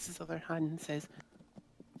of takes his other hand and says,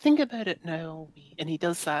 "Think about it now, Ollie." And he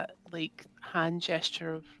does that like hand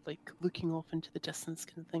gesture of like looking off into the distance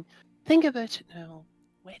kind of thing. Think about it now.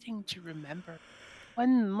 Wedding to remember.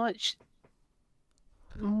 One much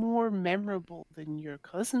more memorable than your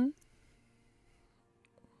cousin.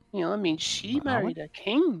 You know, I mean, she Our one? married a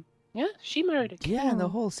king. Yeah, she married a king. Yeah, and the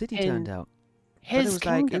whole city turned in out. But His it was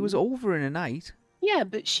kingdom. like, it was over in a night. Yeah,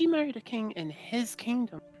 but she married a king in his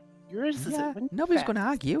kingdom. Yours is Yeah, at Winterfest. nobody's going to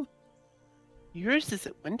argue. Yours is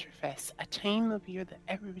at Winterfest, a time of year that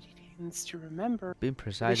everybody tends to remember, Being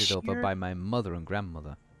presided over sheer- by my mother and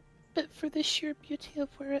grandmother. but for the sheer beauty of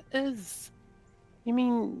where it is. You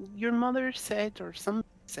mean, your mother said, or some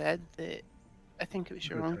said that, I think it was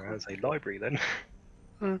your uncle. As a library then.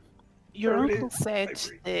 Your There it uncle is, said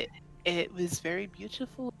library. that it was very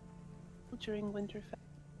beautiful during Winterfest.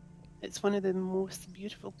 It's one of the most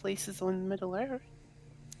beautiful places on Middle Earth.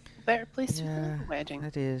 better place to Yeah, have a wedding.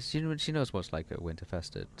 it is. She knows what's like at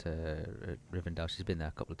Winterfest at Rivendell. She's been there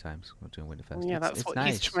a couple of times during Winterfest. Well, yeah, it's that's what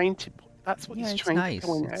nice. he's trying to. That's what Yeah, he's it's trying nice. to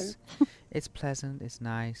point It's out. it's pleasant. It's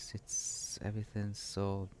nice. It's everything's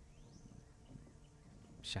so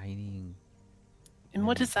shiny And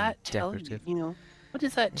what does and that tell decorative. you? You know, what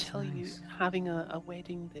does that It's tell you? nice. Having a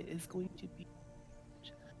wedding that is going to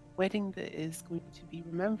be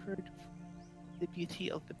remembered for the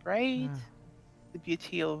beauty of the bride, Ah, the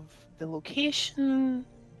beauty of the location,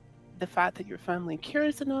 the fact that your family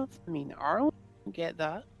cares enough. I mean, Arwen didn't get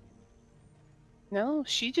that. No,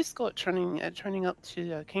 she just got turning up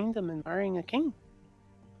to a kingdom and marrying a king.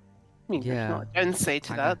 I mean, there's not a yeah, downside to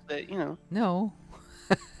kinda. that, but you know, No,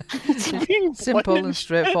 it's being simple blunt. and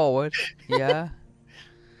straightforward. Yeah,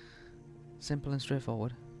 simple and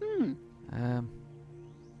straightforward. Hmm.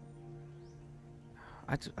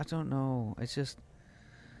 I don't know. It's just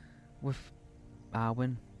with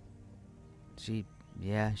Arwen. She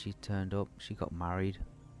turned up. She got married,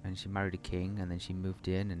 and she married a king, and then she moved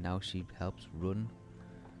in, and now she helps run.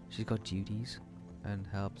 She's got duties, and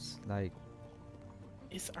helps like.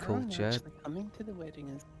 Is Arwen Culture. actually coming to the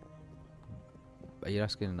wedding? Are you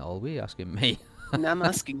asking Olwe? You're asking me? And I'm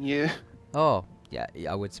asking you. Oh, yeah,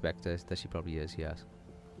 I would expect that she probably is. Yes.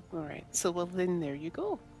 All right. So well, then there you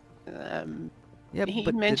go. Yeah, He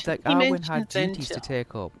but mentioned- he Arwen had mentioned then duties to to-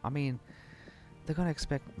 take up. I mean, they're gonna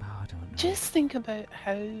expect. Oh, I don't know. Just think about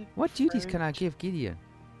how. What duties can I proud- give Gideon?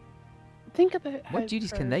 Think about how. What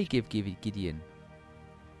duties can they proud- give Gideon?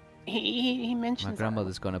 He mentions. My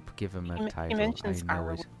grandmother's gonna give him He a me- he title. mentions I know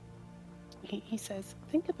Arwen. it. He says,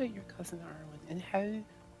 think about your cousin Arwen and how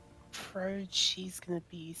proud she's gonna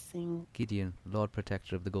be seeing. Gideon, Lord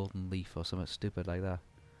Protector of the Golden Leaf, or something stupid like that.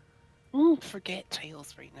 Forget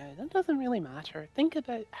titles right now. That doesn't really matter. Think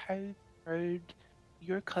about how proud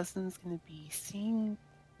your cousin's gonna be seeing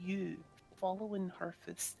you following her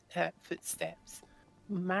footsteps,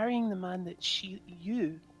 marrying the man that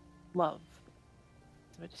you love.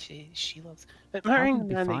 That's what she loves, but marrying Arwen the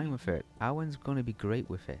be man fine that with it. Arwen's gonna be great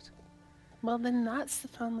with it. well, then that's the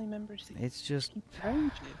family members that It's just, keep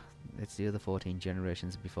around you. it's the other 14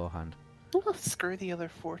 generations beforehand. Well, screw the other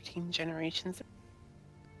 14 generations. It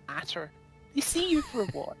doesn't matter. They see you for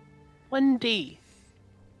what? One day.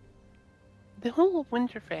 The whole of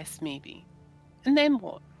Winterfest, maybe. And then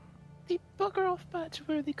what? They bugger off back to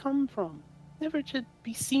where they come from, never to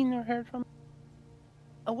be seen or heard from.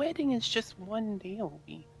 A wedding is just one day,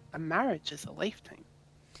 Olby. A marriage is a lifetime.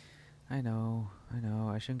 I know.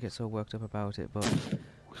 I shouldn't get so worked up about it, but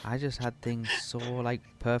I just had things so like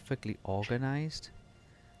perfectly organized.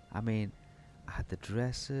 I mean, I had the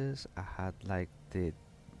dresses. I had like the,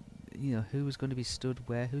 who was going to be stood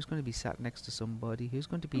where, who's going to be sat next to somebody, who's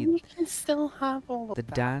going to be You can still have all of the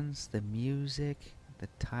that. dance, the music, the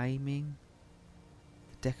timing,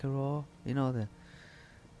 the decor.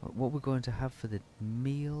 What we're going to have for the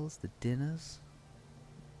meals, the dinners,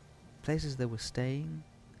 places they were staying.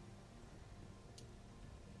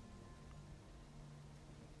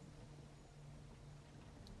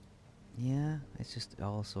 Yeah, it's just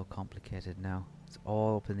all so complicated now. It's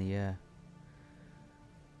all up in the air.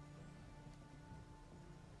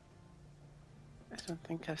 I don't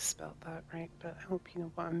think I've spelled that right, but I hope you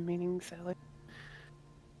know what I'm meaning, Sally.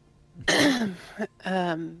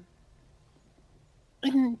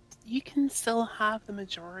 And you can still have the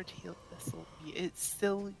majority of this. It's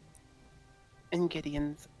still in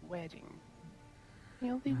Gideon's wedding.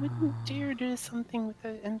 They wouldn't dare do something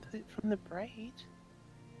without input from the bride.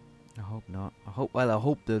 I hope not. I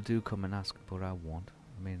hope they'll do come and ask, but I won't.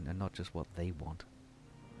 I mean, and not just what they want.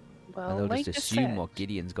 Well, And they'll like just I assume said, what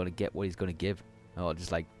Gideon's going to get, what he's going to give. Or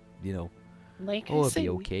just like, like I oh, it'll say, be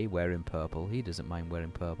okay wearing purple. He doesn't mind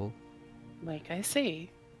wearing purple. like I say,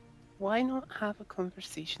 why not have a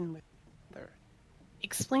conversation with her?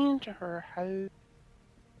 Explain to her how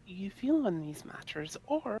you feel on these matters,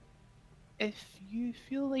 or if you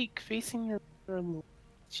feel like facing your mother alone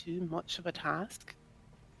is too much of a task,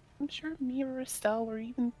 I'm sure me or Estelle or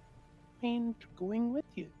even mind going with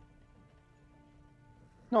you.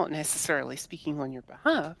 Not necessarily speaking on your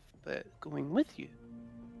behalf, but going with you.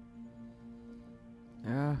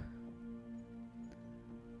 Yeah.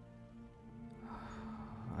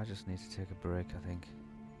 I just need to take a break, I think.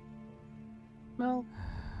 Well,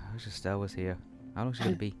 I wish Estelle was here. How long's she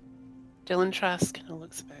going to be? Dylan Trask kind of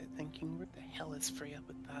looks about thinking, where the hell is Freya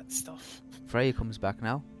with that stuff? Freya comes back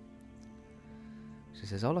now. She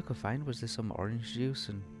says, all I could find was this some orange juice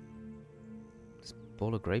and this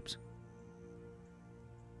bowl of grapes.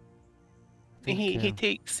 I He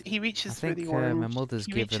I reaches for think the orange. my mother's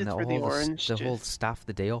he given reaches the for the whole, orange the whole juice. staff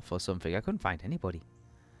the day off or something. I couldn't find anybody.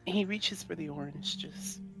 He reaches for the orange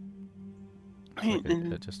juice. Like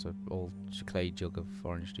and just a old clay jug of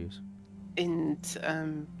orange juice.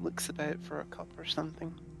 looks about for a cup or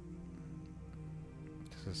something.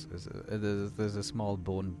 There's a small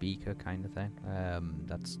bone beaker kind of thing.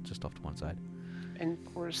 That's just off to one side. And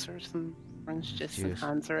pours her some orange juice and Juice.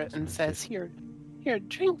 hands her it Some and juice. says, Here,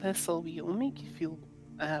 drink this, Sylvie. It'll make you feel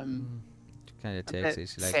She kind of a takes bit it.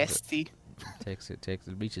 She likes it. zesty. Takes it,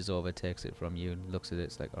 reaches over, takes it from you, and looks at it.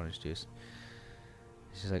 It's like orange juice.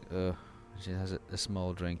 She's like, ugh. She has a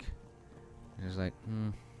small drink. And she's like,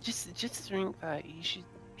 Just drink that. You should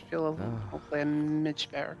feel Ah. hopefully a midge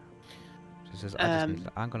better. She says, I'm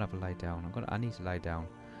gonna have to lie down. I need to lie down.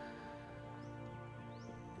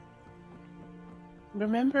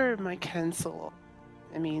 Remember my counsel.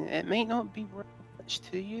 I mean, it might not be worth much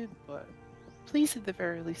to you, but please at the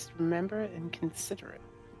very least remember it and consider it.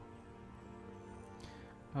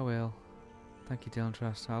 Oh well. Thank you, Dylan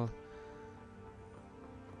Trust. I'll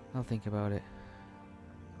think about it.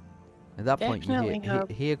 At that point, you Definitely have-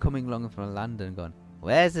 hear coming along from London going,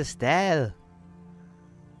 "Where's Estelle?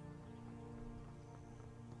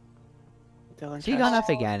 Dylan She gone Trust- off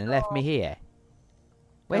again and left me here.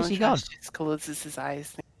 Where's Dylan she gone?" Trust just closes his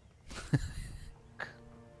eyes.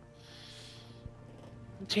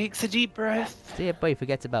 Takes a deep breath. See, everybody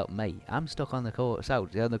forgets about me. I'm stuck on the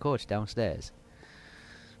coach downstairs.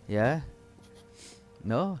 Yeah?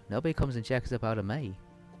 No, nobody comes and checks up out of me.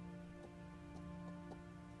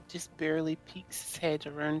 Just barely peeks his head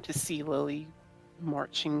around to see Lily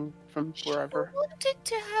marching from She wherever. wanted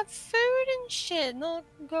to have food and shit, not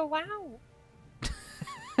go out.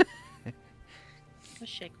 I'll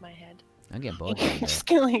shake my head. I'm getting bored. He down there. just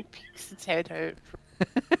kind of like peeks his head out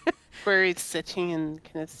from where he's sitting and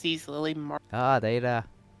kind of sees Lily march. Ah, there.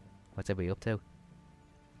 What's everybody up to?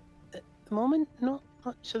 At the moment, not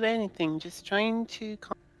much of anything. Just trying to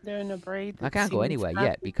calm down a bride. I that can't go seems anywhere happy.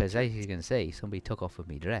 yet because, as you can see, somebody took off with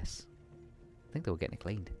me dress. I think they were getting it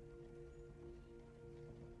cleaned.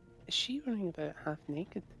 Is she running about half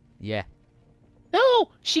naked? Yeah. No,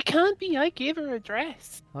 she can't be. I gave her a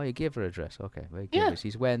dress. Oh, you gave her a dress. Okay, very good. Yeah.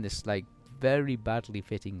 She's wearing this like very badly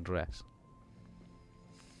fitting dress.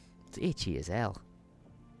 It's itchy as hell.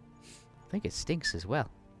 I think it stinks as well.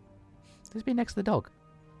 This be next to the dog.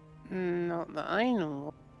 Not that I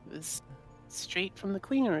know. It was straight from the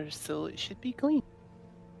cleaner, so it should be clean.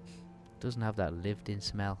 Doesn't have that lived-in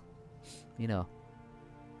smell. You know,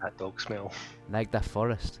 That dog smell. like that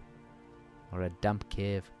forest or a damp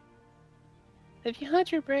cave. Have you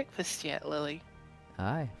had your breakfast yet, Lily?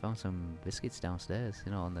 Aye, found some biscuits downstairs.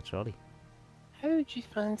 You know, on the trolley. How would you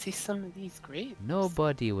fancy some of these grapes?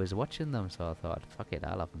 Nobody was watching them, so I thought, fuck it,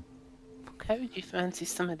 I'll have them. How would you fancy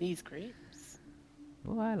some of these grapes?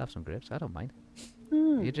 Oh, I'll have some grapes. I don't mind.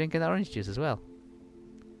 Hmm. You drinking that orange juice as well?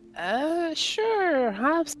 Sure.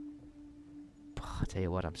 Have some. I tell you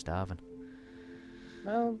what, I'm starving.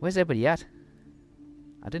 Well, Where's everybody at?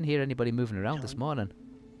 I didn't hear anybody moving around this Don't- morning.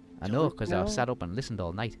 I know, don't because I know. sat up and listened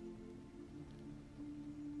all night.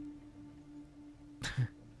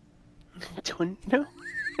 don't know.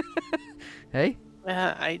 Hey?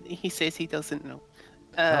 He says he doesn't know.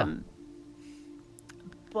 Oh.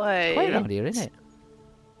 But Quiet around here, isn't it?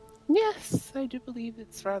 yes, I do believe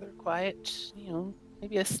it's rather quiet. You know,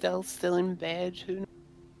 maybe Estelle's still in bed. Who knows?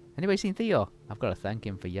 Anybody seen Theo? I've got to thank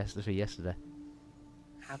him for yesterday.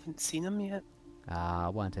 Haven't seen him yet. Ah, I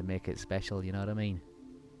want to make it special, you know what I mean?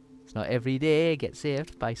 It's not every day I get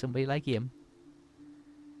saved by somebody like him.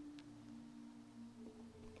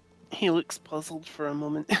 He looks puzzled for a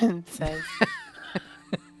moment and says,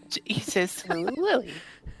 he says to Lily, Lily,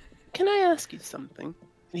 can I ask you something?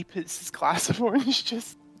 And he puts his glass of orange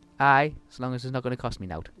juice. Aye, as long as it's not going to cost me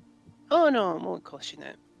now. Oh no, it won't cost you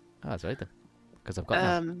now. Oh, that's right then. Because I've got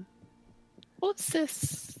none. What's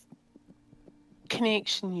this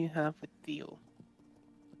connection you have with Theo?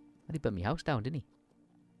 Well, he burnt my house down, didn't he?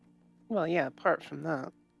 Well, yeah, apart from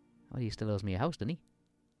that. Well, he still owes me a house, doesn't he?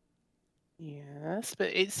 Yes, but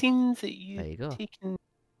it seems that There you you've go. taken.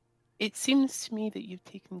 It seems to me that you've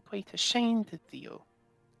taken quite a shine to Theo.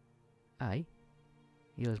 Aye.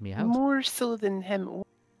 He owes me a house. More so than him owning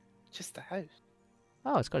just a house.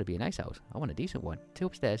 Oh, it's got to be a nice house. I want a decent one. 2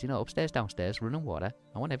 upstairs, you know, upstairs, downstairs, running water.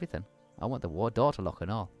 I want everything. I want the door to lock and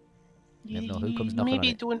all. You never know who comes You knocking on maybe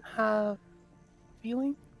it. don't have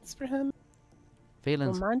feelings for him?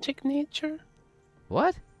 Feelings. Romantic nature?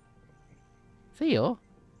 What? Theo?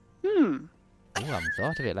 Hmm. Oh, I haven't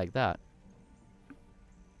thought of it like that.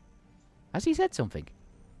 Has he said something?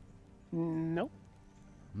 No.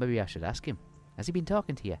 Maybe I should ask him. Has he been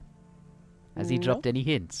talking to you? Has he No. dropped any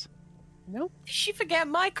hints? No. Did she forget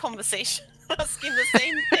my conversation? asking the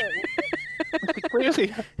same thing. Clearly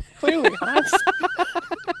has.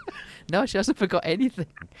 No, she hasn't forgot anything.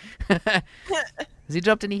 Has he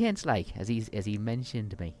dropped any hints? Like, has he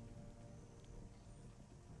mentioned me?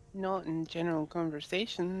 Not in general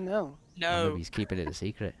conversation, no. Or No. maybe he's keeping it a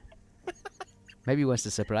secret. Maybe he wants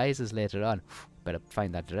to surprise us later on. Better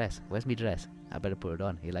find that dress. Where's my dress? I better put it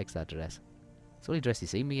on. He likes that dress. It's the only dress he's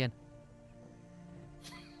seen me in.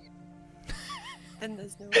 Then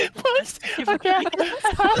there's no What? Okay.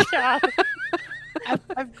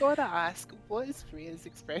 I've got to ask, what is Freya's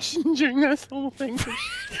expression during this whole thing? 'Cause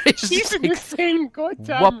He's She's just in the like same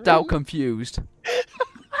goddamn whopped out room. confused.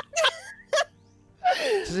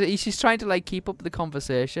 She's trying to like keep up the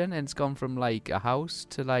conversation, and it's gone from like a house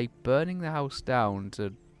to like burning the house down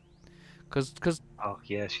to, cause Oh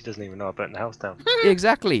yeah, she doesn't even know I burnt the house down.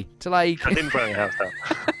 exactly to like I didn't burn the house down.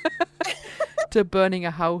 to burning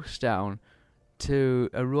a house down to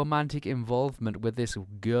a romantic involvement with this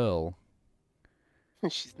girl.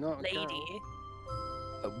 She's not a lady.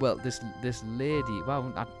 girl. Well, this lady. Well,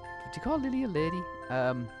 would you call Lily a lady?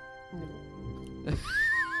 No.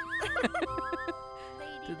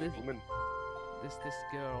 To this Woman.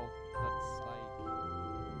 girl that's like.